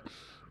 Right.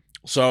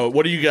 So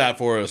what do you got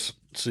for us,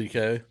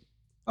 CK?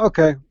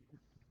 Okay.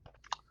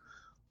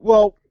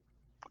 Well,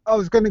 I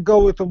was going to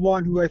go with the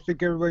one who I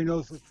think everybody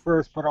knows is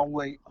first, but I'll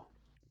wait.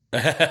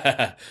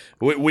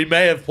 we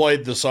may have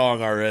played the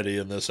song already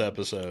in this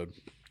episode.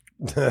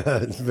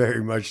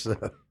 Very much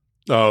so.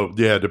 Oh,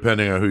 yeah,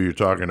 depending on who you're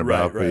talking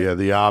about. Right. But yeah,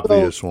 the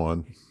obvious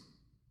one.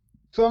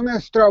 So I'm going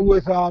to start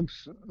with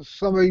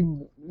somebody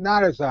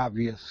not as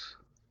obvious.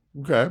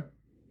 Okay.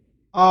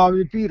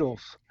 The Beatles.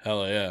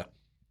 Hell yeah.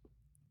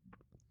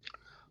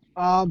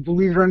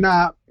 Believe it or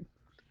not,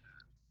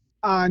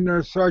 on their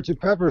Sgt.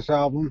 Pepper's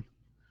album,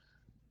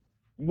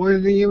 one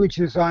of the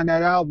images on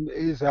that album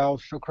is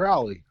Aleister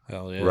Crowley.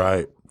 Hell yeah.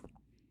 Right.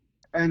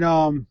 And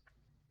I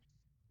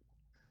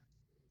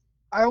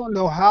don't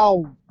know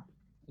how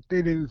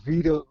they didn't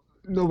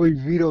nobody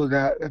vetoed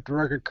that at the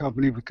record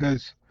company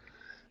because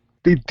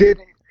they did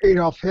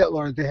Adolf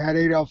Hitler. They had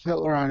Adolf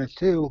Hitler on it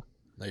too.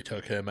 They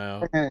took him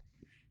out. And,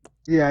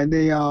 yeah, and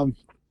they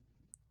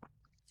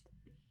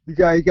he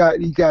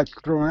got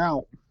thrown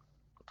out.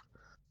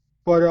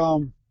 But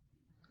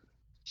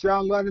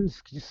John Lennon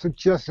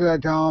suggested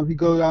that he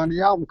go on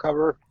the album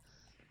cover,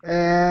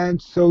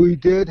 and so he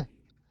did.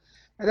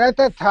 And at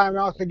that time, I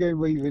don't think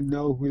anybody even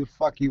know who the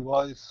fuck he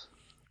was.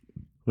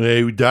 Yeah,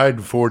 he died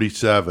in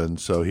 1947,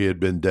 so he had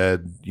been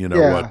dead,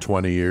 Yeah.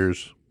 20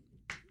 years?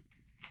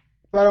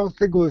 But I don't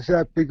think it was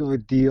that big of a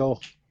deal.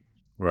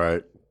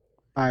 Right.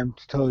 I'm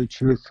to tell you the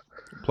truth.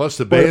 Plus,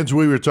 the bands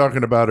we were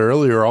talking about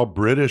earlier are all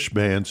British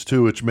bands,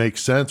 too, which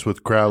makes sense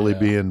with Crowley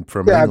being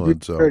from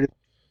England. So,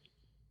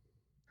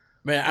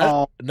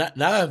 Man, now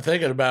that I'm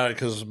thinking about it,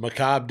 because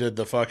Macabre did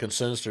the fucking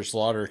Sinister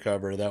Slaughter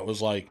cover, that was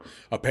like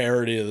a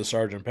parody of the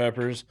Sgt.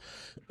 Pepper's.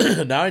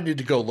 Now I need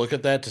to go look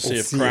at that to see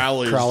if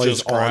Crowley's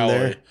just on Crowley.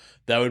 there.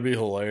 That would be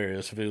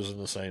hilarious if he was in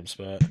the same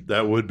spot.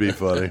 that would be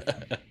funny.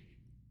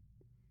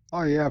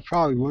 Oh yeah, it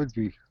probably would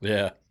be.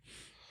 Yeah.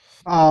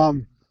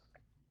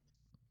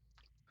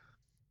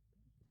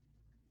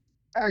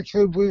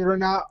 Actually, believe it or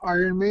not,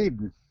 Iron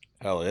Maiden.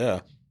 Hell yeah.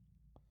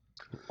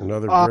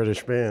 Another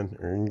British band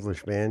or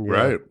English band. Yeah.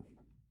 Right.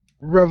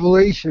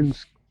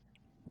 Revelations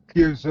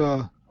gives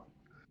a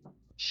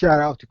shout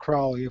out to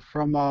Crowley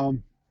from the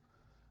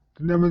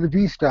Number of the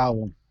Beast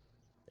album.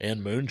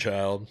 And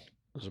Moonchild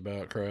is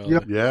about Crowley.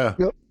 Yep. Yeah.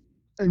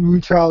 And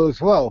Moonchild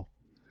as well.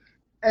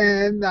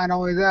 And not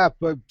only that,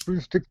 but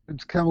Bruce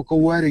Dickinson's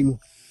Chemical Wedding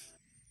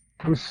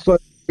was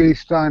slightly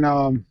based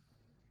on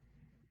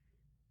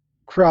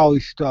Crowley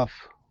stuff.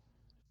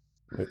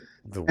 The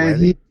And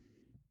wedding.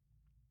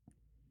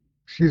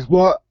 she's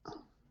what?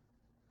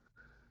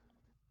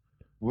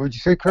 What'd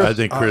you say, Chris? I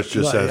think Chris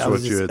just no, asked I what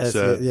was you just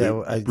had asking- said.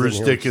 yeah, I didn't Bruce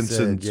hear what you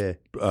said,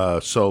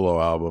 Dickinson's solo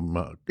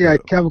album. Yeah,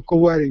 Chemical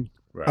Wedding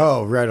Right.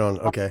 Oh, right on.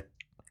 Okay.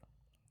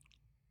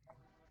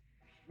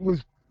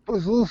 was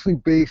loosely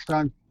based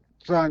on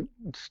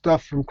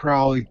stuff from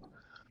Crowley.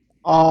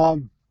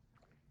 And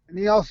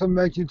he also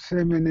mentions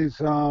him in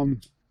his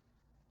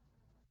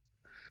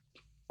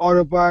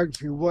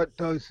autobiography, What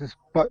Does This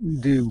Button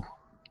Do?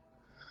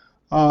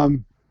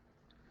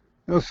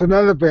 There's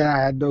another band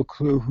I had no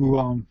clue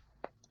who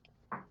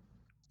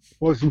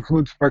was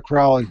influenced by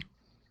Crowley.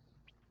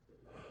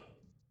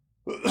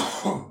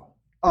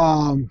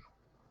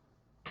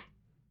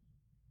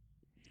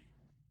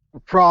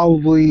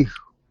 Probably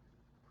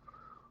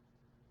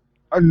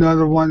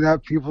another one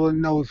that people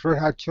didn't know was Red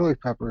Hot Chili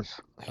Peppers.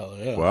 Hell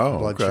yeah. Wow.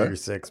 Blood Okay. Sugar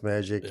Sex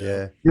Magic.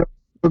 Yeah. Yeah.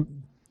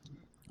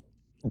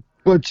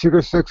 Blood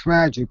Sugar Sex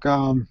Magic.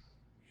 John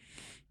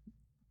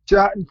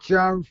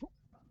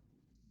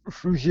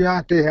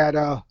Frusciante had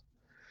a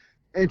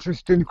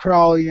interest in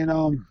Crowley and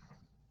a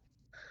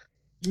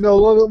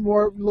little bit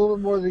more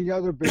than the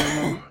other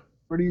band,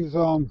 but he was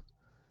a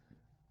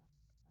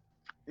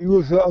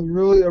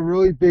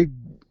really big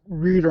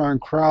reader on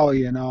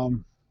Crowley and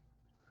on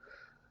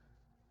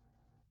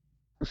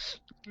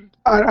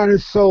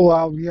his solo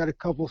album he had a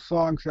couple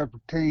songs that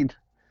pertained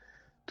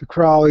to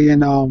Crowley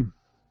and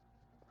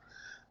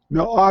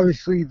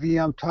obviously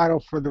the title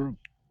for the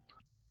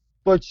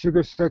Blood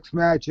Sugar Sex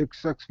Magic,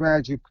 a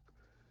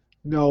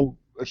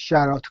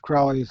shout out to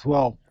Crowley as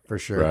well. For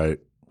sure. Right.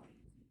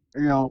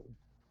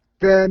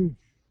 Then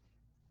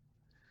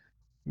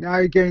now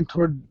you're getting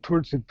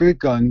towards the big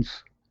guns.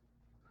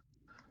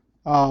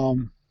 Not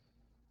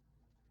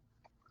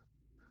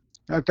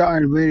that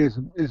Iron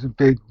Maiden isn't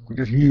big,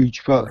 is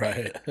huge, but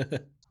Right.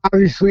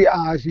 obviously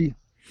Ozzy.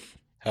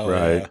 Hell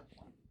Right.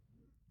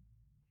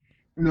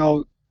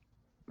 yeah.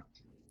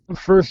 The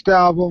first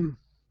album,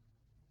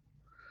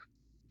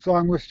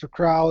 song Mr.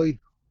 Crowley.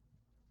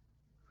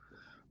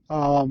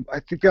 I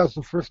think that was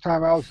the first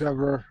time I was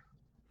ever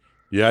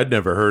Yeah, I'd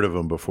never heard of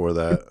him before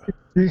that.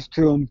 used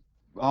to him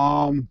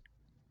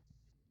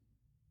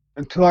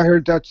until I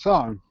heard that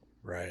song.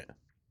 Right.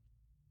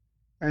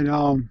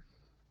 And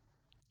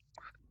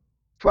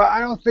but I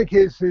don't think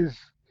his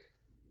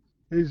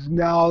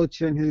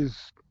knowledge and his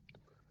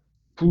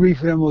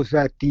belief in him was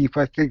that deep.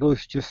 I think it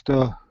was just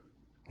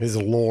His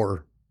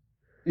lore.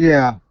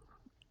 yeah.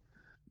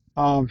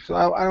 So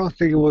I don't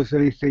think it was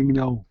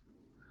anything,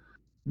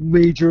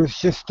 major. It's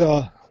just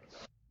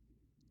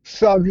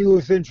something he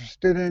was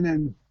interested in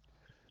and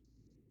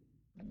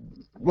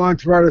wanted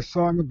to write a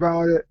song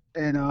about it.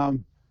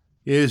 And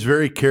He was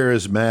very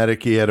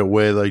charismatic. He had a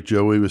way, like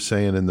Joey was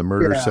saying in the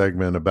murder Yeah.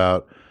 segment,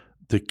 about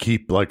to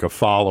keep like a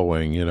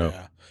following.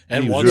 Yeah.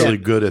 And he was once, really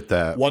good at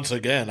that. once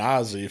again,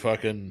 Ozzy,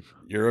 fucking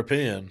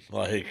European,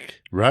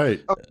 like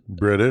Right,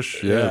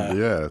 British. Yeah, Yeah.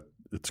 yeah.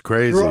 It's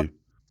crazy.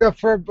 except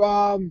for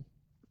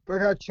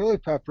Red Hot Chili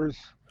Peppers,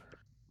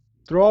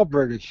 they're all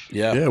British.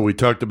 yeah, Yeah, we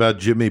talked about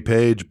Jimmy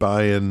Page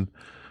buying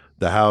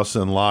the house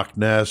in Loch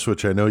Ness,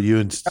 which I know you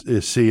and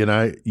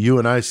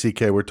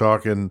CK were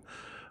talking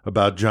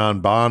about John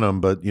Bonham,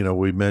 but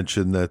we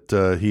mentioned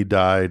that he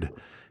died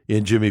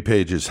in Jimmy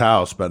Page's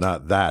house, but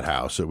not that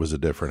house. It was a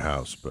different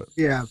house. But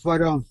Yeah, but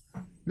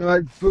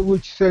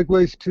which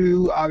segues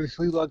to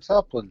obviously Led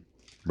Zeppelin.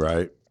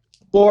 right,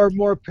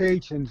 More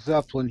Page than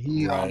Zeppelin.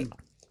 He Right.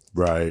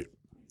 right,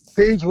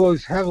 Page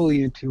was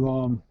heavily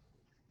into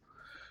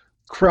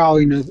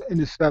Crowley in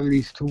the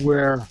 70s to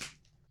where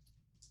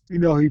he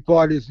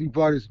bought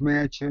his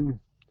mansion.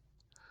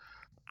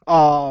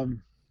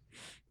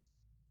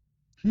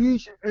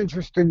 Huge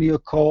interest in the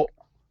occult.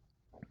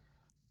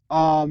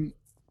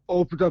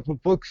 Opened up a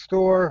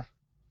bookstore.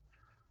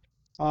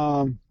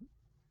 And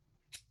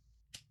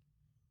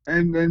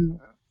then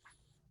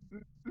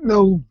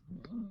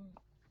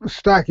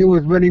stacking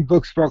with many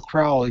books about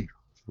Crowley.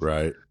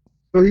 right.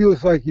 So he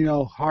was like,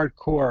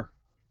 hardcore.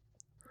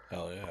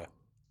 hell yeah,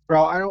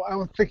 Bro, I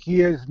don't think he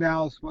is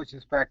now as much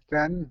as back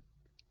then.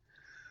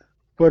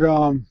 But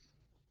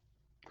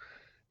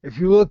if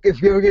you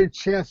ever get a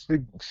chance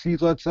to see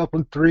Led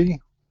Zeppelin 3,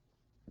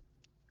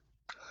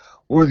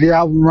 where the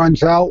album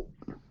runs out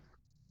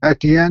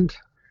at the end,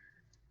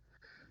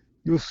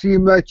 you'll see a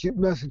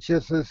message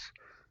that says,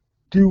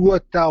 "Do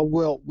what thou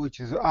wilt,"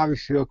 which is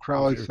obviously a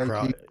Crowley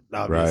citation.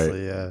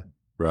 Obviously, yeah.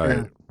 Right.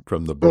 Yeah.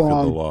 From the Book So,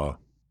 of the Law.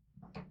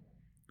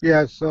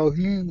 Yeah, so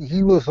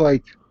he was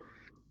like,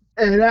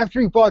 and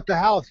after he bought the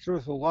house, there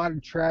was a lot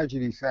of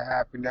tragedies that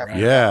happened. After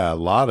Right. Yeah, a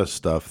lot of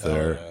stuff Oh,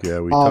 there. yeah. Yeah,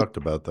 we talked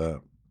about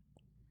that.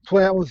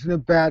 Plant was in a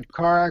bad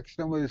car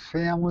accident with his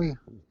family,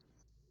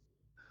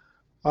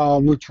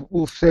 which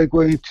will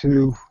segue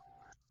into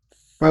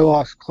my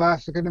Lost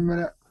Classic in a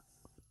minute.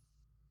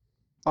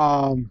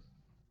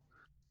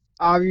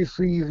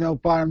 Obviously,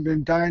 Bonham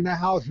didn't die in the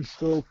house; he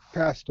still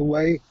passed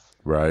away.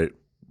 Right.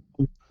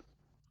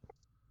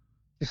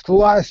 Just a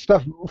lot of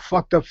stuff,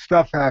 fucked up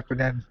stuff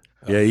happening.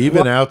 Yeah,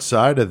 even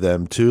outside of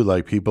them too,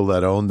 like people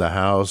that owned the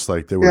house,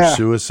 like there were Yeah.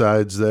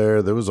 suicides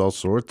there. There was all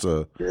sorts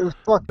of It was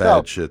fucked bad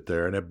up, shit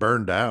there, and it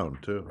burned down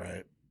too.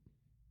 right.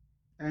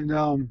 and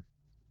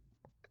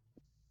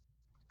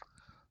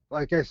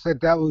like I said,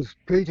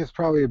 Page is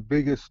probably the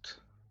biggest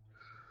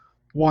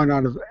one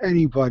out of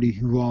anybody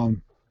who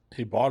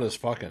He bought his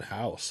fucking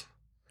house.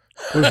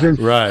 was in.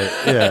 Right.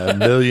 Yeah,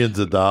 millions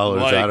of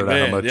dollars. Like, I don't know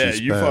man, how much yeah, he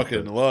spent. you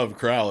fucking love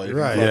Crowley.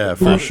 Right. Yeah,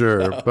 for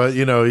sure. But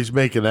he's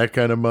making that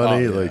kind of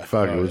money. Oh, yeah. Like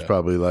fuck, Oh, it was yeah.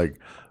 probably like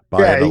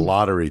buying Yeah, a he-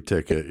 lottery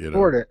ticket.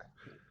 Afford it,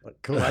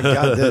 Cool, I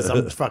got this.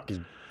 I'm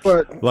fucking.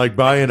 but Like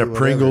buying a Do whatever.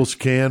 Pringles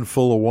can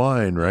full of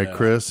wine, right, Yeah.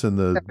 Chris? And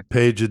the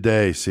page a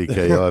day, CK.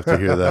 You'll have to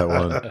hear that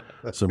one.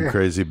 Some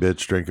crazy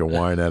bitch drinking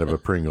wine out of a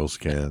Pringles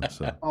can.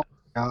 So,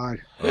 God,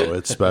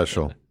 it's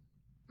special.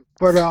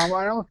 but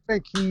I don't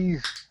think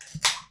he's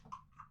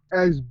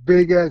as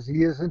big as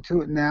he is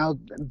into it now.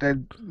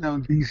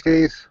 These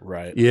days,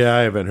 Right. Yeah,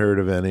 I haven't heard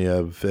of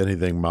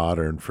anything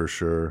modern for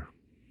sure.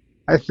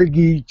 I think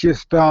he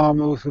just it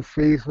was a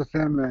phase with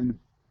him, and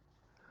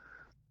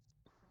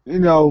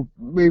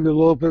maybe a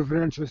little bit of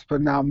an interest,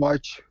 but not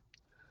much.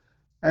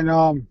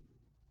 And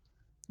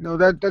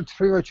that's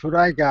pretty much what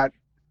I got.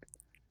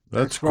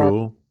 That's As far-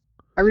 cool.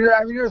 I mean,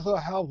 there's a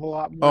hell of a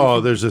lot more.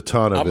 Oh, there's a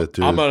ton of I'm, it,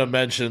 dude. I'm gonna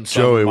mention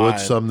some Joey, of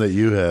what's mine. some that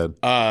you had?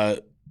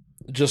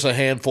 Just a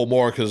handful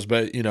more because,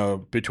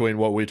 between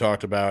what we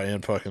talked about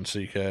and fucking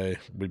CK,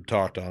 we've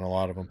talked on a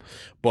lot of them.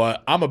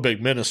 But I'm a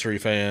big Ministry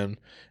fan,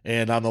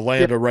 and on the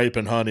Land of Rape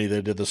and Honey,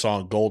 they did the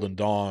song "Golden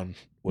Dawn,"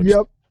 which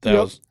Yep.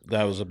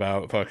 that was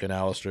about fucking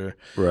Aleister.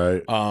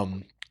 Right.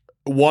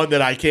 One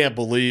that I can't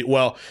believe.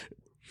 Well,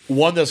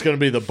 one that's going to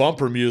be the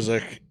bumper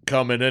music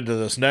coming into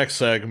this next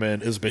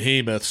segment is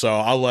Behemoth. So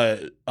I'll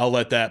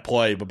let that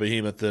play. But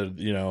Behemoth,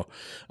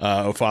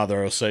 "O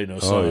Father, O Satan, O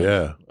Son." Oh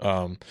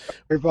yeah.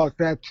 About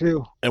that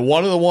too.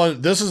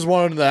 And this is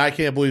one that I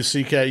can't believe,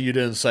 CK, you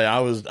didn't say.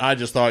 I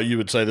just thought you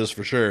would say this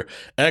for sure.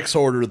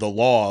 Exhorter the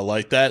Law,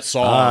 like that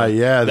song.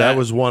 Yeah, that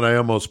was one I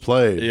almost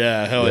played.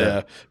 Yeah, hell Yeah.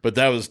 yeah. But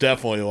that was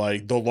definitely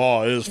like the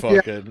Law is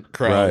fucking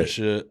Crowley Right.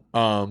 shit.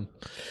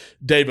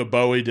 David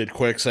Bowie did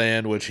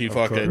Quicksand, which he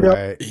fucking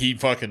Right. he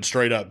fucking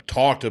straight up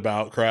talked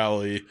about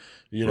Crowley.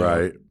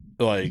 Right.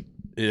 Like,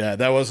 yeah,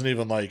 that wasn't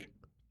even like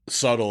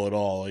subtle at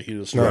all. Like he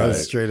was No, straight. Right.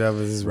 straight up.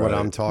 This is what Right.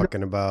 I'm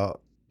talking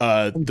about.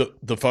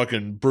 The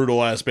fucking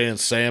brutal ass band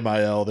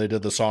Samael, they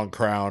did the song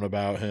Crown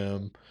about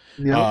him.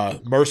 Yeah.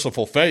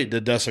 Merciful Fate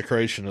did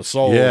Desecration of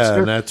Souls. Yeah,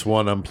 and that's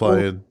one I'm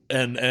playing.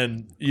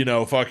 And you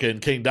know, fucking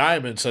King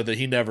Diamond said that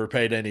he never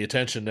paid any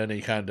attention to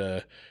any kind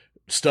of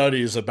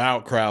studies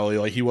about Crowley.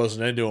 Like he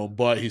wasn't into him,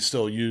 but he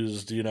still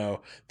used, you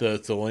know, the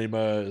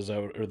Thelema, is that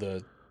or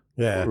the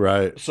Yeah.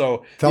 Right.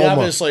 so Thelma. he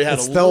obviously had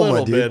It's a Thelma,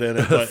 little dude. bit in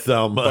it, but,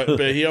 Thelma. but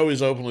he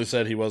always openly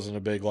said he wasn't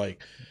a big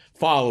like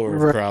follower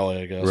of Right.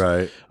 Crowley, I guess.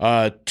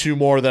 Right. Two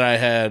more that I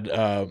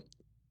had,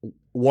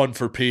 one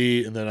for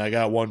Pete, and then I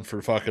got one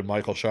for fucking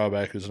Michael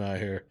Schaubeck, who's not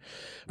here.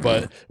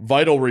 But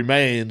Vital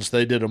Remains,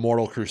 they did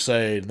Immortal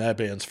Crusade, and that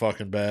band's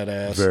fucking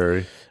badass.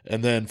 Very.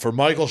 And then for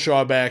Michael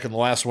Schaubeck, and the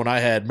last one I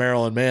had,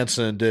 Marilyn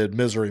Manson did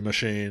Misery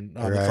Machine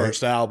on the Right.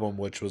 first album,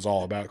 which was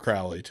all about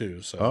Crowley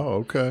too. So Oh,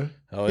 okay.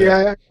 hell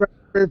Yeah, I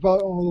read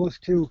about all those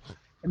too.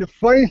 And the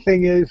funny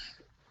thing is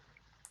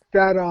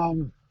that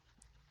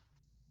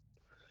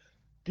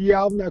the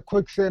album that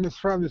Quicksand is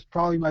from is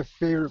probably my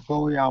favorite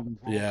Bowie album.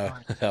 of all yeah,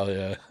 time. hell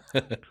yeah.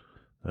 That's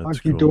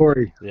Hunky cool.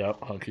 Dory.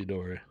 Yep, Hunky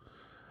Dory.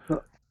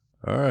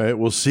 All right.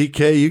 Well, CK,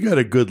 you got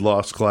a good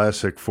lost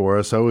classic for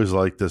us. I always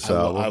like this I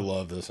album.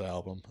 love this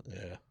album.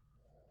 Yeah.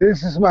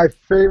 This is my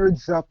favorite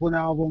Zeppelin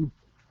album.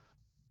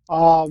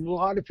 A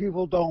lot of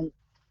people don't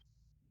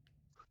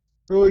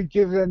really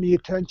give it any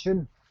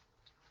attention,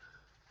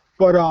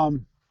 but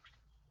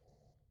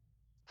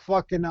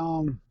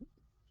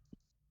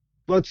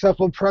Led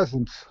Zeppelin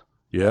Presence,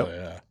 Yep. Oh,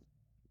 yeah.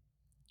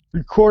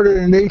 recorded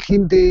in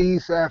 18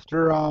 days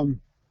after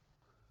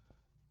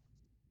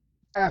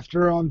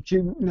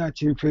Jimmy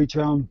Page,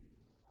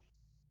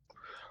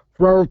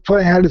 Robert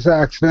Plant had his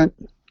accident,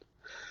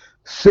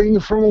 singing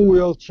from a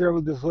wheelchair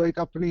with his leg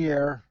up in the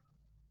air,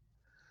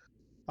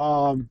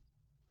 and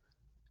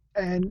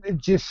it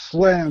just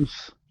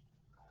slams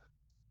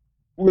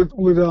with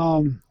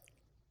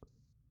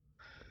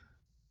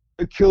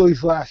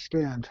Achilles' Last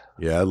Stand.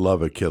 Yeah, I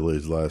love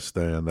Achilles' Last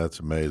Stand. That's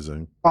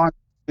amazing.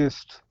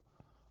 Just,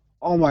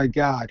 oh my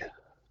God,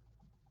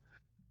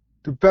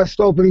 the best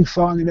opening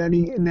song in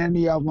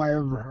any album I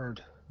ever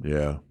heard.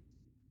 Yeah.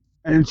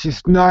 And it's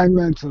just 9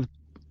 minutes of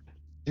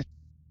just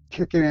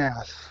kicking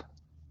ass.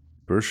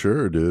 For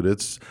sure, dude.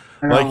 It's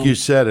And, like you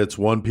said, it's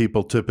one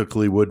people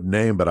typically wouldn't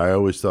name, but I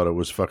always thought it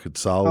was fucking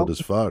solid Oh,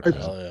 as fuck.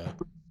 it's- Hell yeah.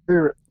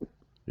 hear it.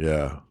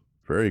 Yeah.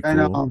 Very And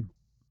cool.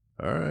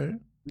 All right.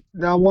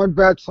 not one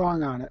bad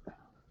song on it.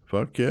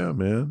 Fuck yeah,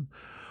 man.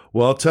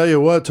 Well, I'll tell you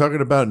what,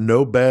 talking about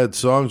no bad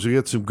songs, we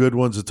got some good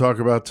ones to talk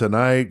about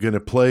tonight. Gonna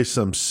play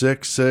some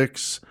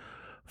 6-6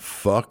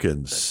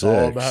 fucking It's 6.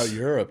 all about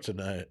Europe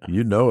tonight.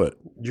 You know it.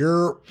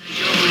 You're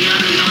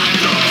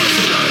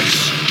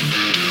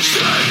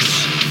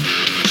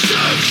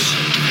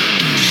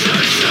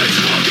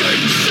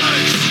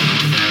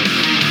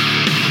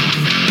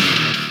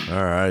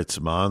All right,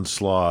 some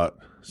onslaught.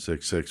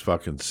 6-6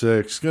 fucking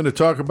 6. Gonna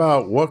talk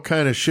about what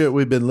kind of shit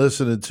we've been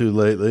listening to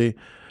lately.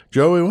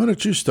 Joey, why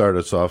don't you start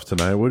us off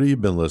tonight? What have you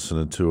been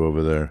listening to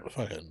over there?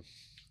 Fucking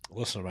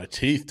listen to my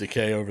teeth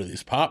decay over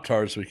these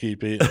Pop-Tarts we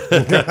keep eating.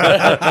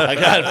 I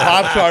got a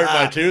Pop-Tart in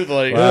my tooth.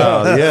 Like,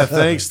 Wow, yeah,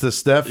 thanks to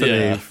Stephanie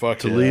Yeah, fuck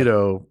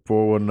Toledo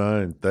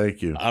 419.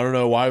 Thank you. I don't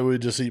know why we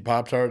just eat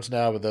Pop-Tarts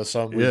now, but that's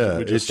something we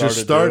Yeah, just it just started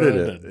started doing,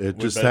 it. and It we've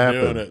just been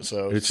happened. doing it,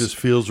 so It just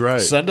feels right.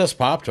 send us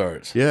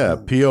Pop-Tarts. Yeah,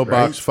 P.O.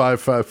 Box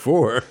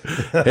 554,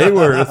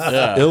 Hayworth,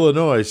 Yeah.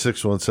 Illinois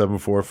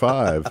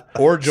 61745.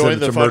 Or join Send it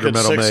the to Murder fucking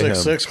Metal Mayhem.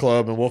 666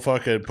 Club, and we'll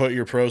fucking put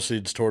your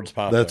proceeds towards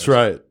Pop-Tarts. That's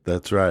right.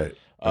 That's right.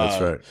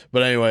 That's right.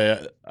 But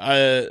anyway,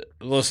 I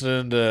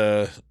listening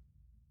to,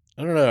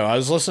 I don't know. I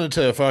was listening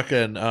to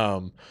fucking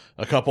a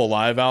couple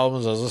live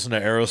albums. I was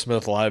listening to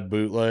Aerosmith Live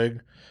Bootleg,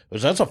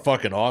 which that's a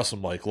fucking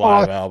awesome like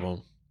live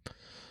album.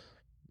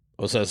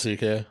 What's that,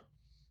 CK?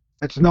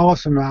 It's an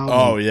awesome album.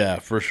 Oh yeah,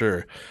 for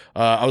sure.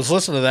 I was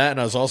listening to that,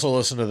 and I was also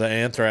listening to the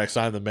Anthrax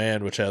 "I'm the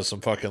Man," which has some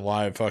fucking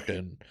live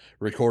fucking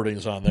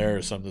recordings on there.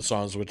 Some of the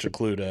songs, which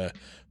include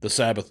the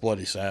Sabbath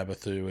 "Bloody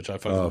Sabbath" too, which I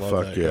fucking Oh, love.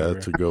 fuck that yeah. cover.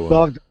 That's a good one.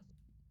 Loved it.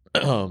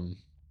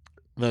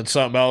 Then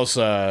something else.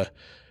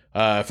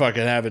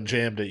 Fucking haven't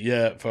jammed it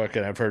yet.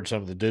 Fucking, I've heard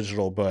some of the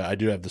digital, but I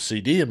do have the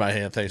CD in my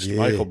hand thanks to Yeah.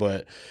 Michael.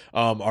 But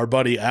our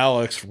buddy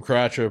Alex from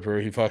Crotch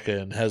Ripper, he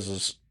fucking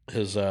has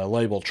his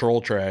label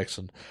Troll Tracks,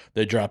 and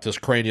they dropped this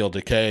Cranial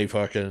Decay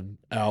fucking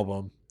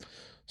album.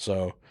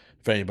 So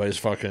if anybody's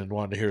fucking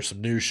wanting to hear some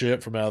new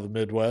shit from out of the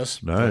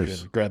Midwest, Nice.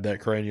 fucking grab that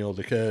Cranial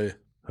Decay.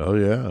 Oh,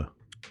 yeah.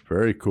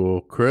 Very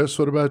cool. Chris,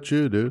 what about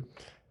you, dude?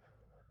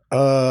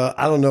 I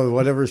don't know,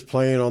 whatever's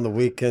playing on the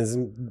weekends.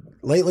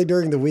 Lately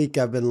during the week,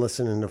 I've been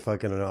listening to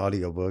fucking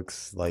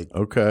audiobooks.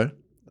 Okay.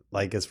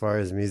 Like as far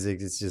as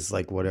music, it's just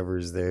like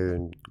whatever's there.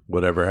 And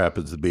Whatever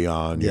happens to be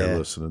on, you're Yeah.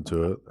 listening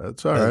to it.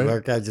 That's all at right.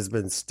 work, I've just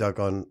been stuck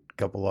on a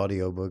couple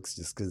audiobooks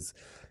just because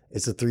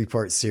it's a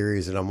 3-part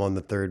series and I'm on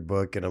the 3rd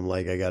book and I'm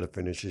like, I got to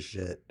finish this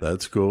shit.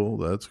 That's cool.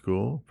 That's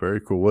cool.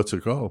 Very cool. What's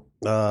it called?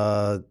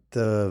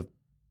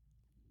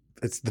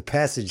 It's the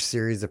Passage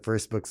series. The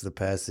first book's The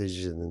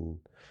Passage, and then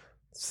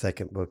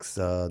Second book's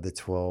the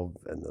 12,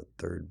 and the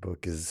third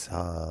book is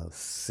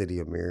City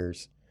of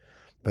Mirrors.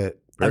 But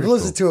Very I've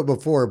listened to it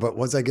before, but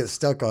once I get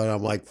stuck on it,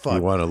 I'm like, fuck.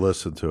 You want to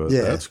listen to it.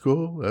 Yeah. That's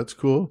cool. That's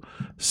cool.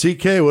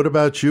 CK, what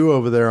about you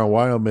over there on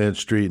Wildman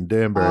Street in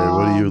Danbury?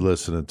 What are you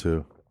listening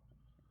to?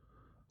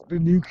 The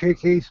new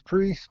KK's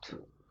Priest.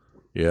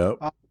 Yep.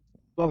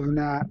 Loving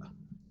that.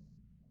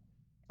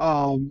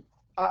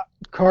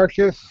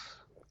 Carcass.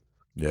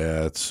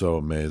 Yeah, it's so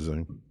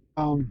amazing.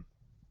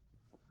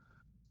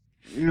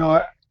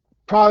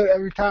 Probably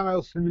every time I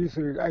listen to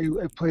music, I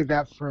play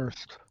that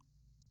first.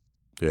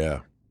 Yeah.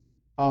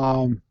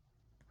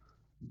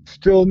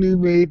 Still New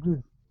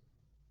Maiden.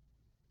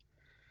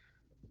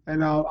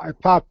 And I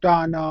popped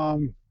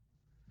on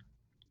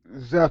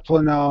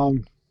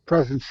Zeppelin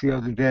Presence the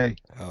other day.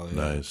 Hell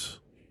yeah. Nice.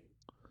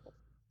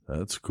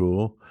 That's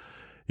cool.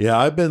 Yeah,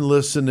 I've been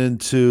listening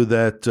to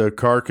that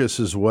Carcass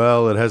as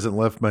well. It hasn't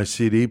left my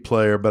CD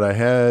player, but I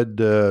had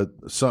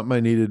something I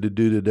needed to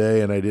do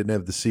today, and I didn't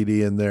have the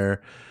CD in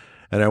there.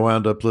 And I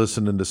wound up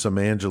listening to some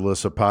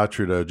Angelus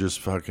Apatrida. Just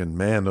fucking,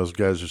 man, those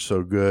guys are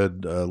so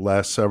good.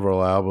 Last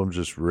several albums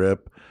just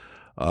rip.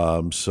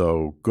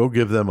 So go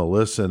give them a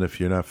listen if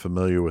you're not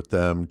familiar with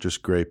them.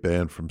 Just great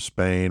band from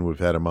Spain. We've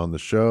had them on the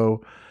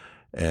show,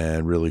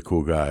 and really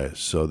cool guys.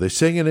 So they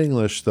sing in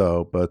English,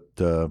 though, but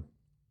the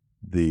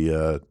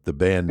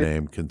band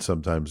name can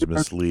sometimes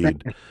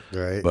mislead,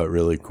 Right. but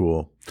really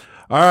cool.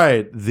 All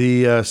right,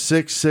 the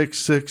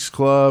 666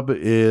 Club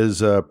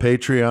is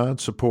Patreon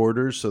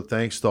supporters, so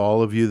thanks to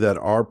all of you that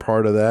are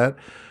part of that.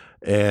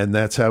 And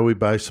that's how we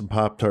buy some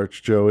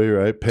Pop-Tarts, Joey,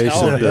 right? Pay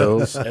some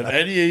bills. If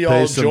any of y'all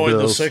Pay some join the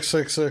bills.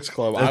 666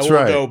 Club, That's I will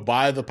right. go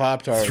buy the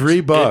Pop-Tarts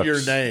 $3 in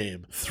your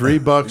name.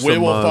 $3 We a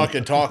will month.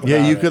 fucking talk Yeah,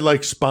 about you it. could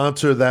like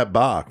sponsor that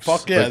box.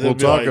 Fuck yeah, Like, we'll they'll be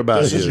talk like,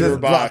 about this is you. your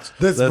box.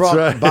 This That's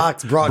right.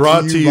 box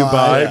brought to you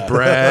by Yeah.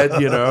 Brad,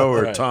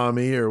 or Right.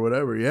 Tommy or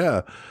whatever.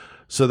 Yeah.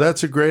 So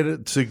that's a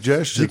great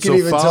suggestion. You can so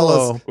even follow.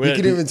 tell us. You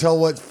can even tell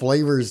what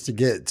flavors to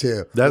get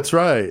too. That's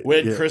right. We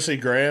had Yeah. Chrissy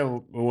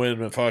Graham win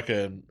a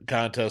fucking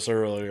contest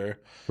earlier.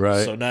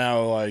 Right. So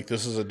now, like,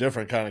 this is a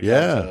different kind of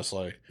Yeah. contest.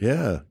 Like,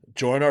 Yeah.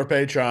 join our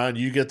Patreon.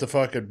 You get the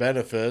fucking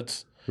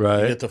benefits. You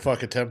Right. get the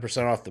fucking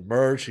 10% off the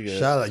merch. You get,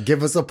 Shout out,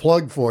 give us a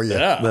plug for you.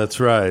 yeah. That's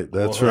right.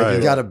 That's Well, right.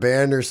 You got a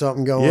band or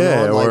something going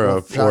yeah, on, like, or well,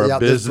 a, shout or a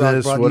out this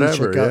business, brought you,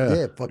 whatever. check out- Yeah,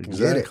 yeah, fucking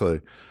get it. exactly.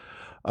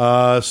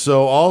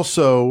 So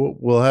also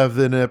we'll have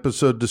in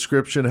episode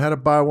description how to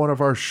buy one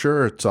of our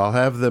shirts. I'll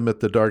have them at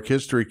the Dark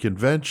History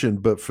Convention,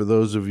 but for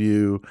those of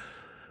you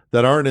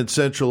that aren't in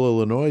Central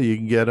Illinois, you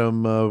can get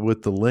them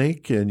with the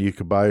link, and you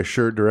can buy a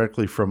shirt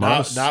directly from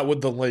us. Not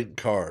with the link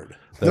card.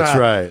 That's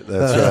right.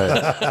 That's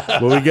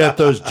right. Well, we got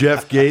those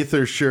Jeff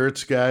Gaither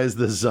shirts, guys.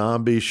 The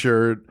zombie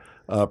shirt,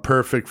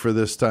 perfect for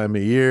this time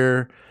of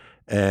year.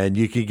 And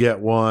you can get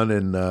one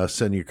and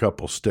send you a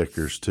couple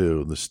stickers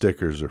too. The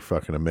stickers are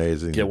fucking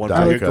amazing. Get one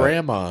Die for your cut.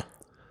 grandma.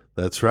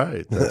 That's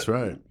right. That's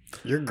right.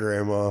 Your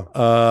grandma.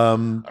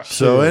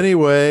 So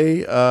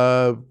anyway,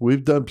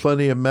 we've done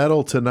plenty of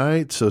metal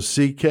tonight. So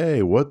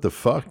CK, what the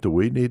fuck do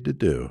we need to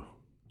do?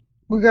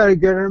 We got to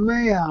get our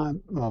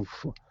mayhem. Oh,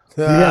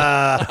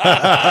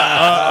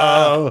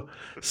 Uh-oh.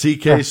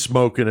 CK's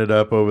smoking it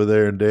up over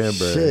there in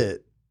Danbury.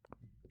 Shit.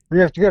 we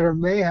have to get our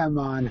mayhem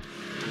on.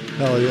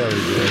 Hell yeah, we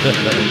do.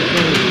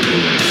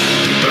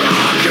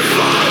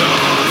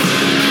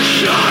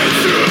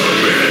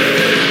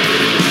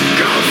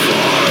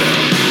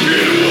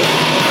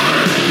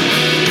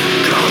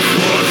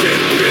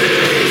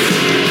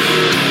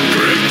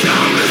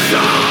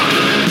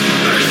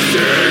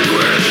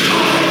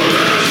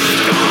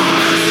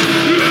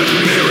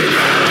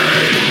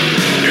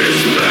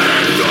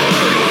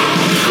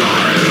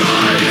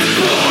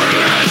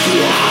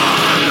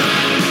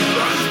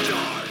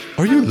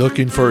 Are you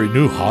looking for a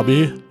new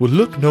hobby? Well,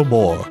 look no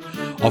more.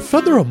 Our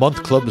Feather a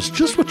Month Club is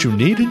just what you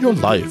need in your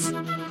life.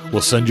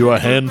 We'll send you a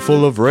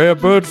handful of rare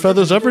bird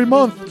feathers every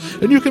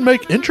month, and you can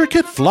make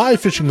intricate fly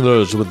fishing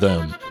lures with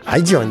them. I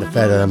joined the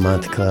Feather of the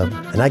Month Club,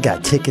 and I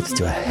got tickets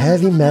to a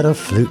heavy metal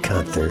flute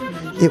concert.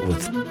 It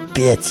was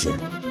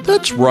bitchin'.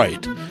 That's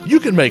right. You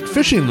can make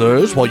fishing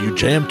lures while you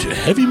jam to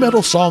heavy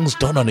metal songs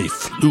done on a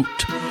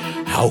flute.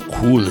 How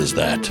cool is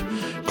that?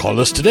 Call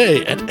us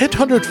today at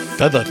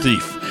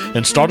 800-FEATHER-THIEF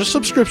and start a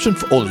subscription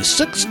for only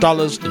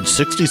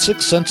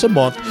 $6.66 a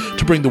month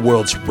to bring the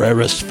world's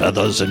rarest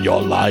feathers in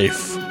your life.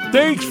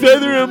 Thanks,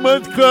 Feather a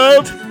Month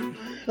Club.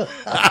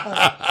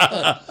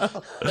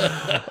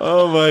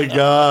 Oh my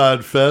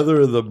God,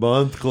 Feather of the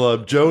Month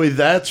Club, Joey.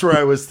 That's where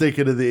I was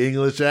thinking of the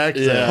English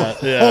accent.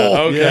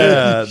 Okay.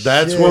 Yeah,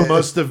 that's what shit.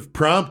 must have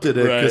prompted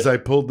it because Right. I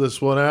pulled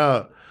this one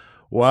out.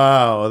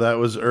 Wow, that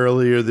was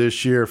earlier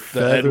this year.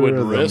 Feather Edwin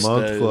of the Wrist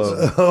Month days.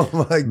 Club.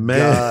 Oh my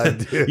Man,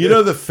 God, dude. you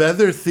know the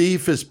Feather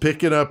Thief is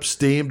picking up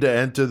steam to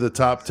enter the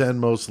top 10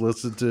 most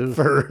listened to.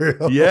 For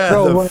real. Yeah,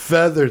 So the what-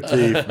 Feather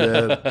Thief,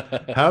 man.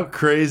 How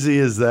crazy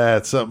is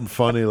that? Something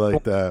funny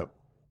like that.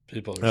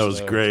 People are That was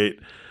stoked. great.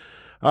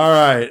 All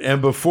right, and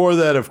before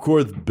that, of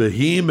course,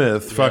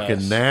 Behemoth,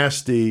 fucking Yes.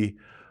 nasty.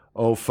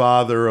 Oh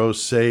Father, Oh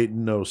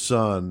Satan, Oh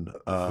Son.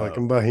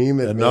 Fucking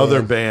Behemoth. Another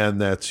man.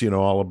 band that's,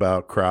 all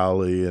about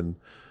Crowley and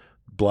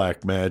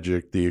black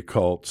magic, the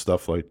occult,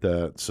 stuff like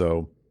that.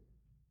 So,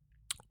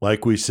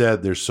 like we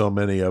said, there's so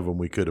many of them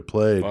we could have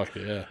played. Fuck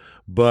yeah.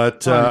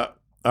 But, all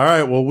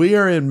right, well, we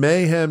are in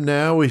Mayhem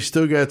now. We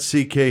still got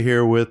CK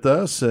here with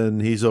us,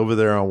 and he's over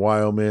there on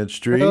Wildman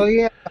Street. Oh,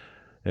 yeah.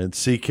 And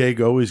CK,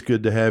 always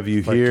good to have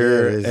you Fuck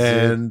here. yeah, it is,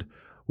 and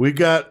we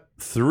got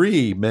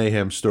 3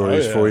 Mayhem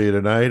stories for you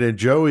tonight. And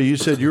Joey, you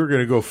said you were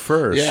going to go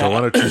first, so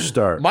why don't you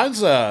start?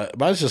 Mine's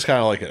just kind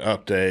of like an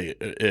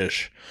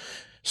update-ish.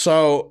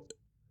 So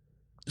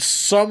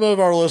some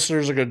of our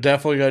listeners are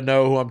definitely going to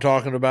know who I'm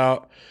talking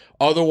about.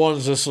 Other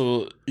ones,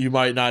 you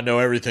might not know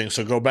everything,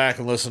 so go back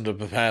and listen to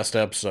the past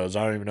episodes.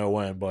 I don't even know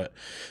when, but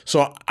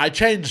so I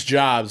changed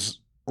jobs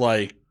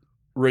like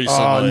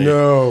recently.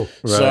 Oh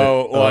no!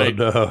 So like,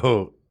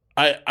 no,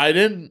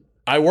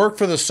 I work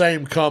for the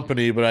same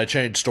company, but I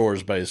changed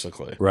stores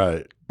basically.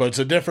 Right. But it's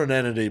a different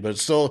entity, but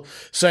it's still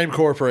same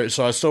corporation.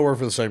 So I still work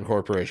for the same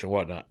corporation,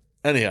 whatnot.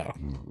 Anyhow,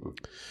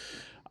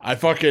 I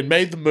fucking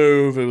made the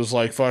move. It was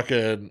like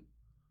fucking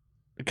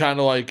kind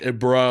of like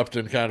abrupt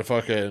and kind of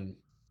fucking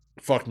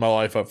fucked my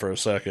life up for a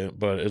second,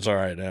 but it's all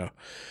right now.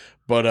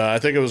 But I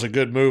think it was a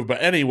good move.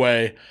 But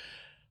anyway,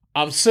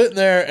 I'm sitting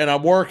there and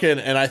I'm working,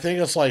 and I think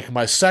it's like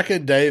my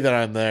second day that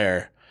I'm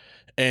there.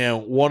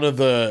 And one of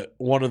the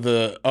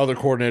other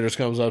coordinators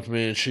comes up to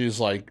me and she's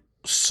like,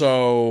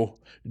 "So,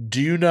 do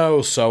you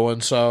know so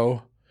and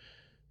so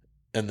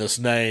and this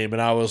name?"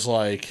 And I was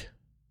like,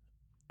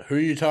 "Who are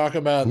you talking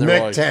about?" And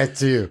Neck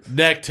tattoo.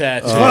 Neck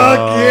tattoo.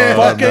 Fuck yeah.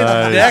 Fucking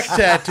nice. neck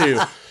tattoo.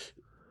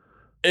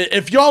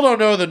 If y'all don't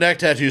know the neck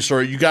tattoo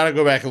story, you got to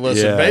go back and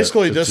listen. Yeah,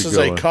 Basically, that's this a is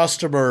good a one.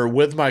 customer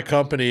with my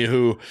company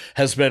who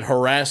has been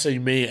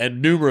harassing me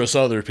and numerous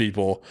other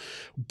people.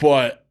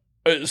 But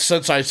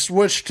since I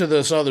switched to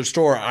this other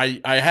store, I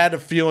had a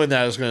feeling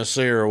that I was going to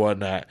see her or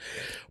whatnot.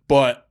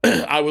 But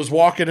I was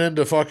walking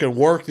into fucking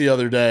work the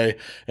other day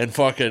and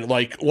fucking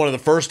like one of the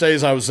first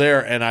days I was there,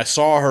 and I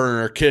saw her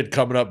and her kid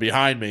coming up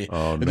behind me.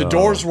 Oh, and no. the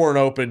doors weren't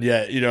open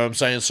yet, you know what I'm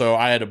saying? So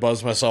I had to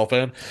buzz myself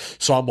in.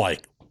 So I'm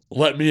like,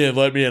 let me in.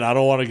 I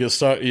don't want to get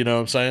stuck, you know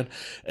what I'm saying?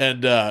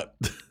 And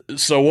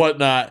so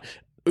whatnot.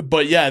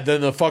 But yeah, then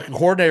the fucking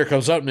coordinator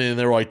comes up to me and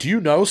they're like, "Do you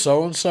know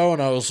so-and-so?"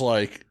 And I was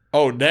like,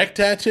 "Oh, neck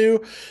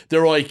tattoo?" They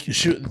were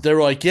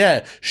like,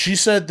 "Yeah." She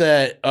said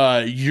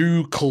that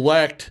you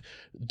collect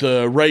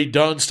the Ray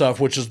Dunn stuff,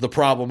 which is the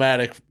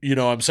problematic, you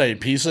know what I'm saying,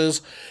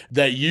 pieces,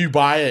 that you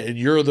buy it and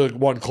you're the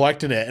one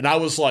collecting it. And I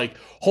was like,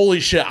 holy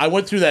shit, I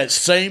went through that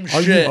same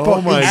shit Oh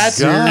my at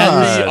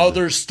God. the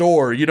other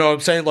store. You know what I'm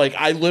saying? Like,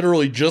 I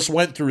literally just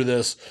went through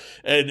this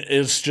and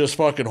it's just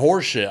fucking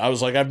horseshit. I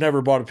was like, I've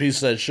never bought a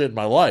piece of that shit in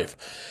my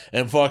life.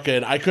 And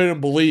fucking, I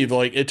couldn't believe,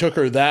 like, it took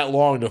her that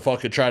long to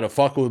fucking try to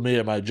fuck with me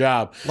at my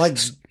job. Like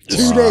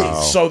 2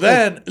 days.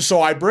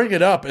 So I bring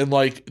it up, and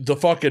like the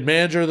fucking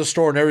manager of the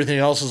store and everything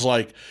else is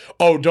like,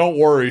 "Oh, don't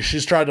worry,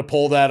 she's tried to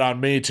pull that on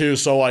me too."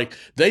 So like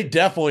they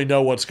definitely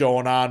know what's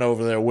going on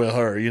over there with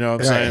her. You know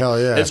what I'm saying? Hell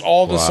yeah. It's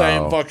all the Wow.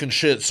 same fucking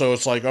shit. So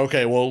it's like,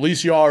 okay, well at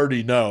least you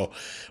already know.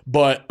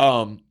 But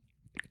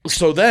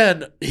so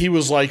then he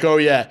was like, "Oh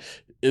yeah."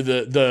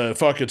 The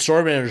fucking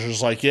store manager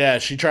was like, "Yeah,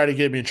 she tried to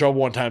get me in trouble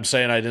one time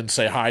saying I didn't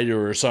say hi to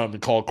her or something,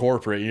 called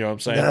corporate," you know what I'm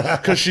saying?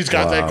 Because she's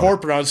got that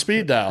corporate on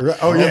speed dial.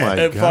 Oh, yeah.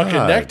 And God.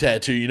 fucking neck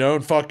tattoo, you know,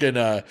 and fucking,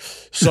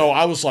 so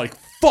I was like,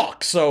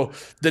 fuck. So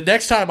the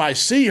next time I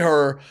see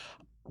her,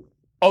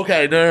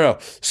 okay, no.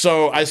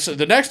 So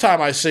the next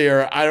time I see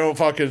her, I don't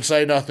fucking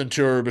say nothing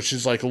to her, but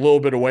she's like a little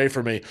bit away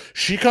from me.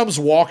 She comes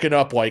walking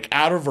up like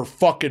out of her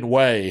fucking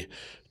way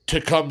to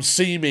come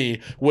see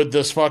me with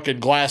this fucking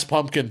glass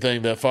pumpkin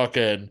thing that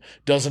fucking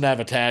doesn't have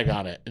a tag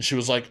on it. And she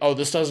was like, "Oh,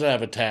 this doesn't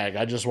have a tag.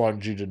 I just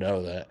wanted you to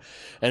know that."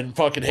 And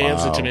fucking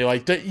hands it to me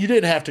like, you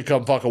didn't have to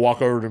come fucking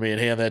walk over to me and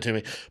hand that to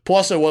me.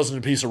 Plus, it wasn't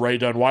a piece of Ray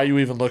Dunn. Why are you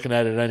even looking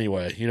at it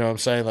anyway? You know what I'm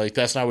saying? Like,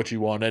 that's not what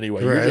you want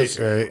anyway. You're just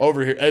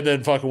over here. And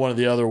then fucking one of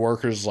the other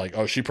workers is like,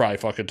 "Oh, she probably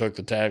fucking took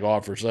the tag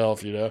off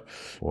herself," you know?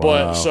 Wow.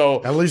 But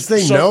so. At least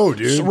they know,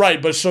 dude.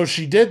 Right. But so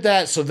she did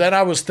that. So then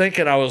I was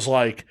thinking, I was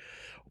like,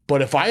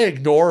 but if I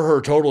ignore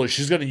her totally,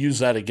 she's going to use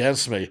that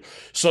against me.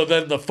 So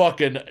then the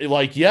fucking,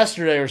 like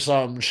yesterday or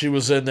something, she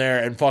was in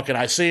there and fucking,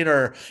 I seen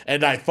her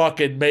and I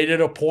fucking made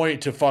it a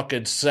point to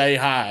fucking say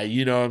hi.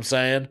 You know what I'm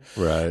saying?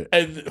 Right.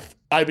 And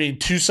I mean,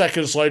 2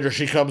 seconds later,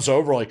 she comes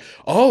over like,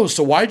 "Oh,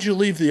 so why'd you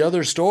leave the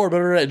other store?"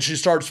 And she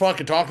starts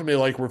fucking talking to me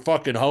like we're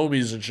fucking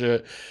homies and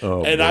shit.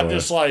 Oh, and I'm boy.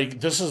 just like,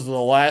 this is the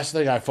last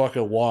thing I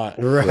fucking want.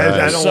 Right. Right.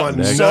 I don't want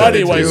So nothing to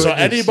anyway, do so with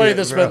this anybody shit,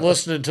 that's bro. been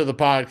listening to the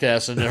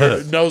podcast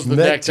and knows the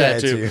neck Neck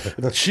tattoo,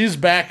 tattoo. she's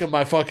back in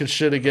my fucking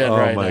shit again Oh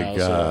right my now.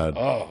 God.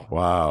 So, oh.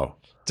 Wow.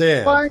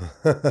 Damn. What?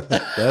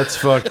 That's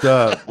fucked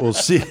up. Well,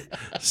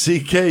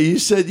 CK, you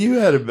said you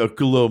had a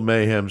little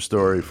mayhem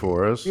story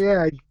for us.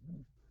 Yeah.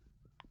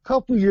 A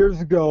couple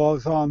years ago, I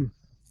was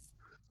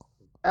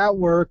at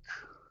work,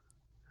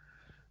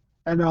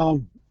 and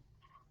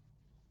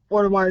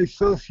one of my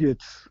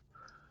associates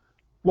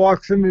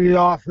walks into the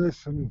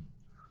office and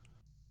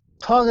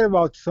talking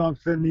about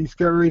something. He's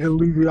getting ready to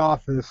leave the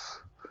office.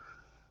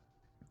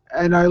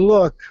 And I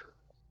look.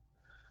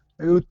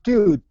 I go,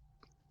 dude,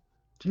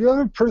 do you have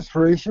a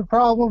perspiration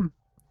problem?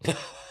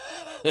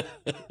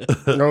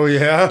 Oh,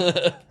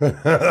 yeah?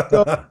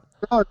 No,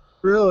 not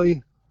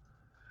really.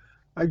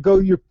 I go,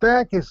 your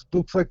back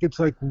looks like it's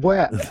like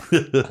wet.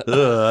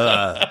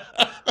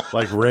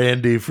 Like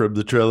Randy from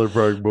the Trailer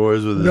Park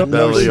Boys with his No,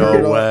 belly shit.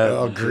 all All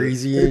wet.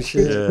 greasy and It's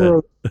shit.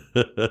 gross.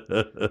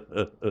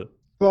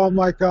 So I'm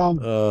like,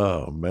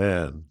 Oh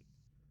man.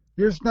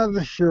 here's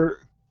another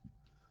shirt.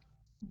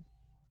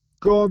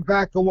 Going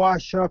back to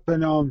wash up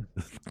and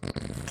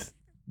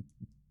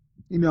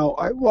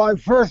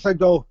first I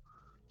go,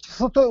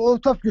 just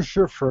lift up your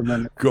shirt for a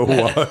minute. Go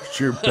wash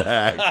your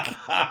back.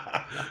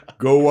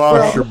 Go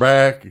wash your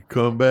back and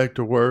come back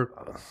to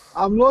work.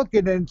 I'm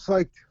looking and it's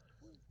like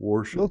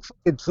Wash it. looks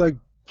like it's like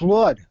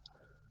blood.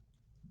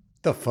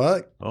 The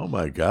fuck? Oh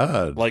my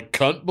God. Like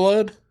cunt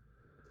blood?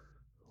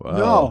 Wow.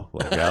 No.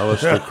 Like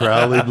Aleister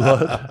Crowley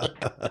blood.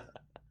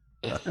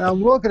 And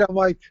I'm looking, I'm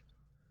like,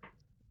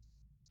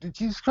 did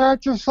you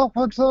scratch yourself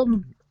on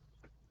something?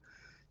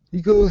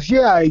 He goes,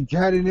 yeah, I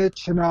had an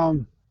itch and I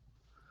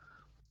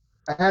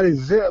had a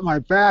zit in my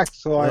back,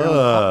 so I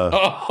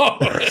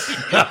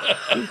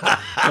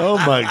Oh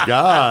my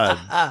God.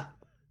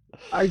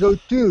 I go,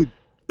 dude,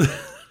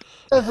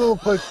 doesn't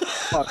look like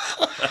fuck.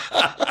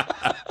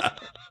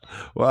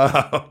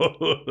 Wow.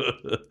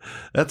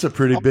 That's a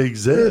pretty big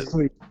zit.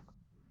 Seriously,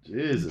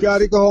 Jesus. you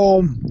gotta go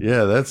home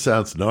Yeah, that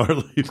sounds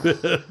gnarly,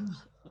 man.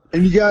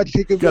 and you gotta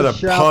take a Got a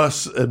shower.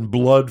 pus and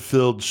blood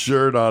filled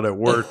shirt on at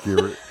work.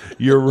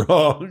 You're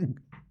wrong.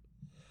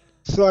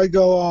 So I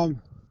go,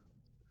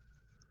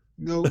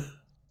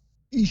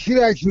 you should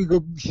actually go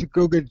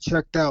get it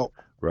checked out.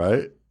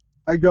 Right?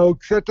 I go,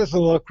 that doesn't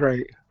look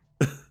right.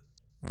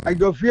 I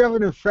go, if you have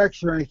an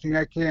infection or anything,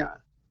 I can't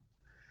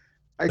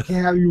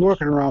have you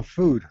working around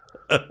food.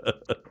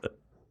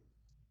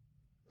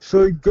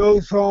 So he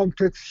goes home,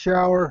 takes a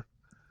shower,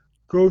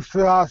 goes to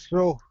the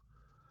hospital,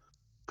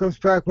 comes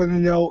back with a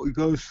note. He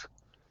goes,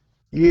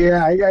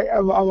 yeah,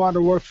 I'm out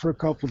of work for a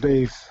couple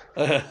days.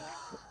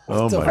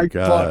 Oh The my fuck,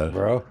 God.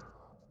 bro.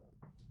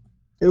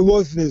 It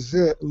wasn't a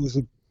zit. It was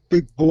a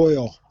big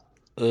boil.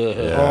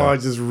 Yeah. Oh, I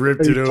just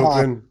ripped it Pretty tough.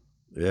 open.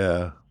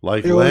 Yeah.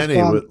 Like It was Lenny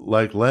fun.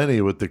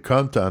 with the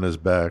cunt on his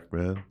back,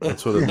 man.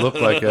 That's what it looked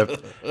like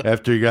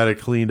after he got it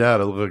cleaned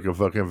out. It looked like a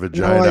fucking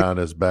vagina like- on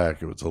his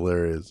back. It was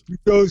hilarious. He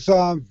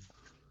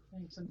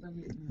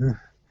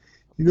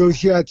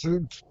goes, yeah,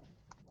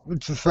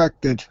 it's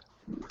affected.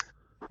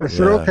 I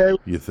said, Yeah. okay,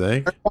 You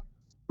think?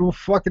 well,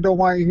 fucking don't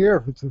want you here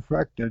if it's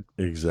affected.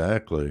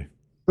 Exactly.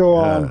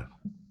 So,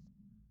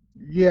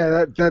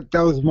 yeah, that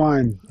was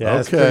mine. Yeah,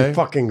 that's Okay. pretty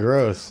fucking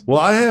gross.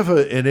 Well, I have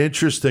an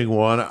interesting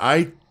one.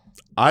 I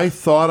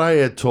thought I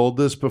had told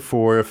this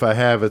before. If I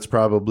have, it's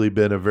probably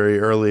been a very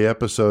early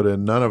episode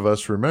and none of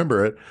us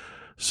remember it.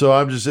 So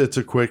it's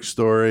a quick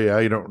story.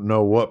 I don't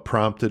know what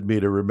prompted me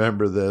to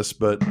remember this,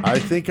 but I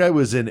think I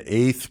was in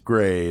 8th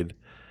grade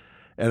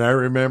and I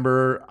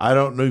remember, I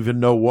don't even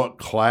know what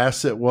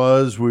class it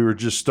was. We were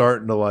just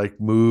starting to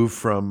like move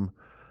from,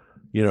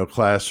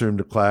 classroom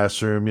to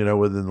classroom,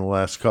 within the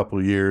last couple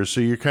of years. So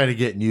you're kind of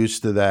getting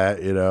used to that,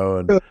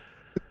 and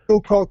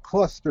Still called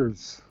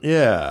clusters.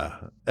 yeah.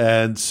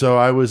 And so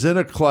I was in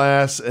a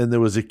class and there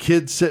was a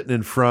kid sitting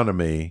in front of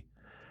me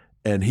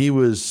and he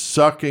was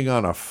sucking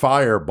on a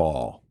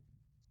fireball.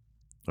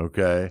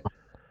 Okay.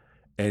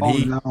 And Oh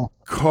he no!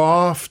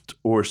 coughed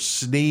or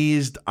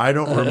sneezed. I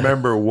don't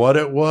remember what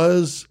it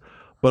was,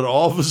 but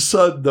all of a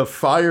sudden the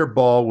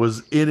fireball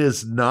was in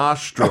his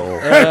nostril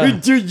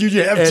Dude,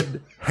 you have to.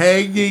 and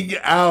hanging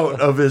out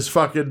of his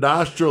fucking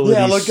nostril.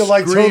 Yeah, and he's looking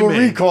like Total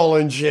screaming. Recall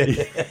and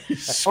shit.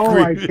 He's Oh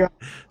my screaming, god!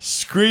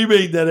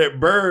 screaming that it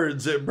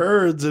burns, and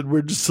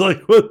we're just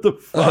like, what the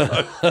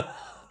fuck?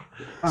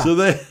 So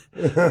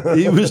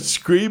he was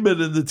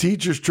screaming, and the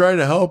teacher's trying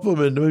to help him.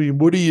 And I mean,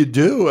 what do you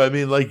do? I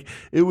mean, like,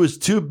 it was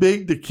too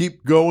big to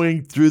keep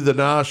going through the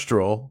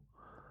nostril,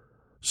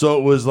 so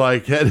it was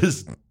like had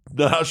his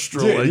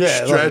nostril Dude, like yeah,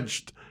 like-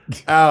 stretched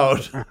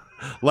out.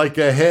 Like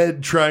a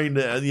head trying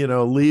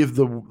to, leave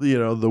the,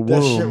 the womb.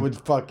 That shit would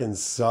fucking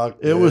suck.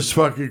 It dude. was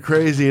fucking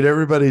crazy, and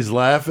everybody's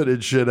laughing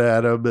and shit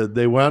at him, and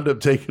they wound up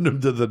taking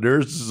him to the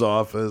nurse's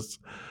office,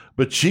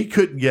 but she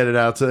couldn't get it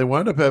out, so they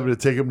wound up having to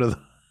take him to the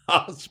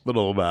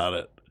hospital about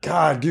it.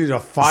 God, dude, a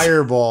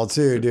fireball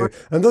too, dude.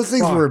 And those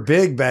things were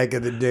big back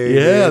in the day.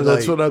 Yeah, dude.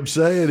 that's Like, what I'm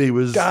saying. He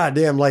was.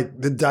 goddamn, like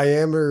the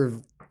diameter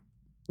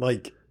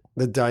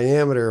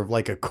of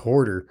like a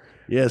quarter.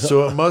 Yeah,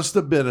 so it must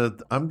have been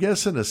I'm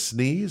guessing a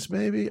sneeze,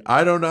 maybe?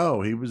 I don't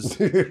know. He was.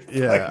 Dude,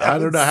 Yeah, like, that I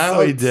don't would know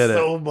how he suck did it.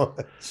 so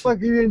much. It's like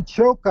you didn't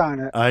choke on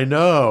it. I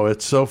know.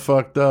 It's so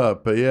fucked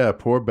up. But yeah,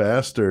 poor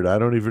bastard. I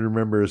don't even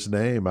remember his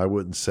name. I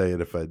wouldn't say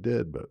it if I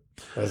did, but.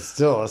 But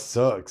still, it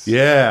sucks.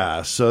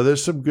 Yeah, so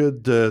there's some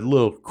good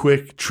little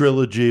quick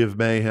trilogy of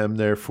mayhem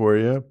there for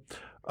you.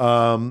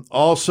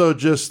 Also,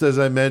 just as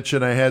I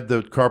mentioned, I had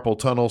the carpal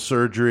tunnel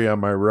surgery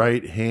on my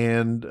right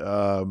hand.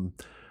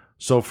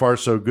 so far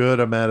so good.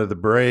 I'm out of the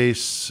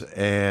brace,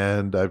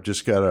 and I've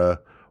just got a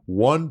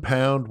 1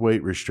 pound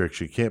weight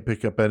restriction. Can't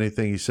pick up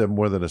anything, he said,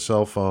 more than a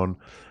cell phone.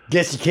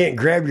 Guess you can't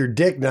grab your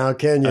dick now,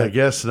 can you? I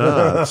guess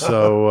not.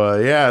 So,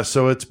 yeah,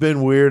 so it's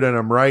been weird, and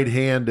I'm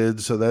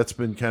right-handed, so that's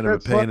been kind of a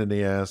pain in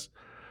the ass.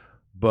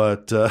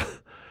 But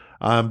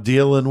I'm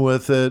dealing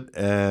with it,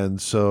 and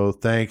so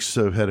thanks.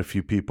 I've had a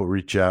few people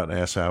reach out and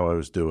ask how I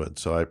was doing,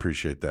 so I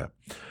appreciate that.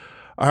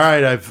 All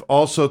right, I've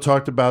also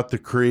talked about the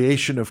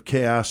Creation of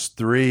Chaos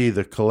 3,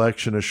 the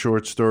collection of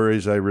short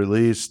stories I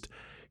released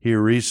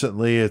here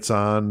recently. It's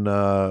on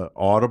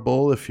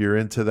Audible if you're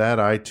into that,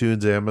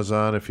 iTunes,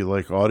 Amazon if you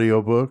like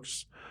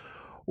audiobooks.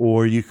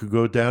 Or you could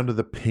go down to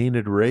the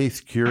Painted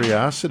Wraith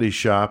Curiosity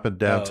Shop in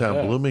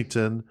downtown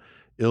Bloomington,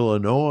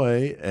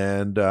 Illinois,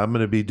 and I'm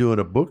going to be doing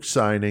a book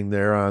signing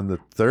there on the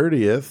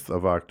 30th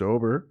of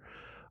October.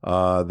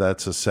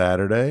 That's a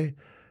Saturday.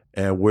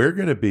 And we're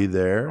going to be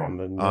there on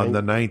the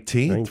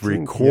 19th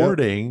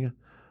recording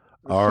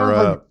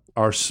our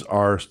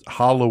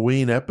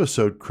Halloween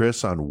episode,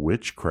 Chris, on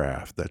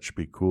witchcraft. That should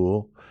be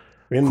cool.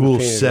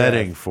 Cool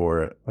setting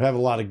for it. We have a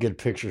lot of good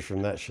pictures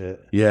from that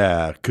shit.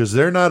 Yeah, because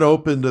they're not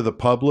open to the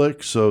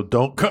public, so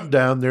don't come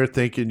down there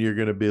thinking you're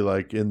going to be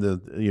like in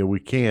the, we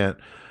can't.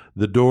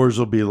 The doors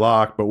will be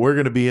locked, but we're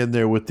going to be in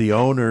there with the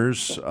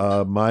owners,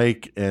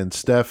 Mike and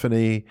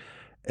Stephanie,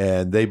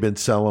 and they've been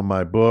selling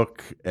my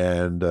book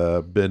and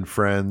been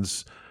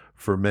friends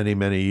for many,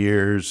 many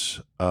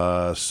years.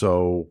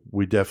 So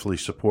we definitely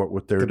support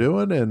what they're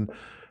doing.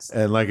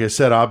 And like I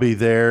said, I'll be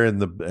there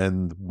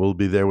and we'll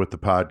be there with the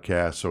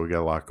podcast. So we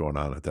got a lot going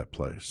on at that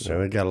place. Yeah,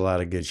 we got a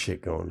lot of good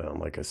shit going on,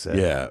 like I said.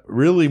 Yeah,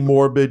 really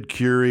morbid,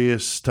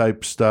 curious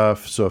type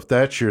stuff. So if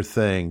that's your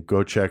thing,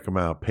 go check them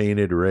out.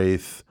 Painted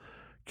Wraith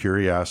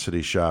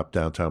Curiosity Shop,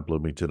 downtown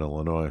Bloomington,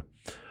 Illinois.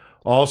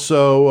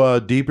 Also,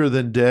 Deeper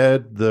Than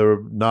Dead,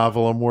 the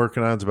novel I'm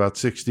working on, is about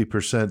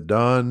 60%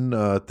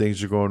 done.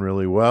 Things are going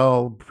really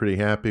well. Pretty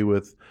happy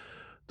with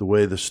the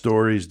way the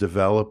story's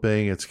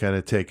developing. It's kind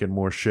of taking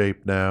more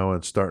shape now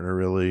and starting to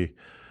really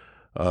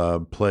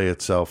play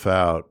itself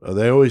out.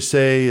 They always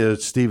say,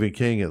 Stephen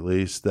King at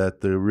least, that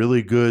the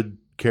really good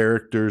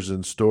characters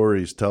and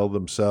stories tell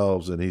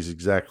themselves, and he's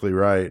exactly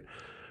right.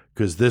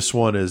 Because this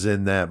one is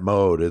in that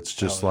mode. It's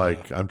just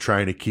I'm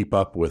trying to keep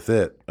up with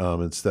it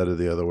instead of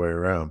the other way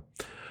around.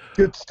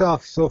 Good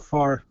stuff so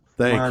far.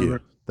 Thank you.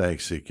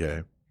 Thanks,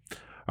 CK.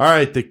 All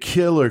right, the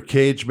Killer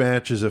Cage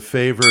Match is a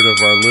favorite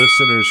of our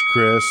listeners,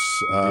 Chris.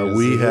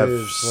 We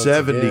have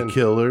 70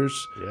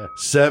 killers,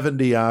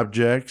 70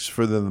 objects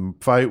for them to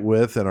fight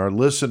with, and our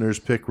listeners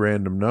pick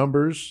random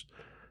numbers.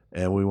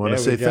 And we want to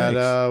say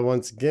thanks.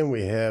 Once again,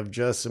 we have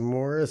Justin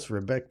Morris,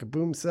 Rebecca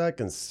Boomsack,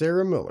 and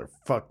Sarah Miller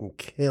fucking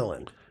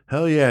killing.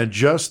 Hell yeah, and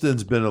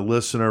Justin's been a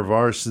listener of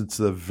ours since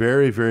the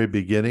very, very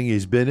beginning.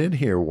 He's been in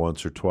here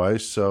once or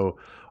twice, so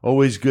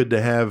always good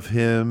to have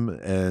him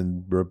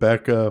and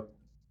Rebecca,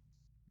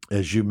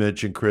 as you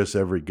mentioned, Chris,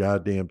 every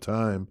goddamn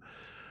time.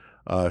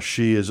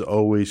 She is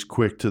always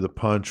quick to the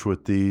punch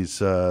with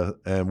these,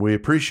 and we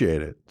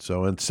appreciate it.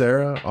 So, and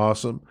Sarah,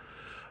 awesome.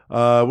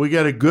 We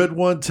got a good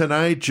one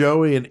tonight,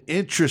 Joey. An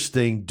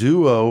interesting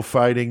duo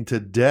fighting to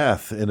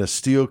death in a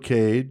steel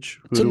cage.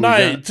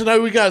 Tonight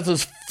we got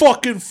this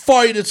fucking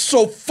fight. It's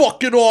so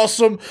fucking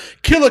awesome.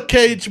 Killer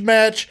Cage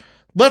Match.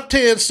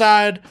 Left-hand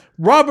side,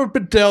 Robert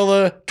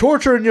Padella,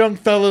 torturing young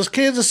fellas.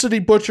 Kansas City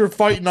Butcher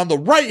fighting on the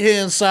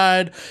right-hand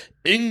side.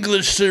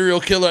 English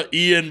serial killer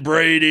Ian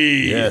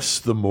Brady. Yes,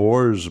 the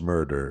Moors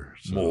murder.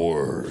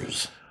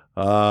 Moors.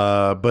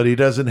 But he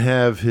doesn't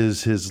have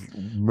his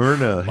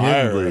Myrna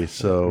Hindley,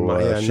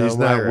 so she's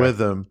not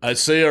with him. I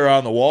see her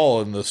on the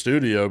wall in the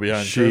studio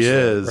behind She Crystal.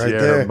 is. Right yeah,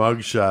 there. her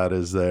mugshot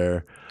is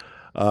there.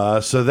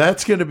 So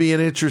that's going to be an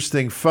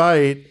interesting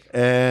fight,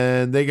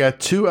 and they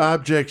got two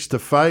objects to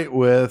fight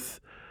with.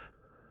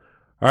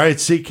 All right,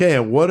 CK,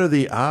 and what are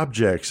the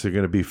objects they're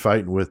going to be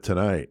fighting with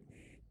tonight?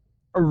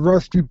 A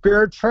rusty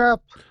bear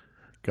trap.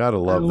 Gotta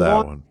love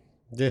that one.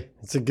 Yeah,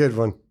 it's a good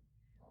one.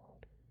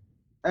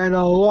 And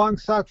a long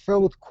sock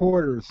filled with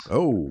quarters.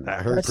 Oh,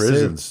 That hurts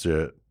prison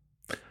too.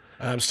 shit.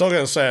 I'm still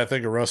going to say I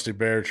think a Rusty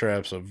Bear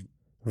Trap's a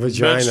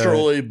Vagina.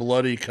 menstrually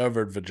bloody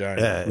covered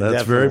vagina. Yeah,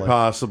 That's very definitely.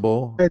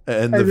 possible. It-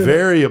 And the it-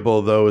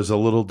 variable, though, is a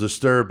little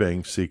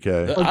disturbing, CK.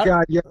 Oh,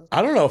 God, yeah.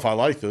 I don't know if I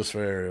like this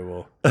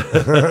variable.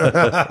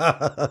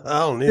 I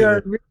don't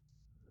either.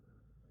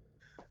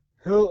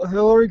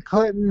 Hillary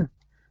Clinton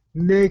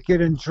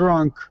naked and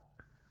drunk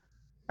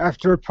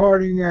after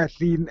partying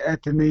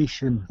at the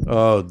Nation.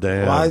 Oh,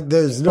 damn. Why?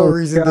 There's no Oh,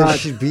 reason God.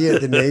 this should be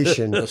at the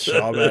Nation. The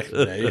Shawback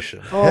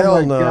Nation. Oh, Hell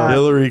my no. God.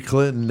 Hillary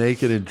Clinton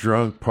naked and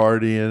drunk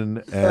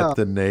partying Yeah. at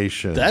the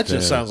Nation. That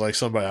just Damn. sounds like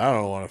somebody I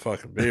don't want to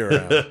fucking be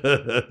around.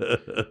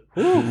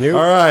 Nope.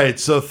 All right,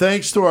 so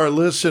thanks to our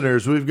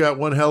listeners, we've got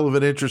one hell of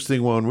an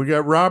interesting one. We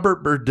got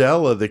Robert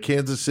Berdella, the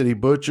Kansas City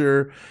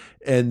Butcher,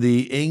 and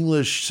the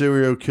English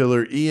serial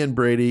killer Ian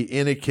Brady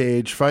in a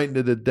cage fighting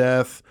to the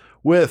death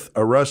with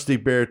a rusty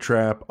bear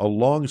trap, a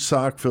long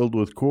sock filled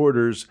with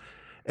quarters,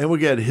 and we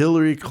got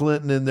Hillary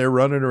Clinton in there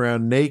running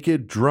around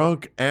naked,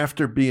 drunk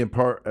after being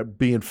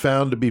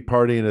found to be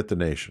partying at the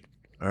Nation.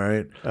 All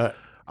right.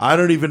 I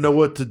don't even know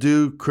what to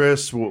do,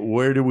 Chris.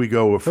 Where do we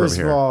go from here? First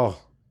of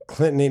all,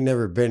 Clinton ain't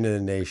never been to the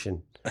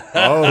Nation.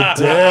 Oh,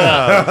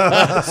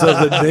 damn.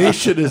 So the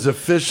Nation is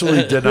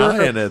officially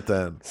denying it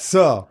then.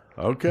 So,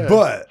 okay.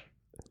 But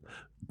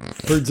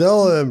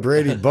Berdella and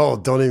Brady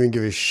both don't even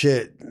give a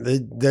shit.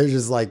 They're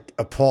just like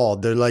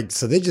appalled. They're like,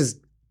 so they just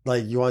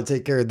like, you want to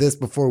take care of this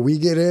before we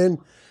get in?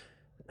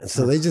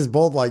 So they just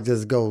both like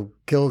just go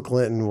kill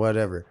Clinton,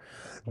 whatever.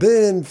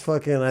 Then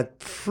fucking, I'm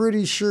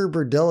pretty sure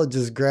Berdella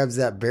just grabs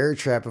that bear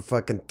trap and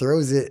fucking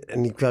throws it,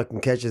 and he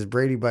fucking catches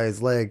Brady by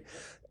his leg,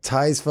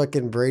 ties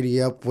fucking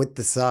Brady up with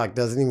the sock,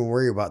 doesn't even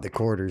worry about the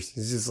quarters.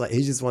 He's just like,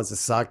 he just wants a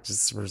sock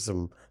just for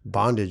some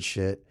bondage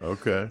shit.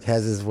 Okay.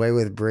 Has his way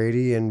with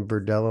Brady, and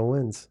Berdella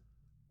wins.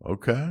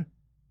 Okay.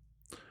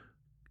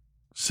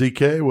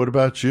 CK, what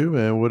about you,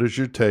 man? What is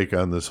your take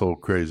on this whole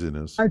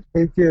craziness? I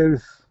think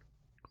is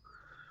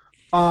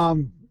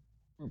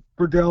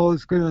Berdella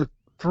is going to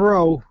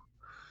throw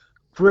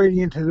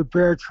Brady into the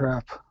bear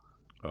trap.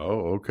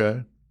 Oh,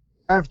 okay.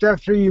 After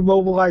he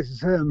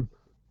immobilizes him,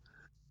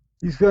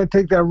 he's going to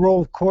take that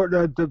roll of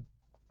the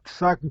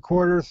sock and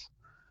quarters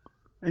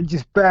and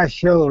just bash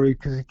Hillary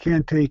because he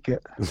can't take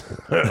it.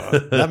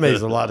 That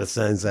makes a lot of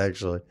sense,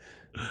 actually.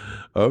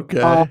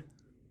 Okay.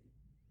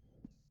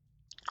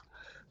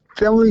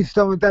 Then when he's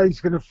done with that, he's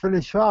going to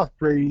finish off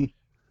Brady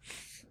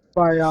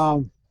by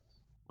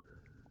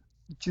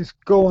just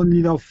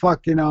going,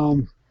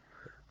 fucking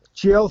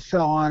jail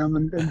cell on him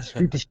and just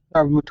beat the shit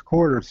out of him with the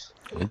quarters.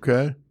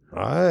 Okay.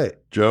 All right.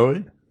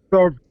 Joey?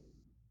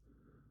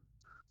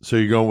 So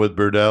you're going with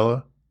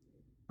Berdella?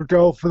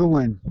 Berdella for the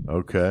win.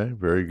 Okay.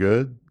 Very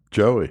good.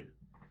 Joey?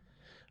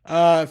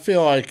 I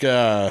feel like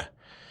when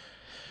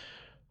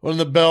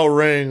the bell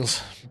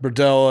rings,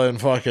 Berdella and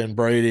fucking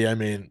Brady, I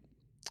mean,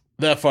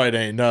 that fight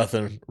ain't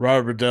nothing.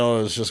 Robert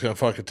Berdella is just going to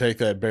fucking take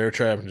that bear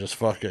trap and just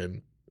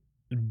fucking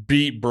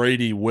beat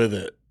Brady with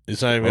it.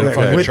 He's not even going to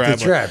fucking with trap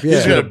the trap, him. yeah.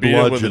 He's going to beat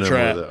him with the Bludgeon him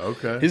trap. with it.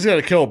 Okay. He's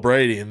going to kill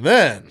Brady, and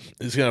then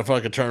he's going to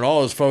fucking turn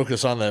all his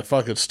focus on that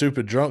fucking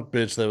stupid drunk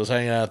bitch that was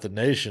hanging out at the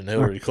Nation,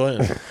 Hillary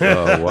Clinton.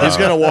 Oh, wow. He's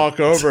going to walk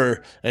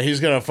over, and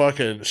he's going to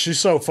fucking, she's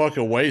so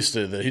fucking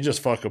wasted that he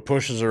just fucking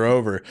pushes her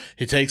over.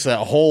 He takes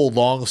that whole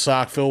long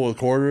sock filled with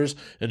quarters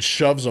and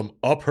shoves them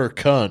up her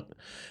cunt.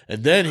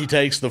 And then he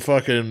takes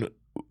the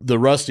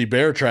rusty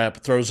bear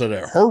trap, throws it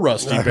at her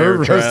rusty bear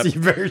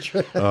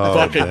trap. Oh,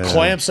 Fucking damn.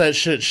 clamps that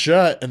shit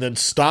shut and then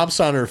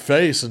stomps on her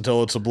face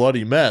until it's a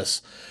bloody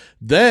mess.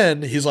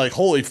 Then he's like,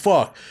 holy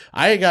fuck,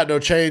 I ain't got no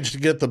change to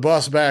get the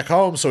bus back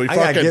home. So he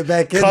fucking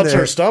cuts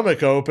her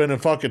stomach open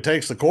and fucking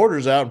takes the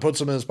quarters out and puts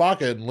them in his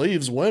pocket and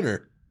leaves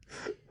winner.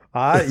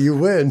 You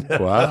win.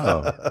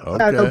 Wow.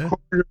 Okay.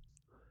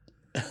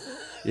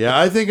 Yeah,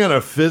 I think on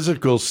a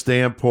physical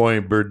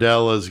standpoint,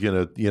 Berdella's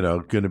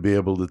gonna be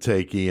able to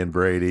take Ian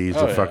Brady. He's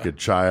a fucking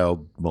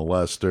child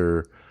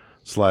molester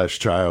 /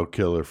 child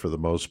killer for the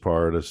most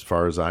part, as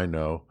far as I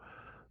know.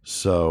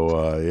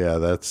 So yeah,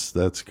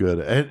 that's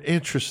good and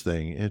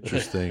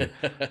interesting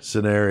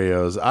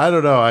scenarios. I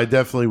don't know. I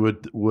definitely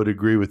would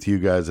agree with you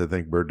guys. I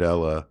think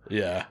Berdella,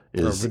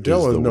 is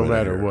Berdella, the no winner.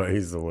 matter what,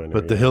 he's the winner.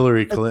 But the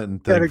Hillary Clinton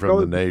thing from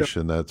the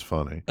Nation, that's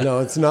funny. No,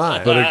 it's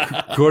not.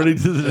 But according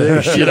to the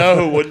Nation, You know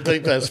who wouldn't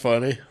think that's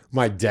funny?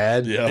 My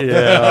dad.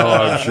 yeah,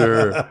 I'm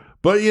sure.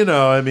 But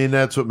I mean,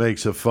 that's what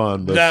makes it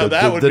fun. But No,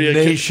 that would the be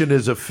Nation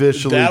is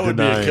officially That would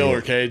be denying a killer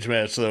it. cage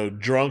match, though.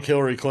 Drunk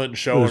Hillary Clinton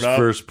showing His up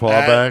first at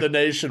pawback? the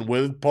Nation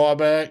with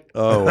pawback.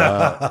 Oh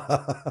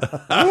wow!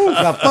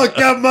 Now fuck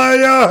up my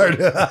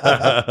yard.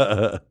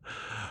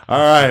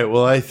 All right.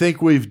 Well, I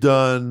think we've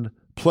done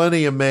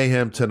plenty of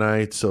mayhem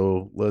tonight,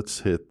 so let's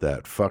hit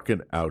that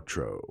fucking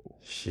outro.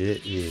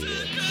 Shit, yeah.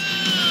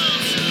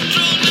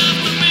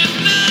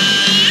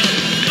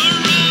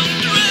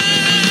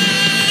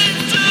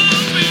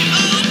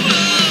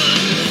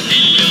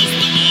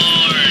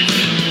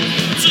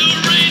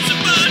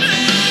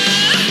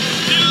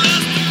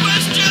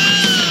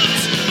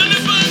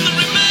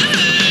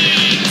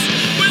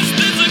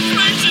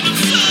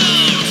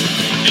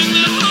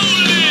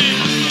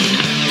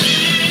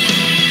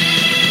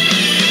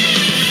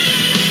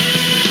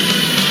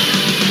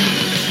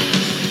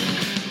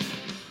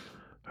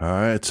 All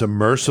right. It's a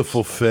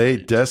merciful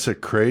fate,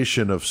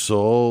 desecration of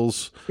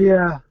souls.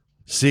 Yeah.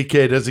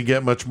 CK doesn't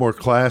get much more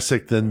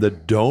classic than the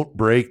Don't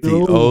Break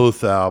the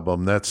Oath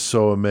album. That's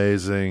so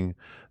amazing.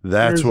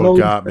 That's what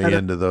got me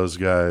into those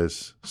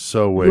guys.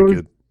 So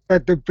wicked.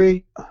 That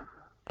debate.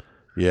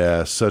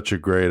 Yeah, such a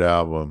great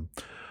album.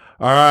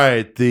 All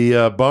right,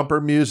 the bumper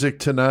music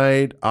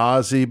tonight,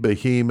 Ozzy,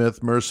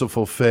 Behemoth,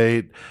 Merciful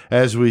Fate.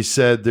 As we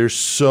said, there's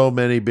so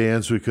many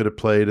bands we could have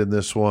played in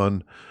this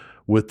one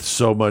with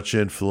so much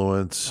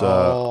influence.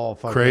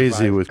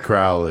 Crazy with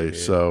Crowley.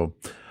 So,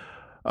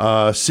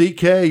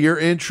 CK, your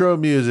intro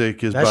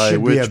music is That by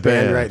should which be a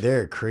band right band?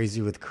 there.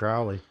 Crazy with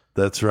Crowley.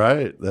 That's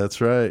right.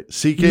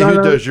 CK,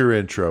 who does your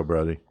intro,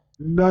 buddy?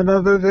 None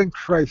other than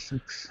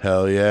Crisis.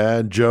 Hell yeah.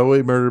 And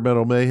Joey, Murder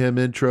Metal Mayhem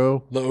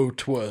intro. Low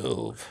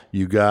 12.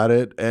 You got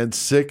it. And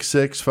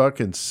 666,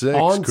 Chris.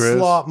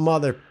 Onslaught,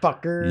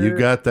 motherfucker. You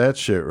got that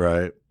shit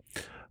right.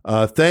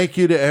 Thank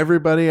you to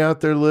everybody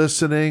out there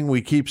listening.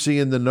 We keep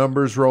seeing the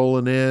numbers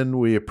rolling in.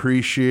 We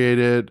appreciate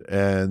it.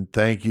 And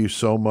thank you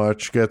so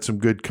much. Got some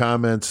good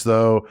comments,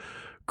 though.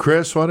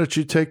 Chris, why don't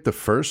you take the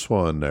first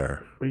one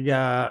there? We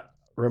got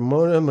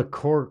Ramona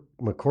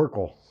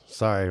McCorkle.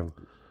 Sorry.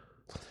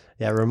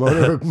 Yeah,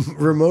 Ramona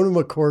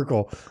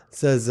McCorkle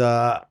says,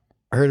 I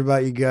heard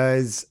about you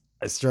guys.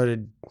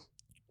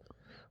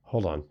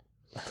 Hold on.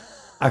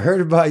 I heard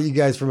about you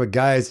guys from a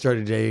guy I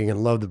started dating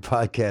and love the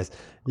podcast.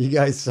 You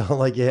guys sound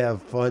like you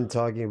have fun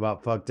talking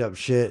about fucked up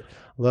shit.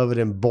 Love it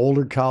in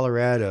Boulder,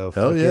 Colorado.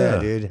 Hell Fuck yeah,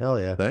 dude. Hell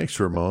yeah. Thanks,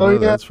 Ramona. Oh, yeah.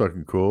 That's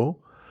fucking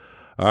cool.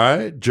 All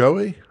right,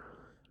 Joey.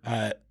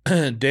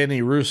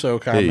 Danny Russo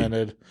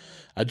commented,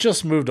 I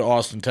just moved to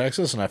Austin,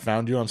 Texas, and I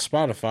found you on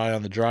Spotify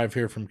on the drive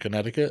here from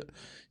Connecticut.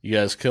 You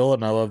guys kill it,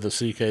 and I love the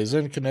CKs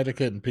in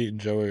Connecticut, and Pete and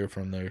Joey are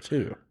from there,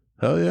 too.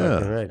 Hell yeah.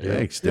 Fucking right, dude.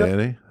 Thanks,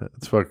 Danny.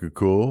 That's fucking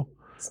cool.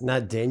 It's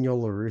not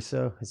Daniel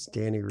LaRusso. It's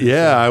Danny Russo.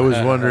 Yeah, I was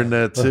wondering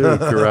that too,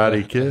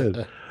 Karate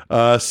Kid.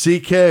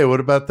 CK,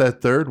 what about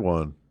that third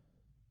one?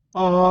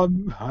 I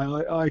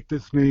like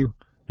this name.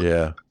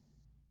 Yeah.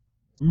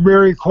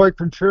 Mary Quite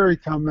Contrary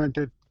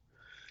commented,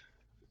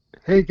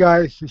 hey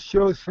guys, the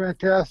show is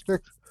fantastic.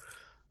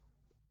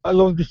 I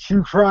love the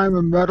true crime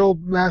and metal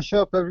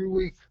mashup every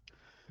week.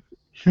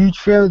 Huge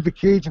fan of the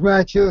cage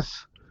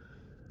matches.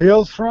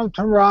 Hails from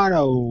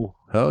Toronto.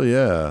 Hell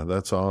yeah,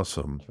 that's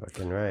awesome.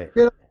 Fucking right.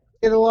 Get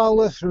a lot of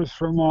listeners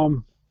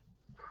from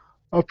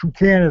up from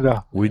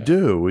Canada. We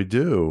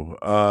do.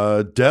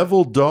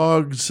 Devil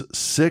Dogs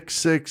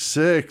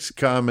 666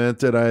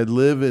 commented, I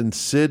live in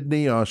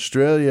Sydney,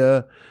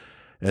 Australia,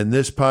 and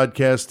this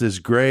podcast is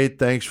great.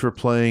 Thanks for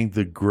playing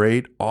the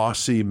great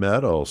Aussie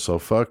metal. So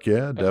fuck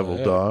yeah,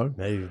 Devil Dog.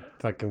 They've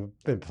fucking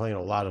been playing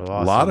a lot of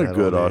A lot of metal,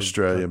 good dude.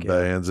 Australian Fuck yeah.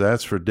 bands,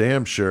 that's for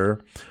damn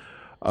sure.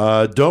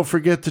 Don't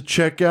forget to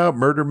check out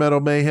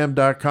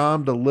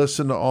murdermetalmayhem.com to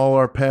listen to all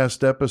our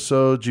past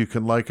episodes. You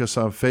can like us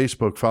on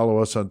Facebook, follow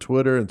us on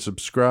Twitter, and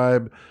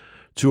subscribe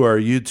to our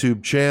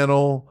YouTube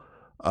channel.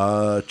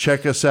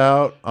 Check us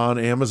out on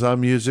Amazon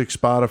Music,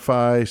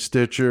 Spotify,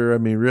 Stitcher. I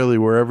mean, really,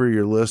 wherever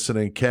you're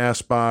listening,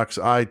 CastBox,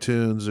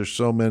 iTunes, there's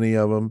so many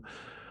of them.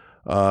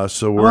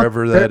 So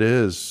wherever that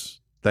is,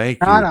 thank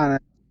you. Not on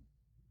it.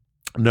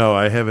 No,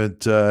 I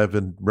haven't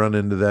run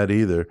into that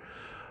either.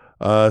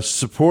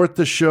 Support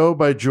the show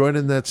by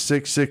joining that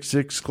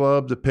 666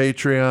 Club, the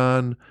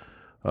Patreon.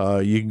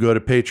 You can go to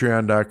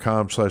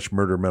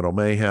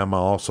patreon.com/murdermetalmayhem.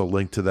 I'll also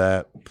link to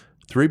that.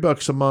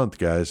 $3 a month,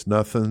 guys.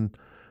 Nothing.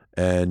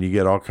 And you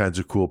get all kinds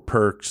of cool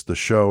perks, the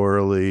show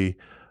early,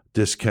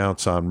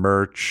 discounts on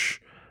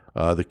merch,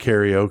 the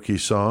karaoke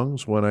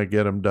songs when I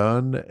get them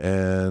done,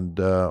 and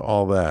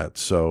all that.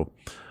 So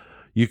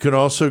you can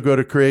also go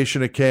to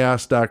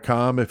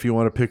creationofchaos.com if you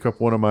want to pick up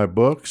one of my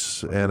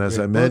books. And as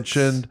I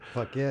mentioned,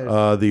 Fuck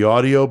yeah. the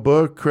audio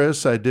book,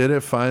 Chris, I did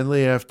it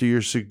finally after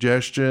your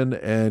suggestion,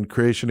 and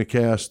Creation of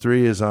Chaos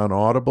 3 is on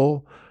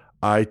Audible,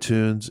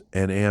 iTunes,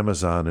 and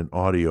Amazon in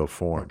audio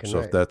form. Fucking So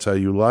right. if that's how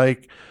you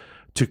like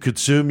to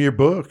consume your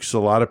books, a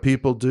lot of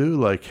people do.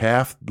 Like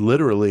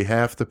literally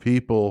half the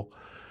people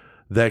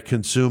that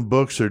consume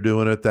books are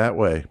doing it that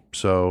way.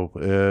 So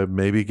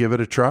maybe give it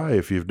a try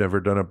if you've never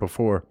done it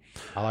before.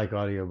 I like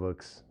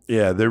audiobooks.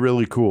 Yeah, they're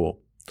really cool.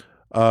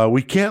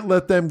 We can't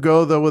let them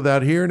go, though,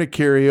 without hearing a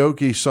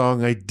karaoke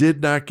song. I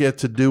did not get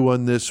to do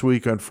one this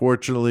week,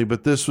 unfortunately,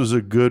 but this was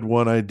a good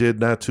one I did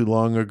not too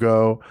long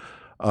ago.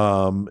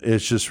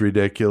 It's just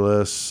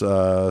ridiculous.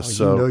 So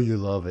you know you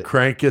love it.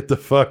 crank it the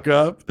fuck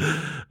up.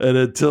 And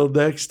until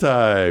next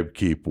time,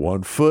 keep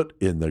one foot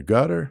in the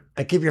gutter.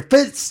 And keep your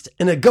fist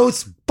in a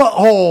ghost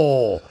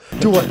butthole.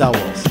 Do what thou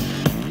wilt.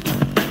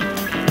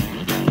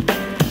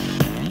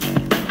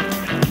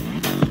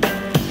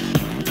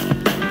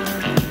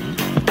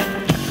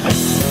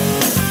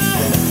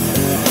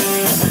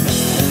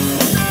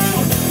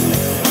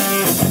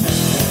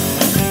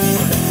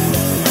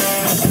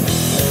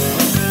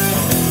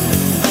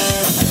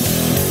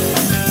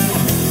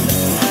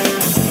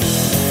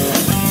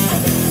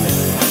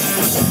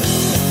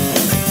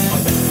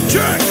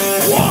 Check.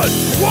 1,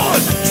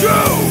 2.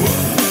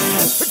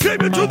 I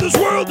came into this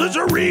world as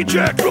a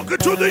reject. Look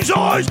into these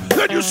eyes,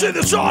 then you see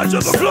the size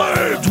of the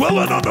flame.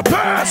 Dwelling on the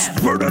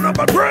past, burning up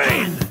my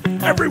brain.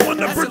 Everyone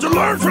that burns to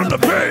learn from the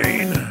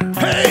pain.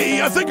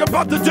 Hey, I think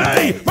about the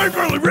day my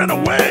girlie ran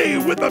away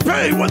with my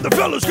pay when the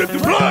fellas came to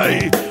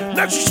play.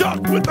 Now she's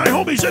stuck with my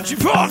homies and she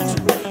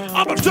fucked.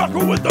 I'm a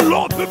sucker with the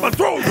lump in my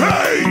throat.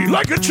 Hey,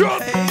 like a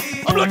chump,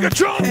 I'm like a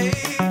chump,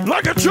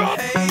 like a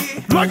chump,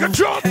 like a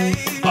chump.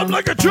 I'm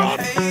like a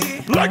chump,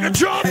 like a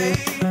chump,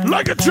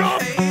 like a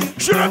chump.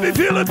 Should I be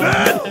feeling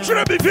bad? Should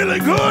I be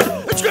feeling good?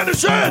 It's kinda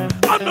sad.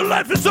 I'm the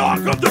laughing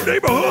stock of the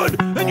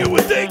neighborhood, and you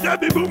would think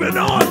I'd be moving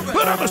on,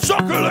 but I'm a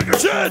sucker, like I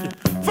said.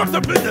 fucked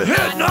up in the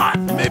head, not.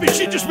 Maybe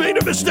she just made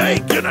a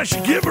mistake and I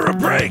should give her a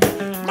break.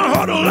 My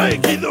heart'll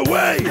ache either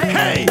way.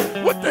 Hey,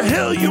 what the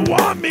hell you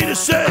want me to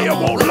say? I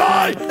won't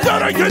lie,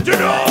 that I can't deny.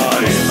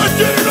 I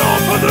did it all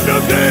for the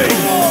nookie,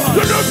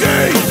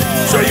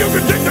 so you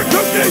can take the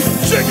cookie.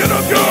 Stick it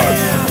up your,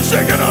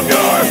 stick it up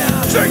your,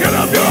 stick it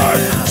up your,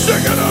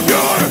 stick it up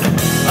your.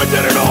 I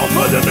did it all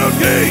for the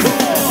nookie.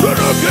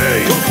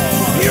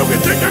 You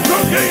can take the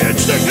cookie and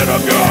stick it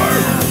up your,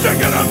 stick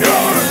it up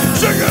your,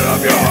 stick it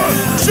up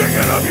your, stick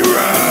it up your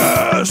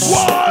ass.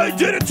 Why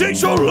did it take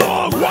so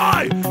long?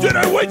 Why did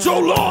I wait so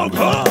long,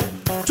 huh?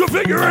 To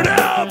figure it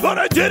out, but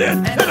I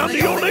didn't. And I'm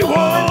the only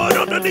one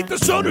underneath the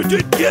sun who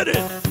didn't get it.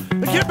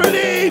 I can't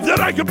believe that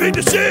I could be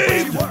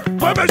deceived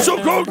by my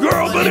so-called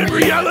girl, but in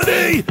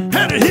reality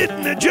had a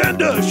hidden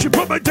agenda. She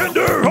put my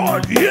tender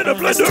heart in a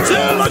blender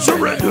till I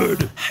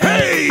surrendered.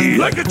 Hey,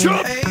 like a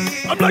chump,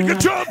 I'm like a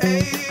chump,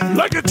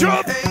 like a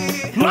chump,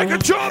 like a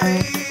chump,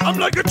 I'm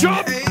like a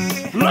chump,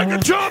 like a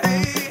chump,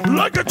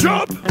 like a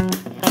chump.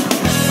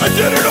 I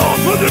did it all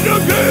for the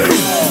nookie,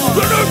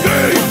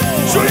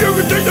 so you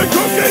can take the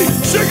cookie.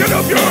 Stick it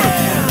up your,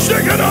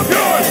 stick it up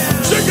your,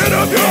 stick it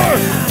up your,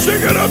 stick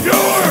it up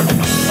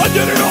your. I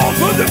did it all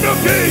for the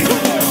nookie,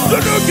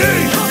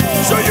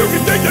 so you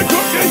can take the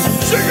cookie.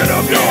 Stick it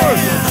up your,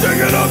 stick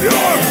it up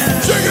your,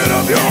 stick it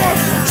up your,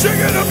 stick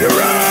it up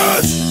your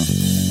ass.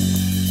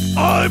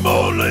 I'm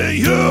only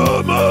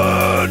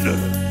human.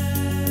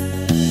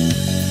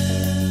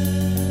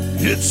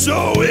 It's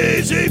so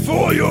easy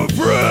for your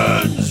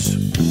friends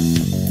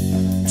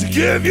to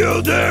give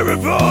you their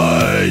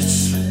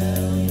advice.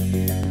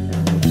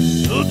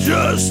 They'll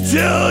just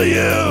tell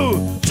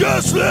you,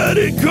 just let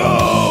it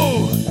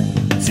go.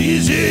 It's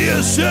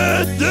easier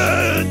said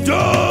than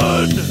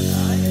done.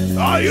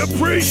 I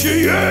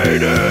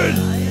appreciate it,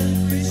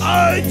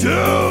 I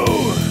do.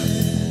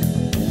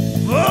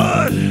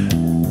 But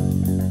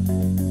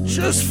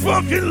just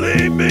fucking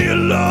leave me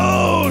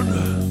alone.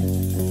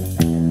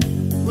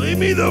 Leave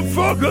me the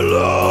fuck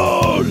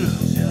alone.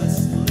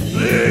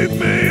 Leave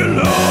me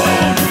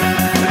alone.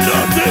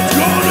 Nothing's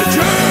gonna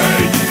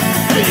change,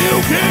 and you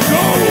can't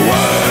go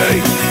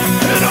away.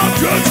 And I'm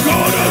just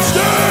gonna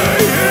stay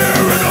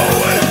here and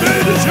always be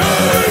the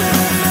same.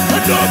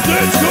 And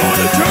nothing's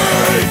gonna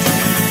change,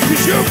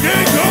 'cause you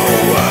can't go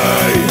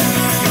away.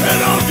 And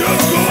I'm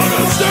just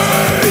gonna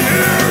stay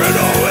here and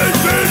always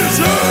be the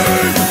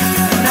same.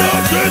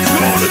 Nothing's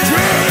gonna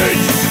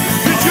change,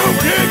 'cause you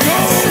can't go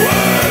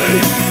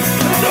away.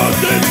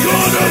 Nothing's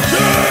gonna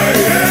stay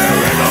here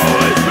and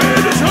always be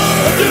the same.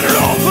 I did it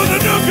all for the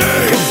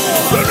nookie,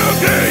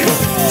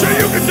 so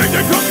you can take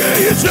the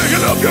cookie and stick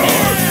it up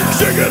yours,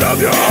 stick it up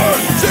yours,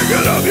 stick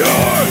it up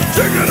yours,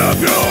 stick it up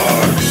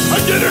yours. I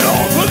did it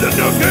all for the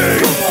nookie,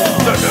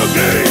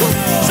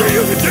 so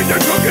you can take the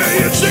cookie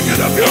and stick it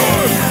up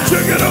yours,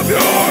 stick it up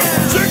yours,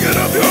 stick it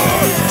up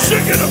yours,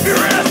 stick it up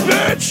your ass,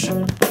 bitch.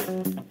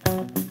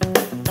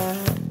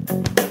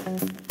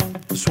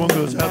 This one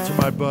goes out to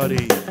my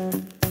buddy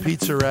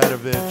Pete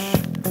Saradovich,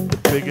 the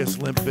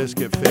biggest Limp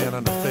Bizkit fan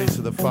on the face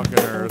of the fucking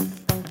earth.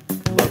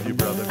 Love you,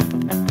 brother.